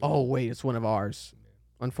biasly. Like oh wait, it's one of ours.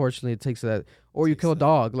 Unfortunately, it takes that. Or you kill a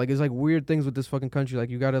dog. Like it's like weird things with this fucking country.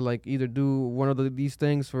 Like you gotta like either do one of these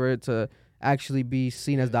things for it to actually be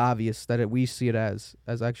seen as the obvious that we see it as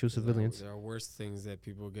actual civilians. There are worse things that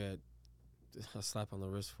people get a slap on the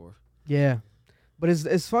wrist for. Yeah, but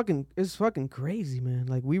it's fucking crazy, man.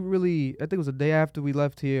 Like we really, I think it was the day after we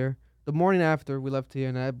left here, the morning after we left here,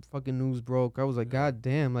 and that fucking news broke. I was like, God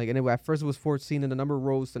damn! Like, and at first it was 14, and the number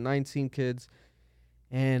rose to 19 kids,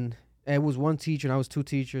 and it was one teacher, and I was 2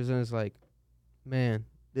 teachers, and it's like, man,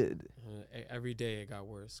 Every day it got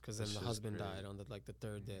worse because then That's the just husband crazy. died on the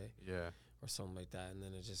third day Yeah. or something like that, and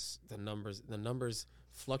then it just the numbers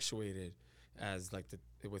fluctuated as like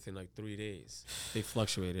within like 3 days they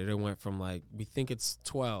fluctuated. It went from like we think it's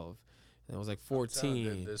 12, and it was like I'm telling you,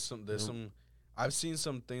 14. There's some. I've seen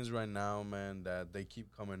some things right now, man, that they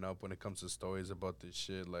keep coming up when it comes to stories about this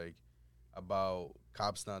shit, like about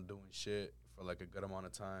cops not doing shit for like a good amount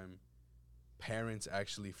of time. Parents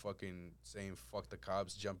actually fucking saying fuck the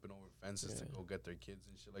cops, jumping over fences to go get their kids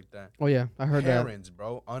and shit like that. oh yeah, I heard that. Parents,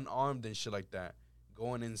 bro, unarmed and shit like that,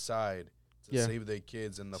 going inside to Yeah. save their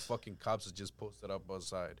kids, and the fucking cops are just posted up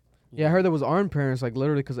outside. Yeah, I heard there was armed parents, like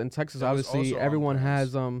literally, because in Texas, There was obviously, also armed everyone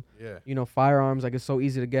parents. has Yeah. you know, firearms. Like it's so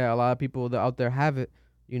easy to get. A lot of people that out there have it,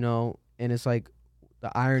 you know, and it's like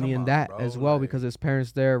the irony Come in on, that bro, as well like- because there's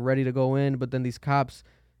parents there ready to go in, but then these cops,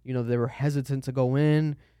 you know, they were hesitant to go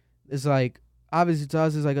in. It's like obviously to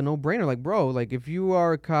us, it's like a no-brainer. Like, bro, like if you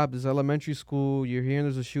are a cop, this elementary school, you're hearing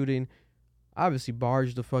there's a shooting, obviously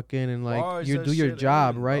barge the fuck in and like Barge you that do your shit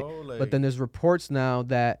job, in, right? bro, But like- then there's reports now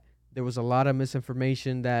that there was a lot of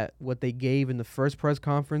misinformation that what they gave in the first press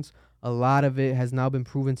conference, a lot of it has now been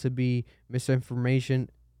proven to be misinformation,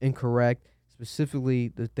 incorrect, specifically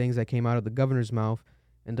the things that came out of the governor's mouth.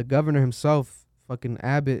 And the governor himself, fucking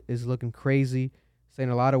Abbott, is looking crazy, saying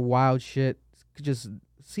a lot of wild shit, just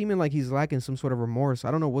seeming like he's lacking some sort of remorse.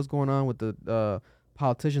 I don't know what's going on with the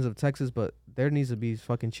politicians of Texas, but there needs to be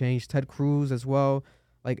fucking change. Ted Cruz as well.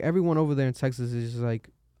 Like everyone over there in Texas is just like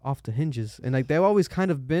off the hinges. And like they've always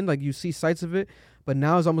kind of been like you see sights of it, but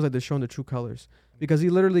now it's almost like they're showing the true colors. Because he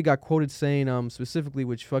literally got quoted saying specifically,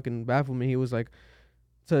 which fucking baffled me, he was like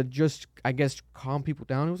to just I guess calm people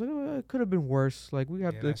down. He was like, oh, it could have been worse. Like we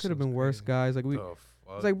have Yeah, to, it that could have shit's been worse, crazy. guys. Like we The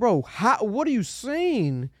fuck? it's like, bro, what are you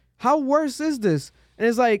saying? How worse is this? And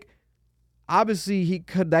it's like obviously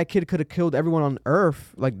that kid could have killed everyone on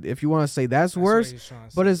earth. Like if you want to say that's what worse. he's trying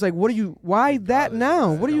to But say. it's like, why that Regardless of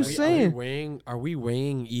now? that, What are you Are we saying? Are we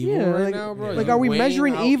weighing evil Yeah, right like- now, bro? like, You are we weighing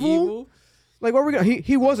measuring out evil? Like, what are we gonna?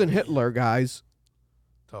 He wasn't Hitler, guys.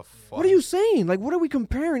 The fuck? What are you saying? Like, what are we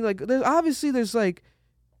comparing? Like, there's like,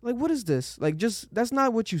 what is this? Like, just that's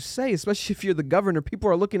not what you say. Especially if you're the governor, people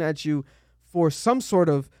are looking at you for some sort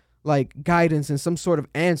of like guidance and some sort of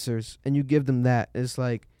answers, and you give them that. It's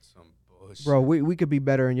like, Some bullshit. bro, we could be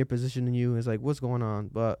better in your position than you. It's like, what's going on?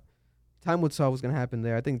 But time will tell what's gonna happen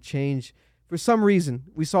there. I think change. For some reason,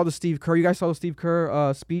 we saw the Steve Kerr. You guys saw the Steve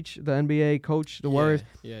Kerr speech, the NBA coach, the Warriors.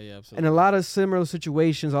 Yeah, absolutely. And a lot of similar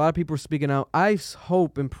situations, a lot of people are speaking out. I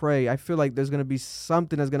hope and pray. I feel like there's going to be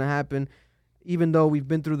something that's going to happen, even though we've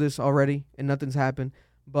been through this already and nothing's happened.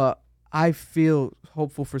 But I feel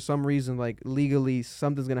hopeful for some reason, like legally,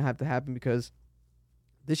 something's going to have to happen because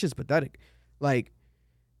this shit's pathetic. Like,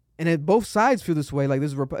 and it, both sides feel this way. Like,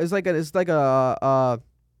 this, it's like a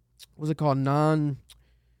what's it called?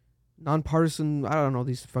 Nonpartisan. I don't know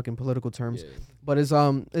these fucking political terms. Yeah. But it's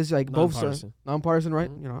like both sides. Nonpartisan. Nonpartisan, right?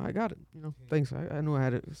 Mhm. You know, I got it. You know, thanks. I knew I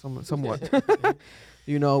had it somewhat.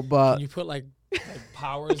 You know, but Can you put like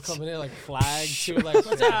powers coming in, like flags, shit, like,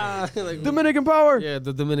 like Dominican power. Yeah,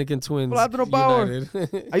 the Dominican twins. Plátano Power.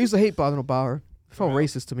 united. I used to hate Plátano Power. It felt Right.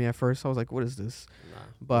 racist to me at first. I was like, what is this?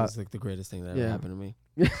 But But- it's like the greatest thing that Yeah. ever happened to me.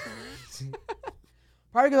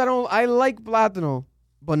 Probably because I like Plátano,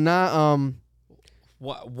 but not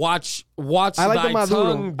Watch I like the thy Maduro.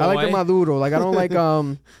 tongue, I like the boy. Maduro. Like I don't like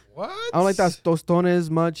What? I don't like that tostones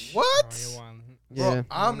much. What? Yeah. Bro,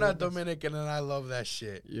 I'm not Dominican and I love that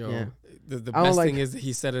shit. Yo, Yeah. the I don't best like- thing is that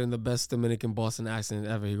he said it in the best Dominican Boston accent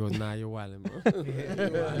ever. He goes, "Nah, you're wildin',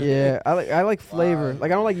 bro." Yeah. I like flavor. Wow.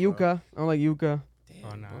 Like I don't like yuca. I don't like yuca.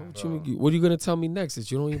 Oh, nah. Bro, what are you gonna tell me next?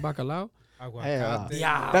 Is you don't eat bacalao? Aguacate.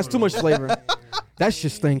 Yeah. That's too much flavor. That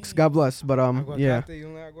shit stinks. God bless. But Aguacate, yeah. you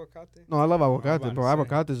don't like aguacate? No, I love I'm about avocado, to bro. say.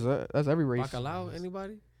 Avocado is that's every race. Bacalao?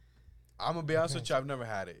 Anybody? I'm gonna be honest with you, I've never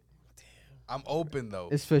had it. I'm open though.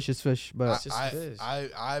 It's fish, but It's just fish. I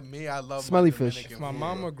love Smelly my fish. Dominican If my food.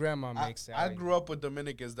 mom or grandma makes it. I grew up with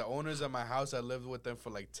Dominicans. The owners of my house, I lived with them for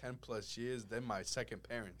like 10 plus years. They're my second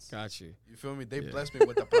parents. Got you. You feel me? They Yeah. blessed me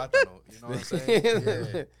with the plátano. You know what I'm saying?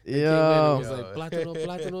 It yo, was like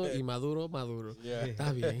plátano, y maduro. Yeah.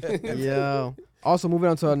 Está bien. yo. Also, moving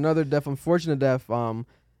on to another death, unfortunate death.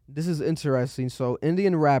 This is interesting. So,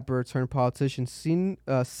 Indian rapper turned politician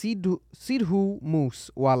Sidhu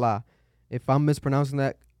Moosewala. If I'm mispronouncing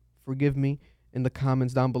that, forgive me in the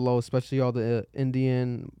comments down below, especially all the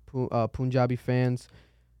Indian Punjabi fans,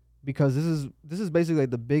 because this is basically like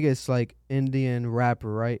the biggest like Indian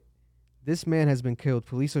rapper, right? This man has been killed.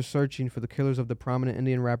 Police are searching for the killers of the prominent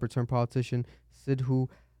Indian rapper turned politician Sidhu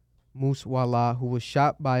Moosewala, who was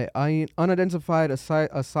shot by unidentified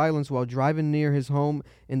assailants while driving near his home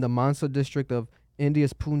in the Mansa district of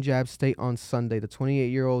India's Punjab state on Sunday. The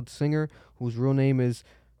 28-year-old singer, whose real name is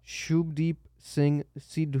Shubdeep Singh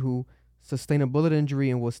Sidhu, sustained a bullet injury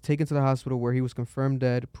and was taken to the hospital where he was confirmed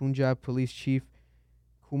dead. Punjab Police Chief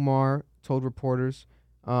Kumar told reporters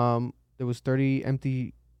there was 30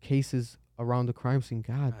 empty cases around the crime scene.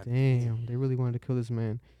 God damn, they really wanted to kill this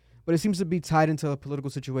man. But it seems to be tied into a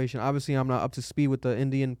political situation. Obviously, I'm not up to speed with the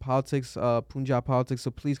Indian politics, Punjab politics,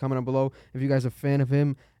 so please comment down below if you guys are a fan of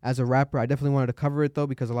him as a rapper. I definitely wanted to cover it, though,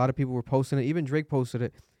 because a lot of people were posting it. Even Drake posted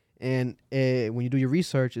it. And when you do your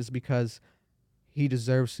research, it's because he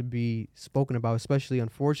deserves to be spoken about, especially,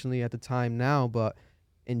 unfortunately, at the time now. But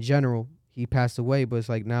in general, he passed away. But it's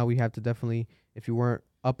like now we have to definitely, if you weren't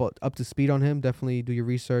up to speed on him, definitely do your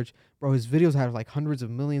research. Bro, his videos have like hundreds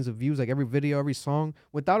of millions of views, like every video, every song,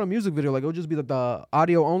 without a music video. Like, it'll just be the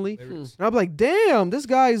audio only. And I'm like, damn, this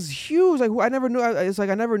guy's huge. Like, I never knew. It's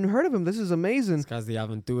like I never heard of him. This is amazing. This guy's the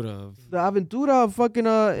Aventura of. The Aventura of fucking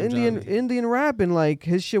Indian rap, and like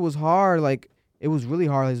his shit was hard. Like it was really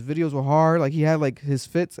hard. His videos were hard. Like he had like his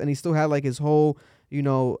fits, and he still had like his whole,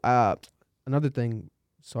 another thing.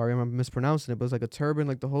 Sorry, I'm mispronouncing it, but it's like a turban,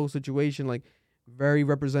 like the whole situation, like very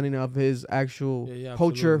representing of his actual Yeah,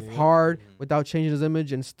 culture, absolutely, yeah. hard Mhm. without changing his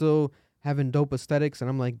image and still having dope aesthetics. And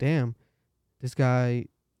I'm like, damn, this guy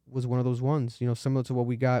was one of those ones, similar to what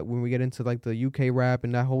we got when we get into like the UK rap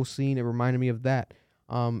and that whole scene. It reminded me of that.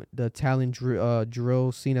 The Italian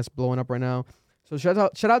drill scene that's blowing up right now. So shout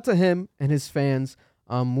out to him and his fans,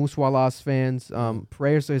 Moosewala's fans.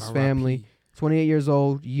 Prayers to his family. RIP. 28 years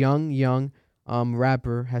old, young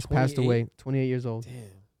rapper has passed 28? away. 28 years old. Damn.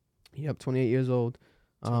 Yep, 28 years old.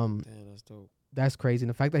 Damn, that's dope. That's crazy. And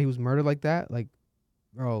the fact that he was murdered like that, like,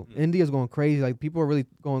 bro, Mhm. India's going crazy. Like, people are really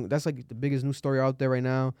going. That's like the biggest news story out there right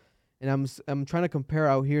now. And I'm trying to compare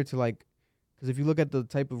out here to like, because if you look at the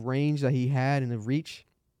type of range that he had and the reach,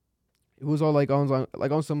 it was all like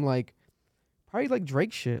on some like probably like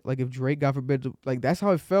Drake shit. Like if Drake, God forbid, like that's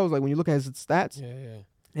how it felt. Like when you look at his stats Yeah.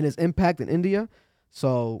 and his impact in India.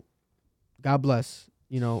 So, God bless.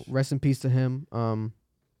 rest in peace to him.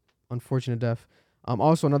 Unfortunate death.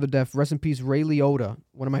 Also another death. Rest in peace, Ray Liotta,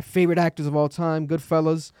 one of my favorite actors of all time.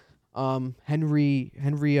 Goodfellas. Henry.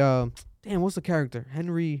 Damn, what's the character?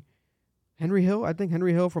 Henry Hill. I think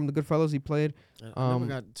Henry Hill from the Goodfellas. He played. I never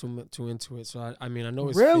got too into it, so I mean I know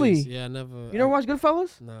his Really? face. Yeah, I never. You never watched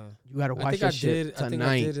Goodfellas? Nah. You gotta watch I think that I shit did. tonight. I think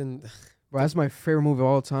I did, and Bro, that's my favorite movie of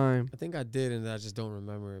all time. I think I did, and I just don't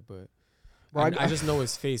remember it. But Bro, I just know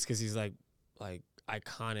his face because he's like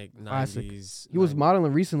iconic Classic. 90s. He was 90s.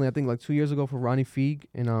 modeling recently, I think like 2 years ago for Ronnie Feig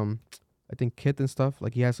and I think Kith and stuff.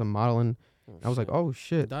 Like he had some modeling. I was like, oh He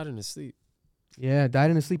shit. died in his sleep. Yeah, died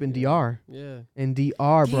in his sleep in Yeah. DR. Yeah. In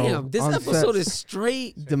DR, bro. Damn, this on episode set. is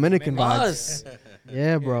straight Dominican vibes. us.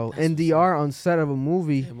 Yeah, bro. In DR on set of a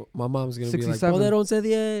movie. Damn, my mom's gonna be like, 67. "Oh, they don't say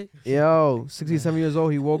the A." Yo, 67 years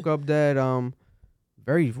old. He woke up dead.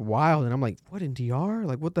 Very wild. And I'm like, what, in DR?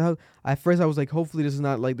 Like, what the hell? At first, I was like, hopefully this is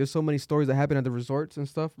not like. There's so many stories that happen at the resorts and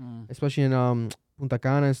stuff, especially in Punta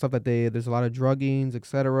Cana and stuff. That there's a lot of druggings,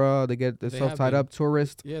 etc. They get themselves have tied been. up,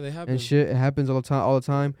 tourists Yeah, they have and been. shit. It happens all the time. All the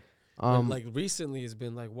time. Like recently, it's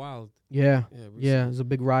been like wild. Yeah. Yeah, recently. Yeah, there's a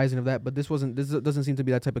big rising of that, but this doesn't seem to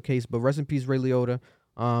be that type of case. But rest in peace, Ray Liotta,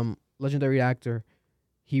 legendary actor.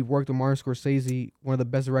 He worked with Martin Scorsese, one of the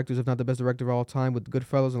best directors, if not the best director of all time, with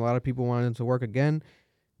Goodfellas, and a lot of people wanted him to work again.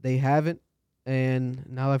 They haven't, and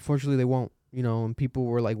now unfortunately they won't. And people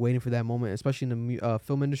were like waiting for that moment, especially in the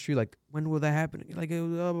film industry. Like, when will that happen? Like, it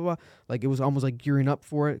was, blah, blah, blah. Like, it was almost like gearing up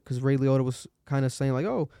for it because Ray Liotta was kind of saying like,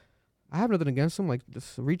 "Oh, I have nothing against him. Like,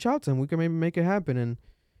 just reach out to him. We can maybe make it happen." And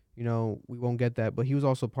we won't get that. But he was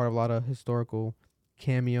also part of a lot of historical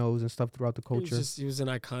cameos and stuff throughout the culture. He was an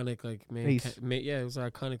iconic main Face. it was an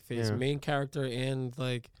iconic face, Yeah. main character, and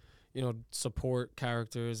support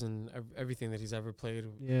characters and everything that he's ever played.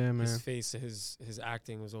 Yeah, man. His face, his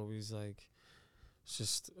acting was always like it's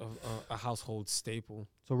just a household staple.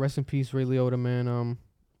 So rest in peace, Ray Liotta, man.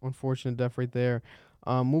 Unfortunate death right there.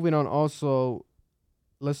 Moving on. Also,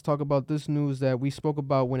 let's talk about this news that we spoke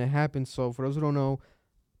about when it happened. So for those who don't know,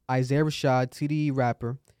 Isaiah Rashad, TDE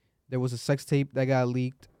rapper, there was a sex tape that got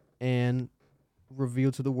leaked and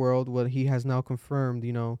revealed to the world. What he has now confirmed.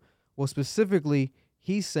 Well, specifically,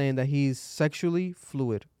 he's saying that he's sexually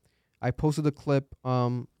fluid. I posted the clip.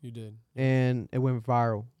 You did. And it went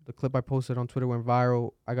viral. The clip I posted on Twitter went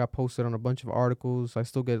viral. I got posted on a bunch of articles. I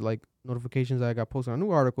still get like notifications that I got posted on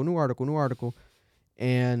new article.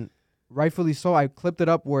 And rightfully so, I clipped it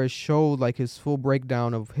up where it showed like his full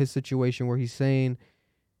breakdown of his situation where he's saying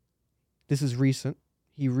this is recent.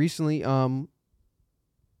 He recently found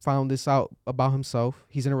this out about himself.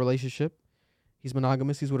 He's in a relationship. He's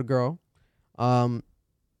monogamous. He's with a girl.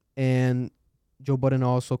 And Joe Budden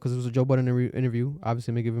also, because it was a Joe Budden interview.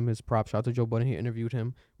 Obviously, I'm going to give him his props. Shout out to Joe Budden. He interviewed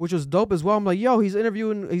him, which was dope as well. I'm like, yo, he's getting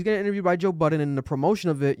interviewed by Joe Budden. And in the promotion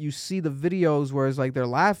of it, you see the videos where it's like they're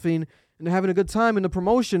laughing and they're having a good time in the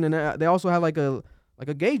promotion. And they also had like a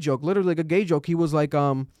gay joke, literally like a gay joke. He was like,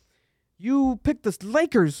 you picked the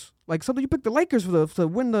Lakers, like something you picked the Lakers to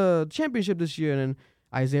win the championship this year. And then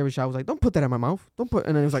Isaiah Rashad was like, don't put that in my mouth. And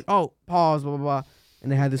then it was like, oh, pause, blah, blah, blah.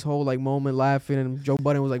 And they had this whole like moment laughing, and Joe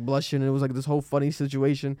Budden was like blushing, and it was like this whole funny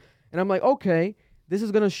situation. And I'm like, okay, this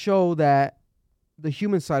is gonna show that the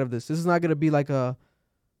human side of this. This is not gonna be like a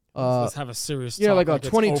Let's have a serious yeah, talk, like a it's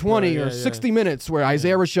 2020 Oprah. or Yeah, 60 Minutes where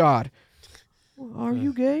Isaiah Rashad. Are Yeah.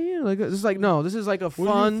 you gay? Like it's like no, this is like a What do you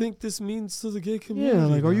fun. think this means to the gay community? Yeah,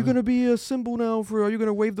 like are you man? gonna be a symbol now for? Are you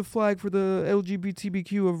gonna wave the flag for the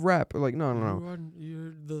LGBTQ of rap? Or like no.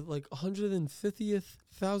 You're the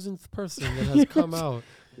 150,000th person that has come out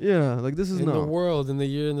Yeah, like this is in the no. world in the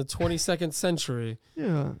 22nd century.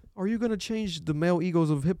 Yeah. Are you gonna change the male egos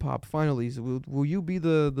of hip hop finally? So will you be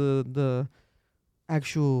the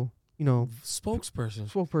actual Spokesperson.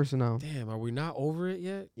 spokesperson now? Damn, are we not over it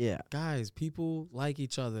yet? Yeah. Guys, people like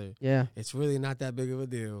each other. Yeah. It's really not that big of a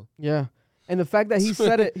deal. Yeah. And the fact that he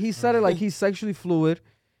said it like he's sexually fluid,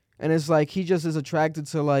 and it's like he just is attracted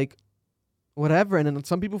to like whatever. And then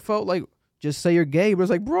some people felt like just say you're gay, but it's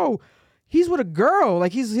like, bro, he's with a girl,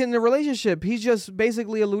 like he's in a relationship. He's just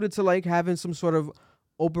basically alluded to like having some sort of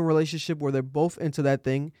open relationship where they're both into that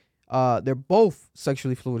thing. They're both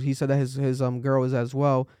sexually fluid. He said that his girl is as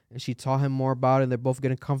well, and she taught him more about it, and they're both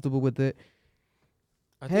getting comfortable with it.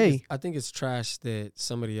 I think it's trash that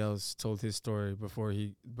somebody else told his story before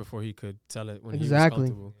he could tell it when Exactly.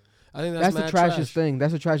 he was comfortable. I think That's that's the mad trashiest trash. thing.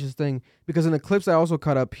 That's the trashiest thing. Because in the clips I also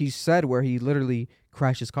cut up, he said where he literally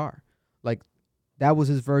crashed his car. Like, that was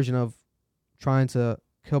his version of trying to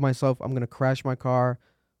kill myself. I'm going to crash my car.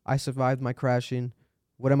 I survived my crashing.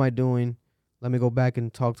 What am I doing? Let me go back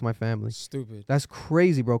and talk to my family. Stupid. That's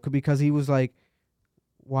crazy, bro. Because he was like,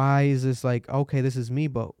 why is this like, okay, this is me,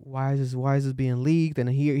 but why is this being leaked? And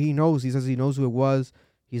he knows, he says he knows who it was.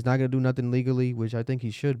 He's not gonna do nothing legally, which I think he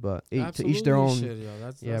should, but to each their own. Should, yo.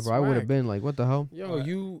 That's Bro, I would have whack. been like, what the hell? Yo,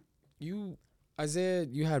 you, Isaiah,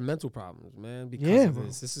 you had mental problems, man, because of bro.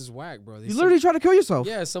 this. This is whack, bro. You literally tried to kill yourself.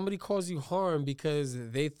 Yeah, somebody caused you harm because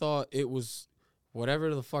they thought it was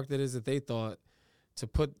whatever the fuck that is that they thought to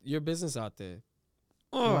put your business out there.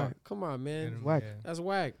 Oh, Right. come on, man. It's whack. That's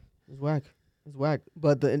whack. It's whack. It's whack.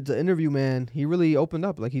 But the interview, man, he really opened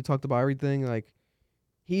up. Like, he talked about everything. Like,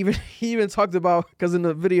 he even talked about, because in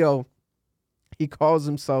the video, he calls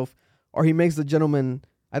himself, or he makes the gentleman,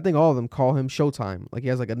 I think all of them call him Showtime. Like, he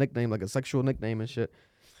has like a nickname, like a sexual nickname and shit.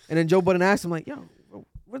 And then Joe Budden asked him, like, yo,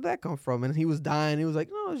 where'd that come from? And he was dying. He was like,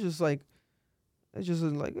 no, it's just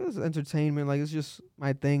it's entertainment. Like, it's just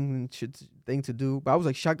my thing and shit thing to do. But I was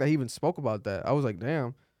like shocked that he even spoke about that. I was like,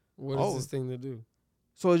 damn. What is this thing to do?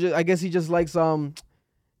 So I guess he just likes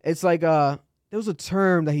it's like there was a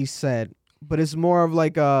term that he said, but it's more of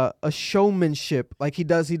like a showmanship. Like he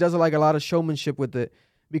does like a lot of showmanship with it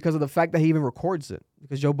because of the fact that he even records it.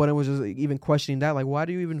 Because Joe Budden was just even questioning that, like, why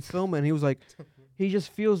do you even film it? And he was like, he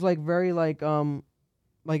just feels like very like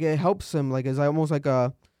it helps him. Like, it's almost like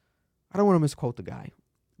I don't want to misquote the guy,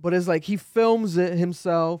 but it's like he films it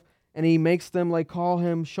himself and he makes them like call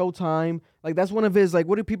him Showtime. Like, that's one of his, like,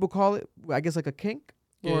 what do people call it? I guess like a kink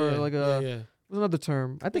or like what's another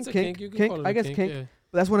term? I think It's a kink. You can Kink. call it I a guess kink. yeah.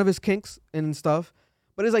 But that's one of his kinks and stuff.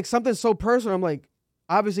 But it's like something so personal. I'm like,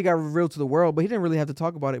 obviously got revealed to the world, but he didn't really have to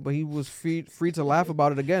talk about it. But he was free to laugh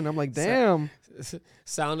about it again. I'm like, damn.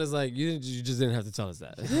 Sound is like you just didn't have to tell us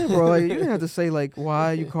that. Yeah, bro. Like, you didn't have to say like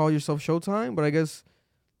why you call yourself Showtime, but I guess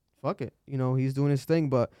fuck it. You know, he's doing his thing.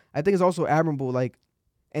 But I think it's also admirable. Like,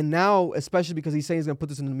 and now especially because he's saying he's gonna put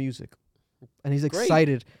this into the music, and he's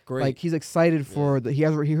excited. Great. Like, he's excited for he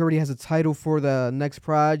already has a title for the next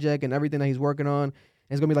project and everything that he's working on. And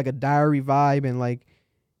it's gonna be like a diary vibe, and like,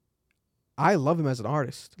 I love him as an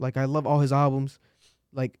artist. Like, I love all his albums.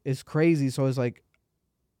 Like, it's crazy. So it's like,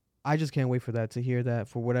 I just can't wait for that, to hear that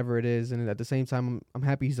for whatever it is. And at the same time, I'm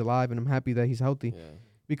happy he's alive and I'm happy that he's healthy. Yeah.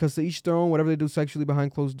 Because to each their own, whatever they do sexually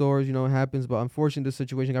behind closed doors, you know, it happens. But unfortunately, this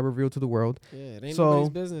situation got revealed to the world. Yeah, it ain't So- nobody's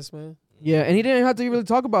business, man. Yeah, and he didn't have to really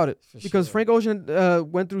talk about it. For Because sure. Frank Ocean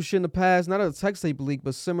went through shit in the past, not a sex tape leak,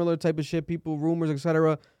 but similar type of shit, people, rumors,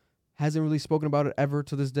 etc. Hasn't really spoken about it ever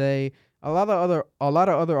to this day. A lot of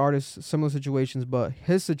other artists, similar situations, but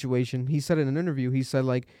his situation, he said in an interview, he said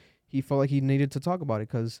like he felt like he needed to talk about it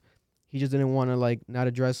because he just didn't want to like not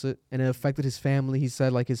address it, and it affected his family. He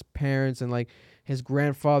said like his parents and like his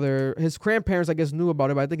grandparents, I guess, knew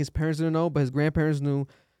about it, but I think his parents didn't know, but his grandparents knew.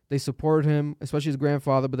 They supported him, especially his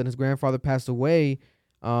grandfather, but then his grandfather passed away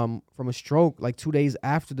from a stroke like 2 days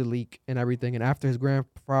after the leak and everything. And after his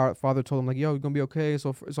grandfather told him like, yo, you're going to be okay.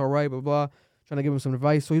 So it's all right, blah, blah, trying to give him some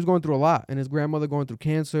advice. So he was going through a lot, and his grandmother going through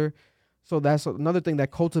cancer. So that's another thing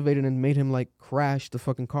that cultivated and made him like crash the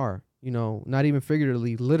fucking car, you know, not even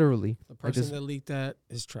figuratively, literally. The Like person this, that leaked that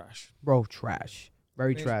is trash. bro, trash.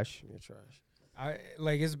 Very Man. trash. You're trash.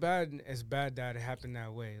 It's bad that it happened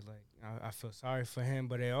that way. Like, I feel sorry for him,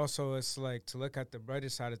 but it's like to look at the brighter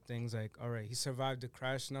side of things. Like, all right, he survived the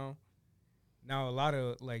crash now. Now a lot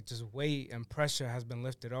of like just weight and pressure has been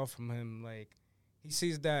lifted off from him. Like, he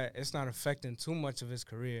sees that it's not affecting too much of his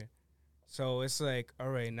career. So it's like, all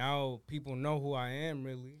right, now people know who I am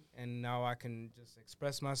really, and now I can just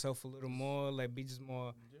express myself a little more, like be just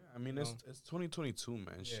more. Yeah, I mean, it's 2022, man.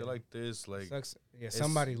 Yeah. Shit like this, like, Sucks. Yeah, it's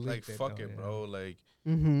somebody like leaked it. fuck though, it, yeah. bro. Like,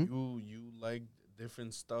 Mm-hmm. you like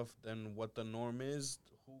different stuff than what the norm is.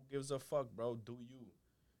 Who gives a fuck, bro? Do you?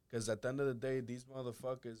 Because at the end of the day, these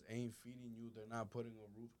motherfuckers ain't feeding you. They're not putting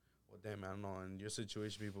a roof. Well, damn, I don't know. In your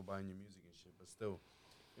situation, people buying your music and shit, but still,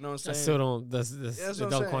 you know what I'm saying? I still don't. That's That's it what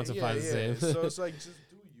don't I'm saying. quantify the same. So it's like, just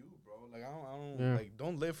do you, bro. Like, I don't Yeah. like,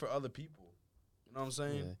 don't live for other people. You know what I'm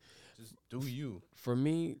saying? Yeah. Just do you. For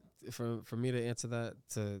me, for me to answer that,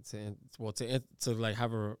 to like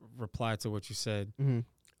have a reply to what you said.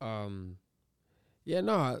 Mm-hmm. Yeah,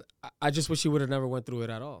 no, I just wish he would have never went through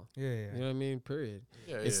it at all. Yeah, yeah. You know what I mean? Period.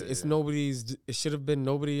 Yeah, It's nobody's. It should have been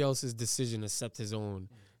nobody else's decision except his own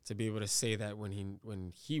to be able to say that when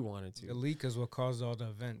he wanted to. The leak is what caused all the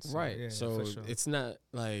events. Right. Yeah, so for sure. it's not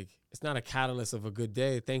a catalyst of a good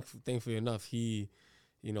day. Thankfully enough, he,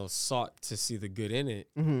 sought to see the good in it,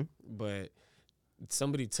 Mm-hmm. but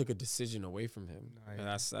somebody took a decision away from him. Nah, And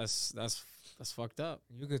yeah. that's fucked up.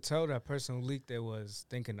 You could tell that person who leaked it was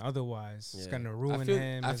thinking otherwise. It's Yeah. gonna ruin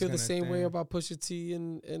him. I it's feel the gonna same way thing. about Pusha T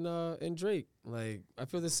and Drake. Like, I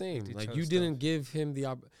feel the same. each Like, other you stuff. didn't give him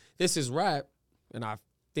this is rap, and I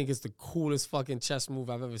think it's the coolest fucking chess move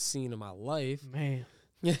I've ever seen in my life. Man.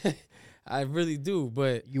 I really do,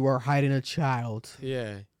 but You are hiding a child.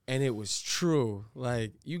 yeah, and it was true.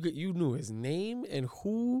 Like you knew his name and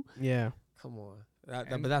who. Yeah. Come on,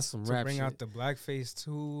 And but that's some to rap bring shit. out the blackface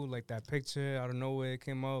too, like that picture out of nowhere it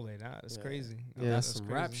came out, like that. It's Yeah. crazy. Yeah. That's some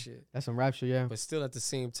rap shit. That's some rap shit, yeah. But still, at the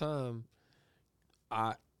same time,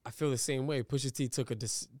 I feel the same way. Pusha T took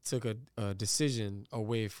a decision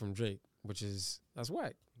away from Drake, that's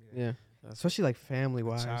whack. Yeah. That's, Especially like family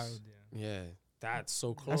wise. Child, yeah. yeah, that's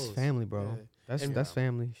so close. That's family, bro. Yeah. That's And- that's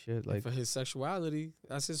family shit. And Like for his sexuality,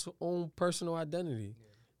 that's his own personal identity.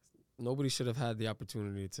 Nobody should have had the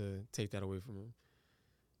opportunity to take that away from him.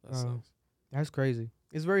 That Oh. sucks. that's crazy.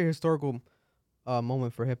 It's a very historical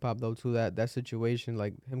moment for hip hop though too. That situation,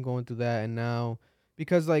 like him going through that, and now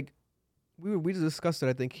because like we discussed it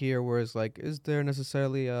I think here, where it's like, is there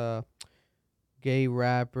necessarily a gay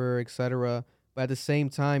rapper, etc. But at the same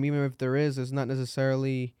time, even if there is, there's not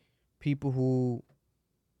necessarily people who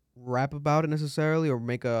rap about it necessarily or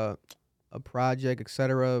make a project,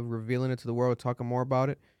 etc., revealing it to the world, talking more about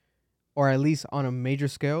it, or at least on a major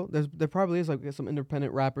scale. There probably is like some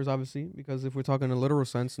independent rappers, obviously, because if we're talking in a literal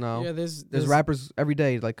sense now, Yeah, there's there's rappers every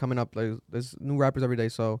day like coming up. Like there's new rappers every day.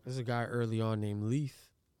 So There's a guy early on named Leaf.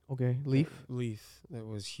 okay, Leaf. Leaf, that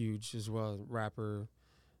was huge as well. Rapper,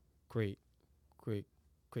 great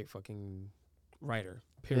fucking writer.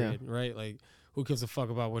 Period. Right? Like, who gives a fuck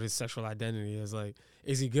about what his sexual identity is? Like,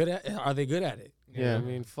 is he good at? Are they good at it? You know Yeah. what I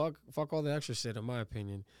mean, fuck all the extra shit, in my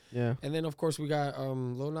opinion. Yeah. And then of course we got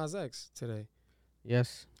Lil Nas X today.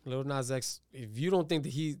 Yes. Lil Nas X. If you don't think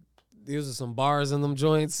that these are some bars in them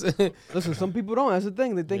joints, Listen, some people don't. That's the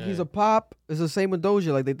thing. They think he's Yeah. a pop. It's the same with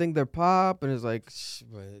Doja. Like they think they're pop, and it's like,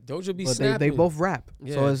 but Doja be but snapping. they both rap.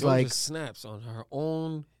 Yeah, so it's Doja like, snaps on her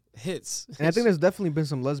own hits. and I think there's definitely been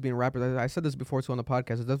some lesbian rappers. I said this before too on the podcast.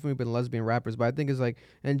 There's definitely been lesbian rappers, but I think it's like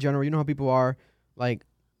in general, you know how people are, like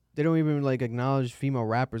they don't even like acknowledge female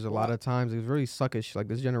rappers a lot Well, of times. It's really suckish. Like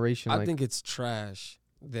this generation, I like think it's trash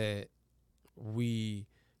that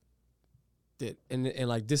and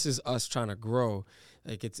like this is us trying to grow.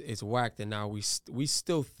 Like it's whack that now we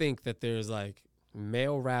still think that there's like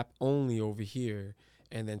male rap only over here,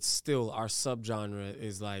 and then still our subgenre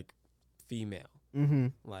is like female. mm-hmm.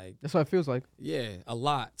 Like, That's what it feels like. yeah, a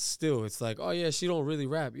lot still. It's like, oh yeah, she don't really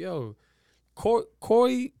rap. Yo, Coy,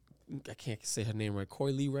 I can't say her name right.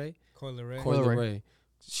 Coy Lee Ray. Coil Ray. Coy Coil Ray. Ray.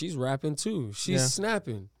 She's rapping too. She's Yeah.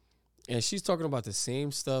 snapping. And she's talking about the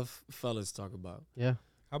same stuff fellas talk about. Yeah.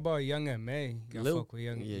 How about Young M.A.? Y'all Lil- fuck with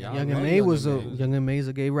Young yeah, Young I Young love M.A. Young was a M.A. Young M.A.'s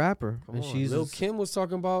a gay rapper, Come and on. she's Lil Kim was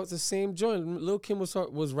talking about the same joint. Lil Kim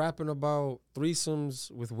was rapping about threesomes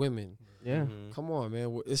with women. yeah. Mhm. Come on,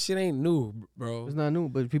 man. This shit ain't new, bro. It's not new,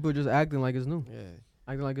 but people are just acting like it's new. Yeah.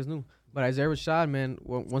 Acting like it's new. But Isaiah Rashad, man,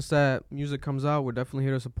 once that music comes out, we're definitely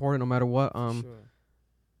here to support it no matter what. For sure.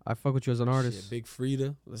 I fuck with you as an artist. Shit, Big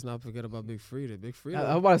Frida. Let's not forget about Big Frida. Big Frida.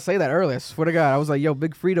 I was about to say that earlier. I swear to God, I was like, "Yo,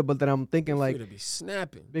 Big Frida," but then I'm thinking like, Frida be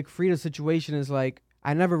snapping. Big Frida's situation is like,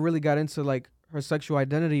 I never really got into like her sexual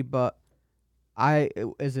identity, but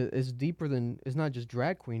it's deeper than, it's not just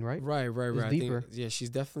drag queen, right? Right. It's I deeper. think, yeah, she's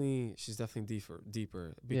definitely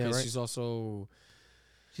deeper because right. she's also.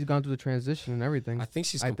 She's gone through the transition and everything. I think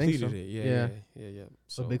she's I think completed so. it. Yeah. Yeah.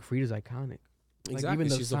 So Big Frida's iconic. exactly. Like even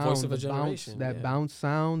the she's sound, the voice of a the generation. bounce, that yeah. bounce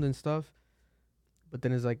sound and stuff. But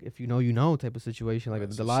then it's like, if you know type of situation. Like Right,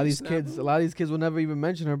 a so lot of she's these kids, snapping. will never even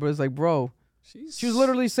mention her. But it's like, bro, She's she was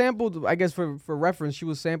literally sampled. I guess for reference, she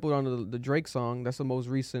was sampled on the Drake song. That's the most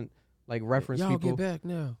recent like reference. Y'all people get back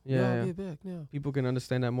now. Yeah. Y'all get back now. people can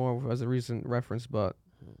understand that more as a recent reference. But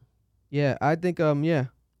Hmm. yeah, I think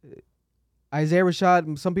Isaiah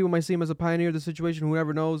Rashad. Some people might see him as a pioneer of the situation. Who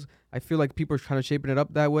never knows? I feel like people are kind of shaping it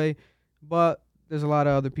up that way. But there's a lot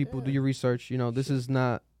of other people. Do Yeah. your research. This is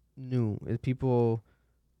not new.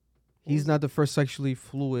 He's not the first sexually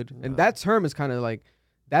fluid, and No. that term is kind of like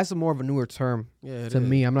that's a more of a newer term Yeah, to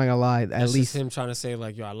me. I'm not gonna lie. At That's just least him trying to say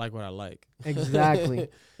like, yo, I like what I like. exactly.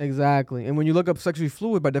 Exactly. And when you look up sexually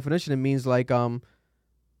fluid, by definition, it means like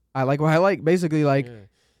I like what I like. Basically, like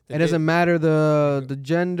Yeah. it doesn't matter the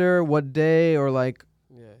gender, what day, or like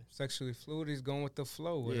Yeah. Sexually fluid, he's going with the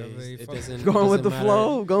flow. Yeah, Whatever he it fuck doesn't- with. going with the matter.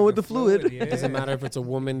 flow, going with the fluid. Yeah. It doesn't matter if it's a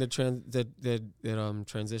woman that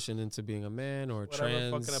transition into being a man or Whatever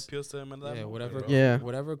trans. fucking appeals to him in that Yeah, moment, whatever. bro. Yeah.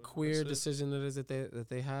 Whatever queer That's it. decision it is that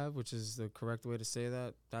they have, which is the correct way to say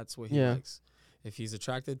that. That's what he Yeah. likes. If he's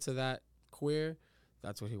attracted to that queer,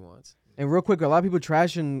 that's what he wants. And real quick, a lot of people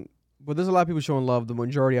trashing. But there's a lot of people showing love. The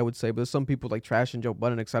majority, I would say, but there's some people like trashing Joe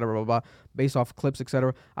Budden, et cetera, blah, blah, blah, based off clips, et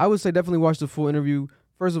cetera. I would say definitely watch the full interview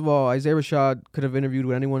First of all, Isaiah Rashad could have interviewed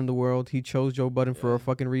with anyone in the world. He chose Joe Budden for a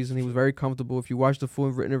fucking reason. He was very comfortable. If you watch the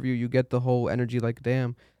full interview, you get the whole energy. Like,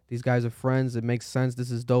 damn, these guys are friends. It makes sense.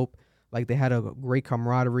 This is dope. Like, they had a great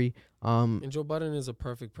camaraderie. And Joe Budden is a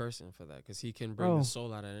perfect person for that because he can bring Bro. the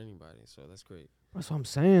soul out of anybody. So that's great. That's what I'm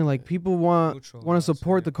saying. Like, people want to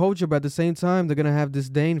support the culture, but at the same time, they're gonna have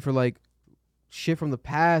disdain for like shit from the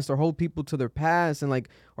past or hold people to their past and like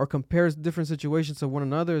or compare different situations to one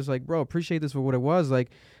another. It's like, bro, appreciate this for what it was. Like,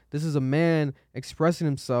 this is a man expressing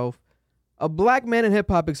himself, a black man in hip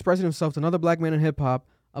hop expressing himself to another black man in hip hop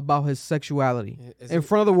about his sexuality in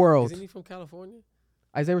front of the world. Isn't he from California?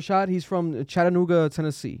 Isaiah Rashad, he's from Chattanooga,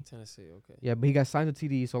 Tennessee. Tennessee, okay. Yeah, but he got signed to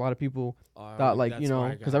TD, so a lot of people Oh, thought like, that's you know, where I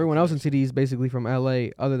got because the everyone else in connection. TD is basically from LA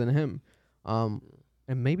other than him.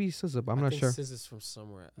 And maybe SZA, but I'm not sure. I think SZA's from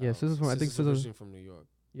somewhere else. Yeah, SZA's from- I think SZA- originally from New York.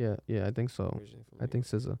 Yeah, I think so. Originally from I New think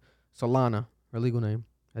SZA. Solana, her legal name,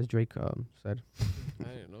 as Drake said. York. I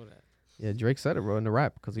didn't know that. Yeah, Drake said it, bro, in the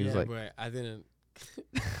rap, because he was like, but I didn't.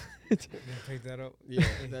 You pick that up. Yeah,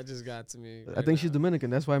 that just got to me. I right think she's now. Dominican.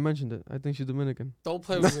 That's why I mentioned it. I think she's Dominican. Don't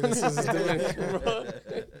play with me. This is Dominican, bro.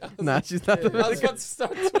 Nah, she's not I was Dominican. about to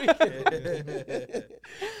start tweaking.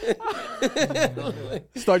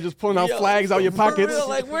 Start just pulling out Yo, flags out your for pockets. real,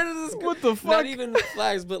 like, where does this go? What the fuck? Not even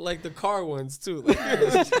flags, but like the car ones too. Like,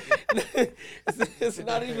 it's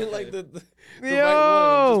not even like the right one.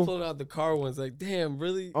 I'm just pulling out the car ones. Like, damn,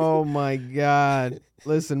 really? Oh my God.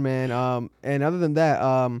 Listen, man. And other than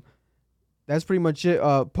that, that's pretty much it.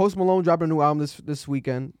 Post Malone dropping a new album this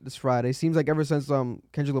weekend, this Friday. Seems like ever since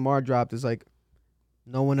Kendrick Lamar dropped, it's like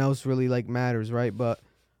no one else really like matters, right? But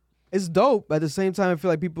it's dope. At the same time, I feel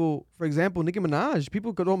like people, for example, Nicki Minaj,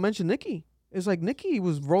 people don't mention Nicki. It's like Nicki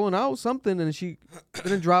was rolling out something and she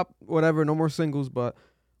didn't drop whatever, no more singles. But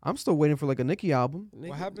I'm still waiting for like a Nicki album.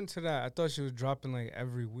 What happened to that? I thought she was dropping like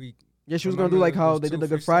every week. Yeah, she was gonna do Remember like how those they two did the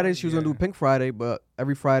Good freestyles? Friday. She was gonna do Yeah. Pink Friday, but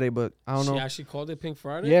every Friday. But I don't She know. actually called it Pink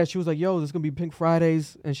Friday? Yeah, she was like, "Yo, there's gonna be Pink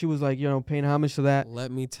Fridays," and she was like, you know, paying homage to that.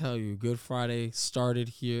 Let me tell you, Good Friday started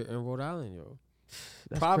here in Rhode Island, yo.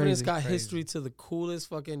 That's Providence crazy. got Crazy. history to the coolest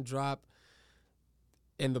fucking drop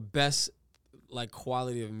and the best like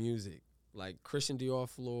quality of music. Like Christian Dior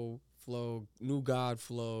flow, New God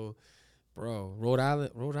flow. Bro, Rhode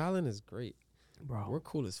Island is great. bro. We're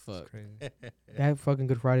cool as fuck. Crazy. That fucking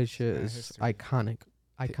Good Friday shit mad is history. iconic.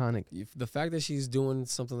 Iconic. The fact that she's doing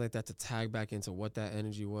something like that to tag back into what that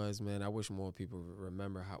energy was, man, I wish more people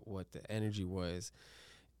remember what the energy was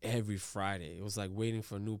every Friday. It was like waiting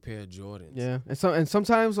for a new pair of Jordans. Yeah, and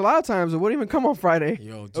sometimes, a lot of times, it wouldn't even come on Friday.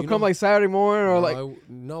 Yo, do It'll you come know- like Saturday morning or like.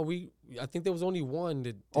 I think there was only one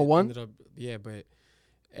that Oh, one? ended up, yeah, but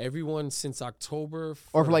everyone since October 1st,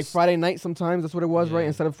 Or for like Friday night, sometimes that's what it was, right? Yeah.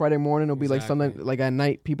 Instead of Friday morning, it'll be like Exactly. something like at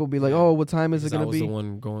night. People be like, Yeah. "Oh, what time is it because I gonna was be?"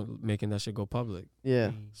 the one making that shit go public.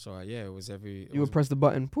 Yeah, So yeah, it was every. it you was- would press the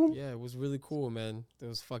button. Boom. Yeah, it was really cool, man. It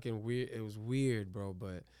was fucking weird. It was weird, bro,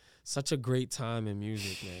 but such a great time in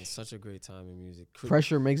music, man. Such a great time in music.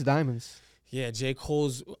 Pressure makes diamonds. Yeah,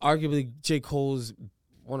 arguably J. Cole's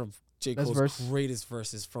one of J. Best Cole's verse. greatest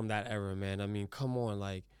verses from that era, man. I mean, come on,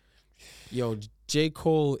 like, yo, J.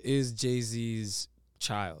 Cole is Jay-Z's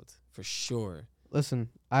child for sure. Listen,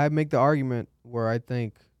 I make the argument where I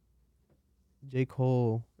think J.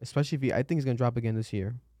 Cole, especially if I think he's gonna drop again this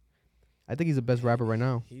year. I think he's the best rapper right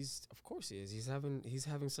now. Of course he is. He's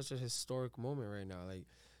having such a historic moment right now. Like,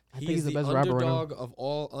 I think he's he's the best rapper right now. underdog of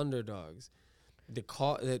all underdogs. That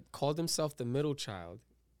called himself the middle child,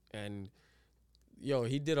 and yo,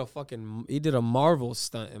 he did a Marvel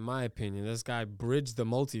stunt in my opinion. This guy bridged the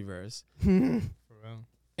multiverse For real.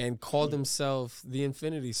 and called himself the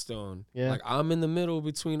Infinity Stone. Yeah. Like, I'm in the middle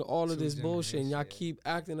between all of Two this bullshit, and y'all generations. keep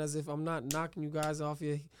acting as if I'm not knocking you guys off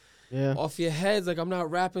your Yeah, heads. Like, I'm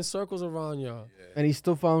not wrapping circles around y'all. and he's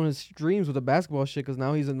still following his dreams with the basketball shit because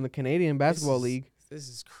now he's in the Canadian basketball This is- league, This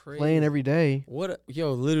is crazy. playing every day.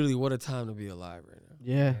 Literally, what a time to be alive right now.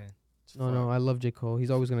 Yeah. It's No, fun. I love J. Cole. He's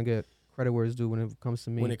always gonna get credit where it's due when it comes to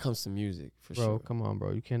me. When it comes to music, for Bro, sure. come on,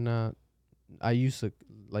 bro. You cannot. I used to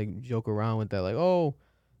like joke around with that, like, "Oh,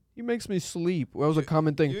 he makes me sleep." Well, that was a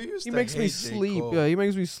common thing. You used He to makes me hate J. sleep. Cole. Yeah, he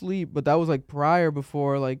makes me sleep. But that was like prior,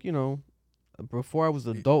 before, like, you know, before I was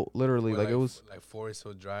an adult. Literally, With, like it was. like Forest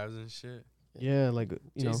Hill Drives and shit. Yeah, like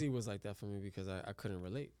you know. Jay-Z was like that for me because I couldn't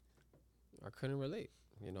relate.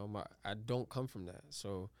 You know, I don't come from that.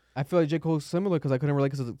 So I feel like J. Cole's similar because I couldn't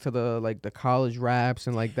relate to the like the college raps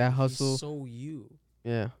and like that hustle. he's so you.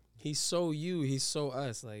 Yeah, He's so you. He's so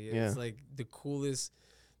us. Like, it's Yeah. like the coolest.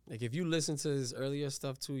 Like, if you listen to his earlier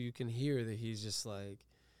stuff too, you can hear that he's just like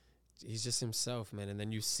he's just himself, man. And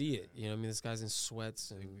then you see it. You know what I mean? This guy's in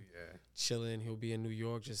sweats and Yeah. chilling. He'll be in New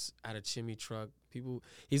York just at a chimney truck. People,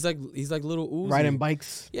 he's like little Uzi. Riding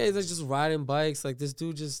bikes. Yeah, he's like just riding bikes. Like this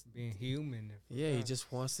dude just, Being human. yeah, he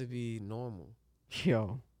just wants to be normal.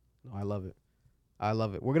 Yo, no, I love it. I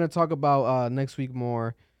love it. We're gonna talk about next week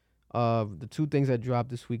more of the two things that dropped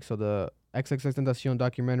this week. So the XXXTentacion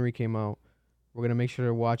documentary came out. We're gonna make sure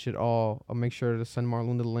to watch it all. I'll make sure to send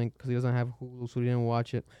Marlon the link because he doesn't have Hulu, so he didn't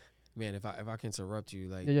watch it. Man, if I can interrupt you,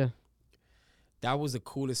 like Yeah. that was the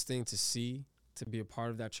coolest thing to see, to be a part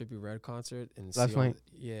of that Trippie Redd concert and Last see all night.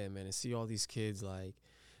 yeah, man, and see all these kids. Like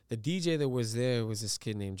the DJ that was there was this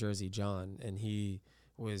kid named Jersey John, and he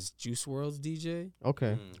was Juice WRLD's DJ,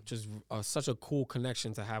 Okay. which is such a cool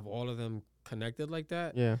connection to have all of them connected like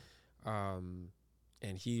that. Yeah.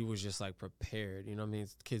 And he was just like prepared, you know what I mean?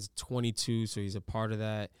 The kid's 22, so he's a part of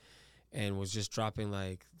that, and was just dropping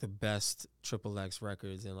like the best XXX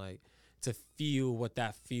records, and like to feel what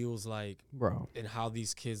that feels like, Bro. and how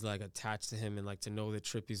these kids like attach to him, and like to know that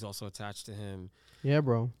Trippie's also attached to him. Yeah,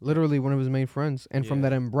 bro. Literally one of his main friends. And from Yeah.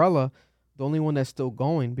 that umbrella, the only one that's still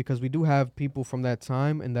going, because we do have people from that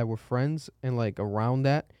time and that were friends and like around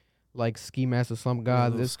that, like Ski Master Slump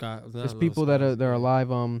God. There's people that are alive.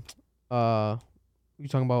 You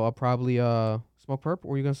talking about probably Smoke Perp? What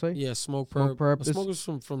were you gonna say? Yeah, Smoke Smoke Perp. Perp, But this- Smoke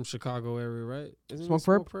is from Chicago area, right? Isn't Smoke he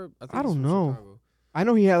Perp? I, think I he's don't from know. Chicago. I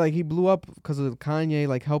know he blew up because of Kanye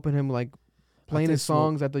like helping him like playing think his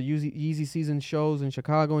songs at the Yeezy season shows in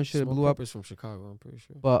Chicago and shit. It Smoke blew Perp up. is from Chicago, I'm pretty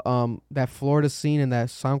sure. But that Florida scene and that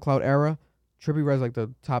SoundCloud era, Trippie Redd's like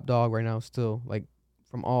the top dog right now still, like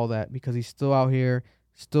from all that, because he's still out here,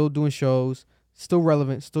 still doing shows, still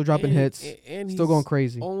relevant, still dropping hits, and still going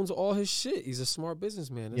crazy. Owns all his shit. He's a smart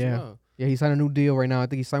businessman as Yeah. well. Yeah, he signed a new deal right now. I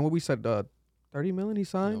think he signed what we said, 30 million he Yeah,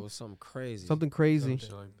 signed? it was something crazy. Something crazy.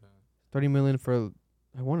 Shit like that. 30 million for,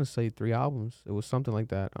 I want to say 3 albums. It was something like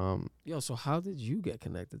that. Yo, so how did you get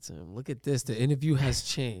connected to him? Look at this. The interview has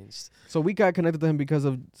changed. So we got connected to him because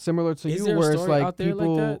of similar to Is you, there where a it's story like out there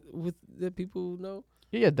people. like that that people know?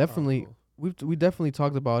 Yeah, definitely. Oh, We definitely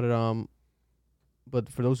talked about it. But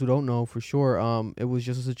for those who don't know, for sure, it was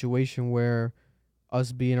just a situation where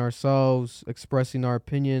us being ourselves, expressing our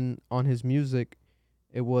opinion on his music.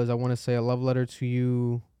 It was, I want to say, A Love Letter to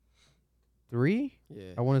You 3.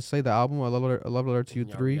 Yeah. I want to say the album, A Love Letter to You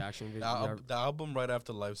Y'all 3. reaction video- y'all- The album right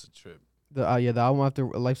after Life's a Trip. The album after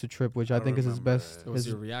Life's a Trip, which I don't think is his remember best. that. It was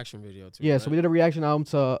his- your reaction video too. Yeah, right? so we did a reaction album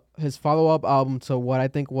to his follow-up album to what I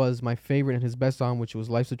think was my favorite and his best album, which was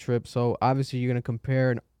Life's a Trip. So obviously you're gonna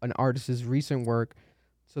compare an artist's recent work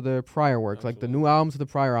to their prior work, like the new album to the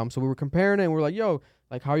prior album. So we were comparing it, and we're like, yo,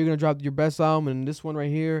 like how are you gonna drop your best album and this one right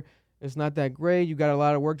here? It's not that great. You got a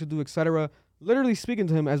lot of work to do, etc. Literally speaking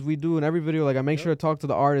to him as we do in every video. Like I make sure to talk to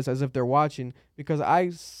the artist as if they're watching, because I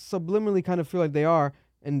subliminally kind of feel like they are.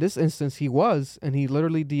 In this instance, he was, and he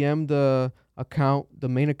literally DM'd the account, the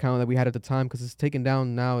main account that we had at the time, because it's taken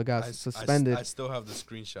down now. It got suspended. I still have the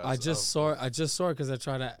screenshots. I just saw it because I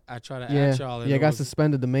try to yeah, ask y'all. and yeah, it it got was-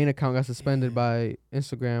 suspended. The main account got suspended by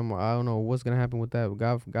Instagram. I don't know what's gonna happen with that.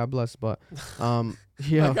 God bless. But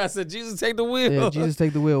yeah, Like I said, Jesus take the wheel. yeah, Jesus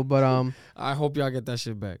take the wheel. But I hope y'all get that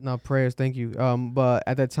shit back. no prayers, thank you. But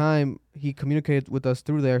at that time, he communicated with us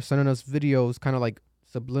through there, sending us videos, kind of like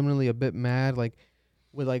subliminally a bit mad, like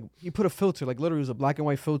with like he put a filter, like literally it was a black and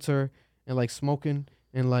white filter, and like smoking,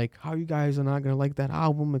 and like how you guys are not gonna like that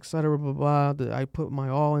album, etc. Blah blah. That I put my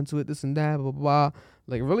all into it, this and that, blah blah. Blah.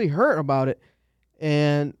 Like really hurt about it,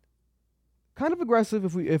 and kind of aggressive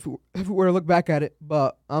if we were to look back at it.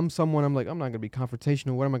 But I'm like I'm not gonna be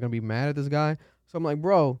confrontational. What am I gonna be mad at this guy? So I'm like,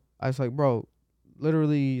 bro. I was like, bro,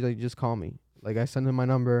 literally, like just call me. Like I sent him my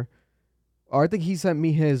number. Or I think he sent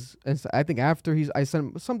me his, and I think after I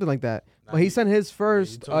sent him something like that. But he sent his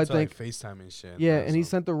first, I think. Like FaceTime and shit. Yeah, and he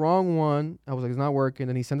sent the wrong one. I was like, it's not working.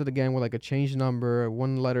 And he sent it again with like a changed number,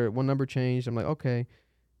 one number changed. I'm like, okay.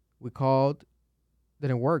 We called,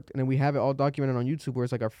 then it worked. And then we have it all documented on YouTube, where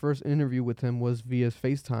it's like our first interview with him was via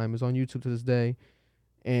FaceTime. It's on YouTube to this day.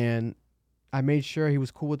 And I made sure he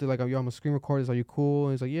was cool with it. Like, yo, I'm a screen recorder. Are you cool?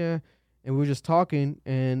 And he's like, yeah. And we were just talking,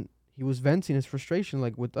 and he was venting his frustration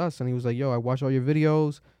like with us, and he was like, yo, I watch all your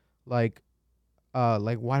videos, like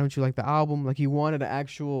why don't you like the album? Like he wanted an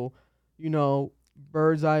actual,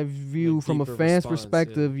 bird's eye view Like, from a deeper fan's response,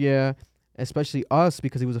 perspective, yeah. Especially us,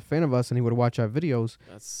 because he was a fan of us and he would watch our videos.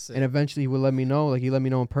 That's sick. And eventually he would let me know, like he let me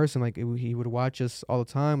know in person, like he would watch us all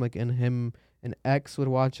the time, like and him and X would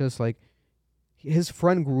watch us, like his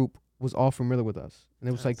friend group was all familiar with us. And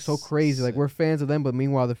it was like so That's crazy. Like sick. we're fans of them, but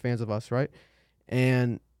meanwhile they're fans of us, right?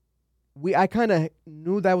 And I kind of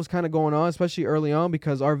knew that was kind of going on, especially early on,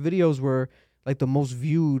 because our videos were like the most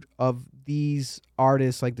viewed of these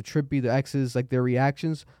artists, like the Trippy, the X's, like their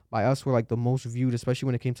reactions by us were like the most viewed, especially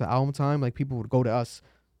when it came to album time. Like people would go to us,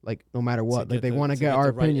 like no matter what, like they want to get our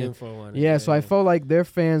opinion. Yeah, so I felt like their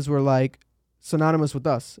fans were like synonymous with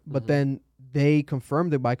us, but then they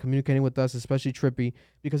confirmed it by communicating with us, especially Trippy,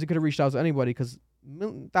 because he could have reached out to anybody, because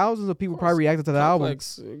thousands of people probably reacted to the album.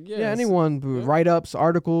 Yeah, anyone, write-ups,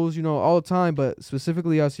 articles, you know, all the time, but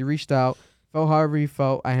specifically us. He reached out, felt however he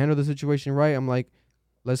felt. I handled the situation right. I'm like,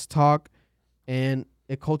 let's talk, and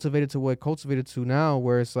it cultivated to what it cultivated to now,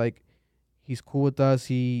 where it's like he's cool with us.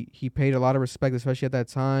 He paid a lot of respect, especially at that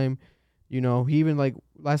time. You know, he even, like,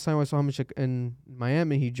 last time I saw him in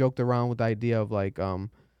Miami, he joked around with the idea of like, I'm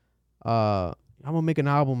gonna make an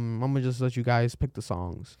album. I'm gonna just let you guys pick the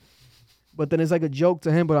songs. But then it's like a joke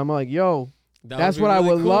to him. But I'm like, yo, that's what really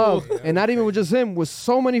I would love. Yeah, and not even with just him, with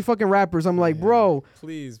so many fucking rappers. I'm like, bro,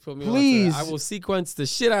 please put me on. I will sequence the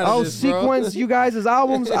shit out of this, bro. I'll sequence you guys'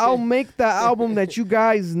 albums. I'll make the album that you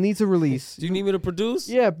guys need to release. Do you need me to produce?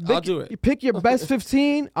 Yeah, I'll do it. You pick your best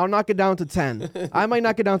 15. I'll knock it down to 10. I might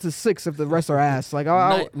knock it down to 6 if the rest are ass. Like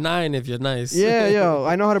I'll 9 if you're nice. Yeah, yo,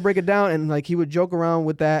 I know how to break it down. And like he would joke around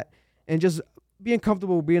with that, and just being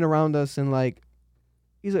comfortable being around us, and like.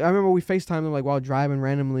 He's like, I remember we FaceTimed him like while driving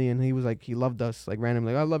randomly, and he was like, he loved us like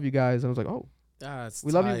randomly. Like, I love you guys. And I was like, oh,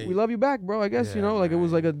 we love you. We love you back, bro. I guess, you know, like, man. It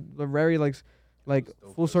was like a very like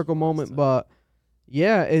full circle moment. But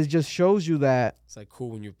yeah, it just shows you that it's like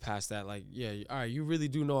cool when you pass that. Like, yeah, all right, you really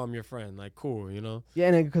do know I'm your friend. Like, cool, you know?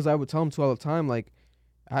 Yeah, and because I would tell him to all the time, like,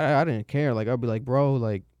 I didn't care. Like, I'd be like, bro,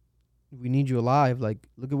 like, we need you alive. Like,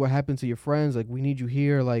 look at what happened to your friends. Like, we need you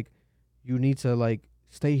here. Like, you need to like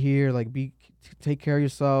stay here. Like, take care of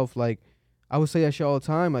yourself. Like, I would say that shit all the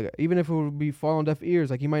time. Like, even if it would be fall on deaf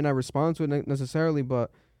ears, like he might not respond to it necessarily,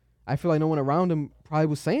 but I feel like no one around him probably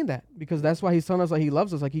was saying that, because that's why he's telling us like he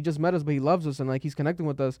loves us. Like, he just met us, but he loves us, and like he's connecting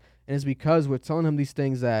with us, and it's because we're telling him these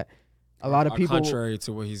things that a lot of people contrary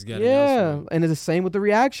to what he's getting. Yeah, and it's the same with the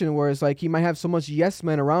reaction, where it's like he might have so much yes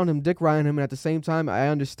men around him, dick riding him, and at the same time, I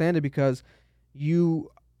understand it because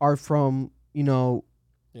you are from, you know.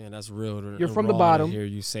 Yeah, that's real. You're from the bottom. To hear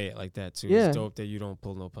you say it like that too. Yeah. It's dope that you don't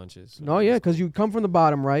pull no punches. No, yeah, because you come from the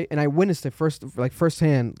bottom, right? And I witnessed it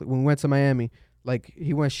firsthand when we went to Miami. Like,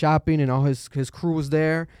 he went shopping and all his crew was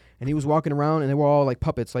there, and he was walking around, and they were all like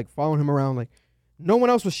puppets, like following him around. Like, no one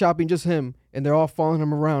else was shopping, just him, and they're all following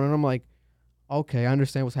him around. And I'm like, okay, I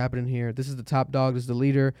understand what's happening here. This is the top dog. This is the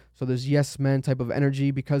leader. So there's yes men type of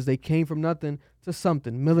energy, because they came from nothing to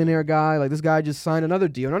something. Millionaire guy. Like, this guy just signed another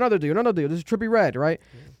deal. This is Trippie Redd, right?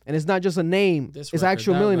 Yeah. And it's not just a name. It's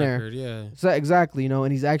actual millionaire. Record, yeah. So exactly, you know,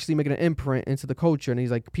 and he's actually making an imprint into the culture. And he's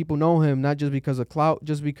like, people know him not just because of clout,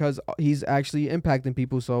 just because he's actually impacting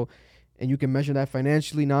people. So, and you can measure that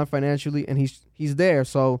financially, non-financially, and he's there.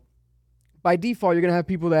 So by default, you're going to have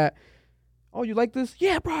people that, oh, you like this?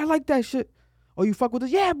 Yeah, bro, I like that shit. Oh, you fuck with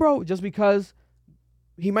this? Yeah, bro. Just because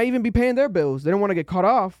he might even be paying their bills. They don't want to get cut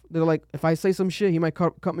off. They're like, if I say some shit, he might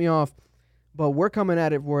cut me off. But we're coming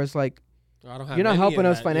at it where it's like, you're not helping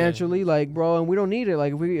us financially, like, bro, and we don't need it.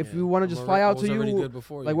 Like, if we want to just fly out to you,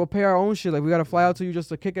 like, we'll pay our own shit. Like, we got to fly out to you just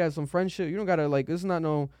to kick it at some friendship. You don't got to, like, this is not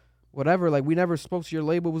no whatever. Like, we never spoke to your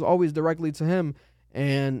label. It was always directly to him.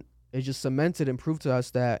 And it just cemented and proved to us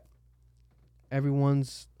that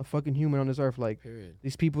everyone's a fucking human on this earth. Like,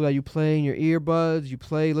 these people that you play in your earbuds,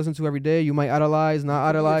 listen to every day, you might idolize, not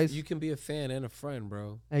idolize. You can be a fan and a friend,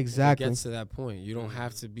 bro. Exactly. It gets to that point. You don't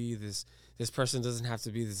have to be this person doesn't have to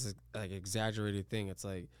be this like exaggerated thing. It's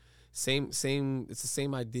like same it's the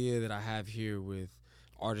same idea that I have here with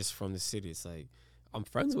artists from the city. It's like, I'm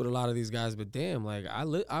friends with a lot of these guys, but damn, like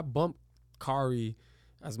I bump Kari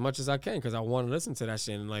as much as I can because I want to listen to that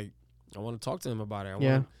shit, and like I want to talk to him about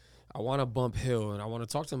it. I want to bump Hill, and I want to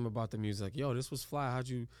talk to him about the music. Like, yo, this was fly.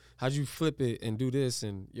 How'd you flip it and do this?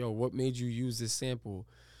 And yo, what made you use this sample?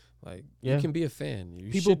 Like, you can be a fan.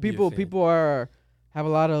 People have a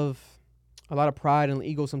lot of pride and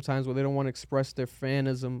ego sometimes, where they don't want to express their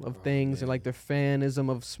fanism of things, man. And like their fanism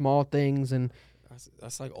of small things, and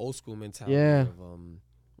that's like old school mentality. Yeah. Of,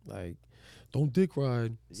 like, don't dick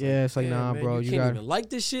ride. It's like nah, man, bro. You can't even like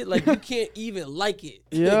this shit. Like, you can't even like it.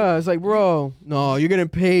 Yeah, it's like, bro, no, you're getting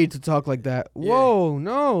paid to talk like that. Yeah. Whoa,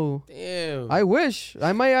 no. Damn. I wish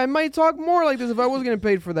I might talk more like this if I was getting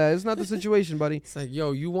paid for that. It's not the situation, buddy. It's like,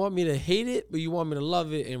 yo, you want me to hate it, but you want me to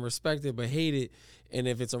love it and respect it, but hate it. And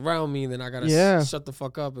if it's around me, then I gotta shut the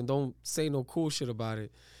fuck up and don't say no cool shit about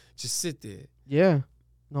it. Just sit there. Yeah.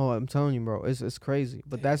 No, I'm telling you, bro, it's crazy.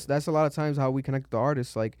 But that's a lot of times how we connect with the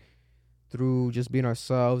artists, like through just being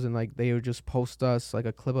ourselves, and like they would just post us like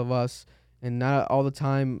a clip of us, and not all the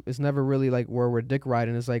time. It's never really like where we're dick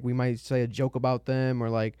riding. It's like we might say a joke about them or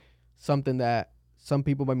like something that some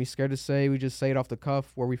people might be scared to say. We just say it off the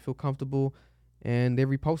cuff where we feel comfortable, and they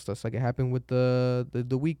repost us. Like it happened with the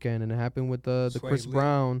Weeknd, and it happened with the Sway Chris Lee.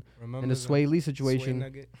 Brown Remember and the that? Sway Lee Sway situation.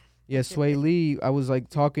 Nugget? Yeah, Sway Lee. I was like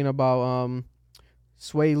talking about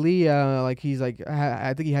Sway Lee. Like he's like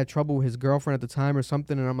I think he had trouble with his girlfriend at the time or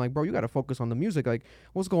something. And I'm like, bro, you got to focus on the music. Like,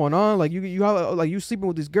 what's going on? Like you sleeping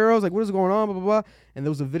with these girls? Like, what is going on? Blah blah blah. And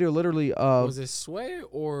there was a video literally of Was it Sway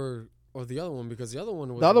or the other one? Because the other one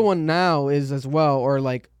was the other one now is as well, or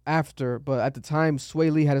like after. But at the time, Sway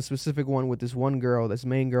Lee had a specific one with this one girl, this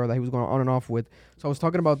main girl that he was going on and off with. So I was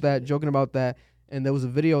talking about that, joking about that. And there was a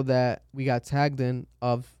video that we got tagged in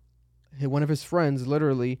of one of his friends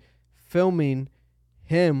literally filming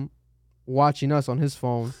him watching us on his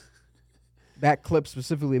phone. That clip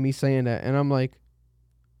specifically, me saying that. And I'm like,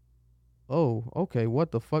 oh, okay,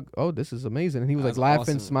 what the fuck? Oh, this is amazing. And he was That's like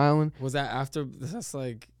laughing, awesome. smiling. Was that after? That's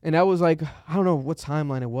like And that was like, I don't know what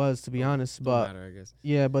timeline it was, to be honest. don't But matter, I guess.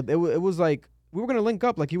 yeah, but it was like, we were going to link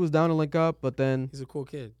up. Like he was down to link up. But then, He's a cool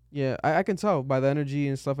kid. yeah, I can tell by the energy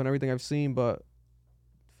and stuff and everything I've seen. But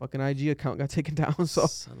fucking IG account got taken down. So,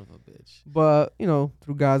 Son of a bitch. but you know,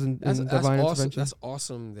 through God's and That's divine awesome. intervention. That's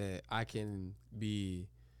awesome that I can be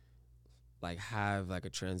like have like a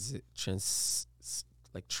transit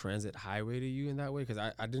highway to you in that way, because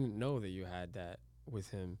I didn't know that you had that with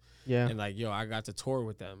him. Yeah. And like, yo, I got to tour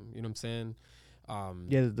with them. You know what I'm saying?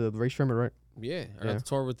 Yeah, the Ray Sherman, right? Yeah, I Yeah. got to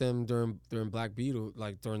tour with them during Black Beatles,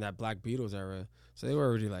 like during that Black Beatles era. So they were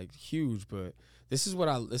already like huge, but this is why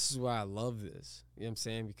I love this. You know what I'm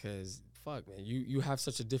saying? Because fuck, man, you have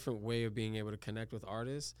such a different way of being able to connect with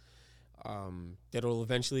artists. That'll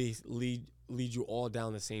eventually lead you all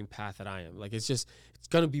down the same path that I am. Like it's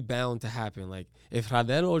gonna be bound to happen. Like if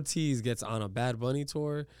Radel Ortiz gets on a Bad Bunny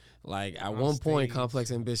tour, like at On one point stage.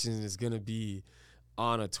 Complex Ambitions is gonna be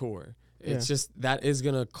on a tour. Yeah. It's just that is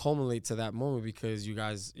gonna culminate to that moment because you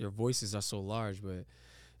guys, your voices are so large. But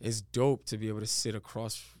it's dope to be able to sit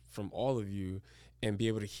across from all of you and be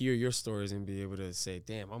able to hear your stories and be able to say,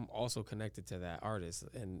 damn, I'm also connected to that artist,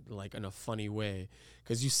 and like in a funny way.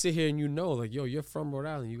 Because you sit here and you know, like, yo, you're from Rhode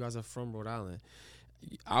Island. You guys are from Rhode Island.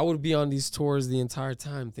 I would be on these tours the entire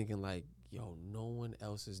time thinking like, yo, no one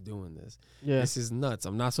else is doing this. Yeah. This is nuts.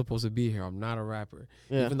 I'm not supposed to be here. I'm not a rapper.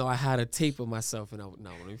 Yeah. Even though I had a tape of myself and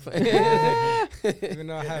Even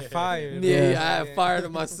though I had fire. Yeah, I had fire to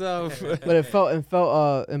myself. But it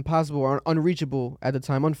felt impossible or unreachable at the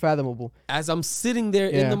time, unfathomable. As I'm sitting there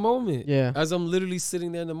in Yeah. the moment. Yeah. As I'm literally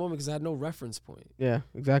sitting there in the moment because I had no reference point. Yeah,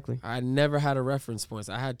 exactly. I never had a reference point.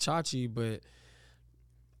 I had Chachi, but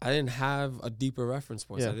I didn't have a deeper reference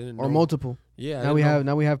point. Yeah. I didn't Or know. multiple. Yeah. I Now we didn't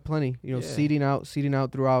know. have plenty. You know, Yeah. seeding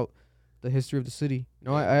out throughout the history of the city.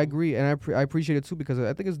 No, I agree, and I appreciate it too, because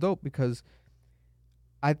I think it's dope, because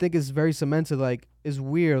I think it's very cemented. Like, it's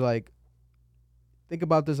weird. Like, think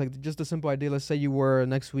about this. Like, just a simple idea. Let's say you were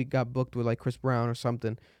next week got booked with like Chris Brown or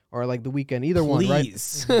something, or like The Weeknd, either one, right?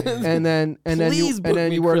 Please. And then Please book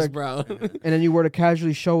me you were Chris to, Brown. and then you were to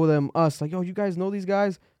casually show them us, like, yo, you guys know these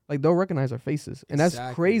guys? Like, they'll recognize our faces, and that's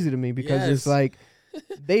Exactly. crazy to me, because it's Yes. like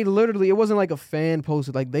they literally, it wasn't like a fan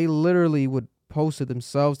posted, like they literally would post it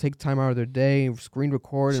themselves, take time out of their day, and screen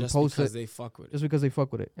record and Just post because it they fuck with it. just because they fuck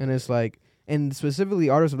with it. And it's like, and specifically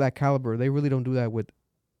artists of that caliber, they really don't do that with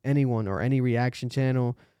anyone or any reaction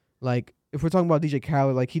channel. Like, if we're talking about DJ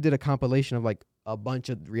Khaled, like he did a compilation of like a bunch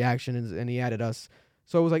of reactions and he added us.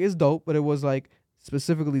 So it was like, it's dope, but it was like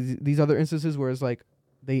specifically these other instances where it's like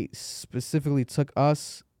they specifically took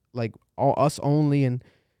us, like all us only, and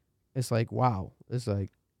it's like, wow. It's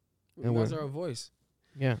like, You and guys we're- are a voice.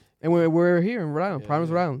 yeah. And we're here in Rhode Island, Yeah, Providence,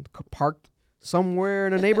 yeah. Rhode Island, parked somewhere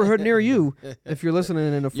in a neighborhood near you. If you're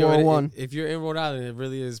listening in the Yo, 401. if you're in Rhode Island, it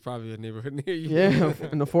really is probably a neighborhood near you. Yeah,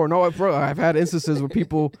 in the 4. No, bro, I've had instances where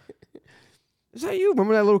people, is that you?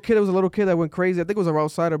 Remember that little kid? It was a little kid that went crazy. I think it was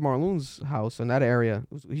outside of Marloon's house in that area.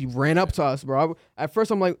 He ran up to us, bro. At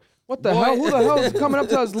first, I'm like, what the What? hell? Who the hell is coming up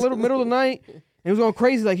to us middle of the night? And he was going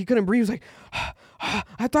crazy. Like, he couldn't breathe. He was like,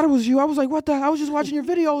 I thought it was you. I was like, what the hell? I was just watching your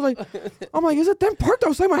video. I was like, I'm like, is it them parked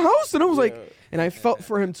outside my house? And I was like, and I felt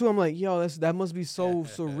for him too. I'm like, yo, that must be so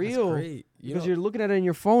surreal. Great. Because you're looking at it in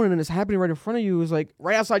your phone and then it's happening right in front of you. It's like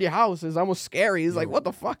right outside your house. It's almost scary. It's like, what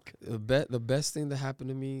the fuck? The best thing that happened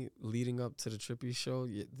to me leading up to the Trippie show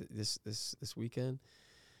this weekend,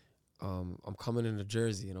 I'm coming into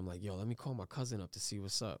Jersey and I'm like, yo, let me call my cousin up to see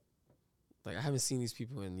what's up. Like, I haven't seen these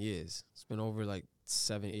people in years. It's been over like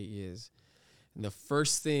 7-8 years. And the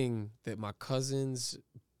first thing that my cousin's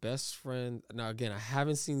best friend, now again, I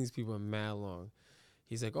haven't seen these people in mad long.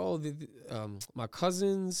 He's like, oh, my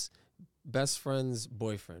cousin's best friend's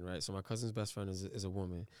boyfriend, right? So my cousin's best friend is a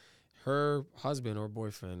woman. Her husband or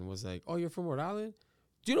boyfriend was like, "Oh, you're from Rhode Island?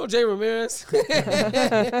 Do you know Jay Ramirez?"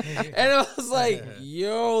 And I was like,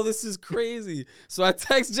 "Yo, this is crazy." So I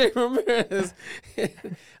text Jay Ramirez.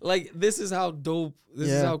 Like, this is how dope, this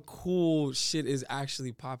is how cool shit is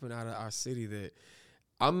actually popping out of our city. That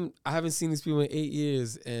I haven't seen these people in 8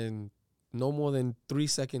 years, and no more than 3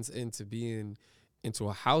 seconds into being into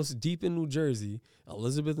a house deep in New Jersey,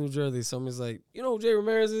 Elizabeth, New Jersey, someone's like, "You know who Jay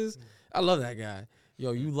Ramirez is?" I love that guy.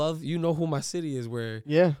 Yo, you know who my city is, where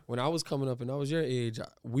when I was coming up and I was your age,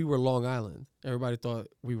 we were Long Island. Everybody thought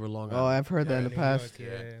we were Long Island. Oh, I've heard that in the past.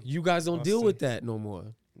 You guys don't deal with that no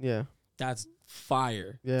more. Yeah. That's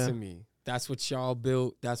fire to me. That's what y'all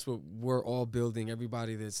built. That's what we're all building.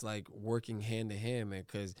 Everybody that's like working hand to hand, man.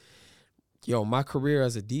 Because, yo, my career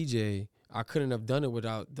as a DJ, I couldn't have done it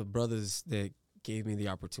without the brothers that gave me the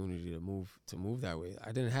opportunity to move that way.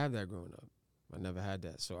 I didn't have that growing up. I never had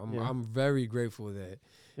that. So I'm very grateful that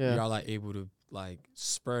y'all are able to like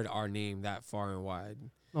spread our name that far and wide.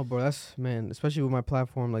 No, bro, that's, man, especially with my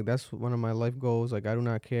platform, like that's one of my life goals. Like, I do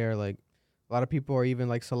not care. Like, a lot of people are even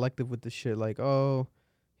like selective with the shit. Like, oh,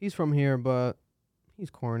 he's from here, but he's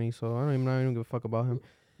corny, so I don't even give a fuck about him.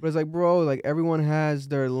 But it's like, bro, like everyone has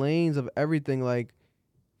their lanes of everything. Like,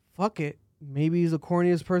 fuck it. Maybe he's the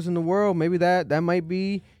corniest person in the world. Maybe that might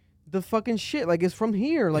be the fucking shit. Like, it's from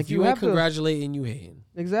here. Like, if you ain't congratulating, you hating.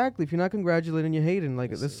 Exactly. If you're not congratulating, you're hating.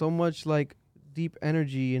 Like, there's so much like deep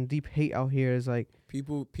energy and deep hate out here. It's like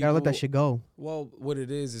people gotta let that shit go. Well, what it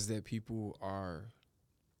is that people are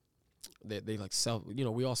they like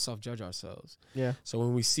we all self-judge ourselves. Yeah. So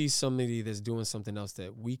when we see somebody that's doing something else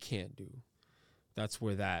that we can't do, that's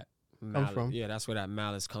where that comes from. Yeah, that's where that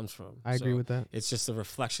malice comes from. I agree with that. It's just a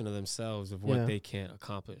reflection of themselves of what they can't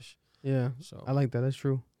accomplish. Yeah. So I like that. That's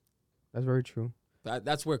true. That's very true.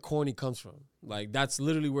 That's where corny comes from. Like, that's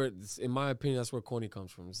literally where, in my opinion, that's where corny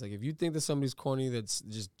comes from. It's like, if you think that somebody's corny that's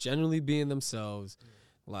just genuinely being themselves,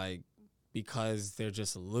 like, because they're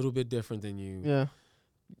just a little bit different than you,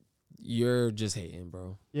 you're just hating,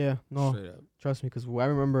 bro. Yeah, no, trust me, because I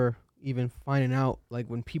remember even finding out, like,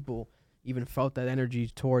 when people even felt that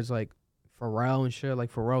energy towards, like, Pharrell and shit,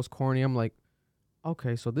 like, Pharrell's corny, I'm like,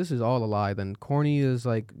 okay, so this is all a lie. Then corny is,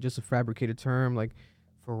 like, just a fabricated term, like,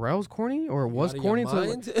 Pharrell's corny or was corny? So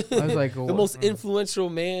I was like, the most influential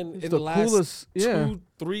man in the last coolest,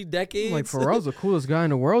 2-3 decades. Like, Pharrell's the coolest guy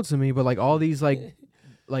in the world to me, but like all these like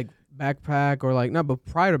Backpack or like not, but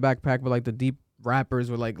prior to Backpack, but like the deep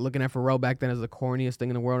rappers were like looking at Pharrell back then as the corniest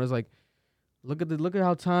thing in the world. It's like, look at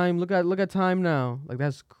how time, look at time now. Like,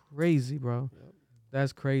 that's crazy, bro. Yep.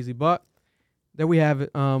 That's crazy. But there we have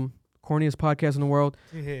it. Corniest podcast in the world.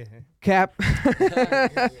 Cap.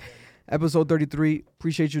 Episode 33.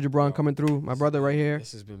 Appreciate you, Jabron, coming through. My brother right here.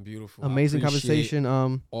 This has been beautiful. Amazing conversation.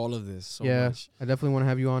 All of this so much. I definitely want to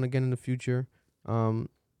have you on again in the future.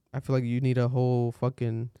 I feel like you need a whole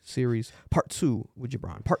fucking series. Part 2 with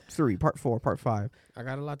Jabron. Part 3, Part 4, Part 5. I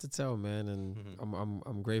got a lot to tell, man, and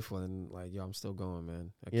I'm grateful, and like, yo, I'm still going,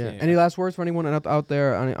 man. Any last words for anyone out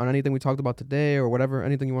there on anything we talked about today or whatever?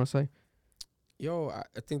 Anything you want to say? Yo,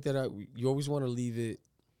 I think that you always want to leave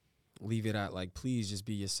it at, like, please just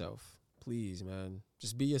be yourself. Please, man.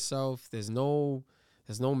 Just be yourself. There's no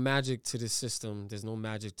magic to this system. There's no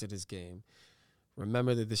magic to this game.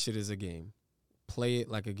 Remember that this shit is a game. Play it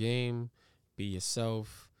like a game. Be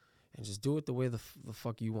yourself. And just do it the way the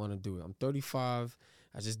fuck you want to do it. I'm 35.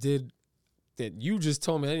 I just did that. You just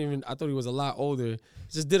told me. I thought he was a lot older.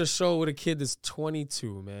 Just did a show with a kid that's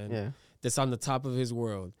 22, man. Yeah. That's on the top of his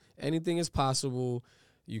world. Anything is possible.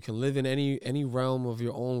 You can live in any realm of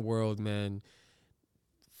your own world, man.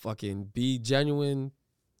 Fucking be genuine.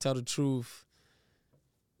 Tell the truth.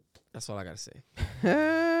 That's all I got to say.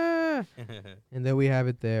 And there we have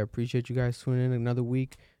it there. Appreciate you guys tuning in another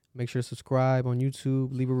week. Make sure to subscribe on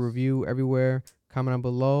YouTube. Leave a review everywhere. Comment down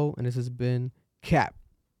below. And this has been Cap.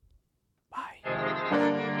 Bye.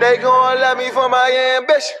 They gon' love me for my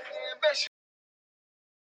ambition.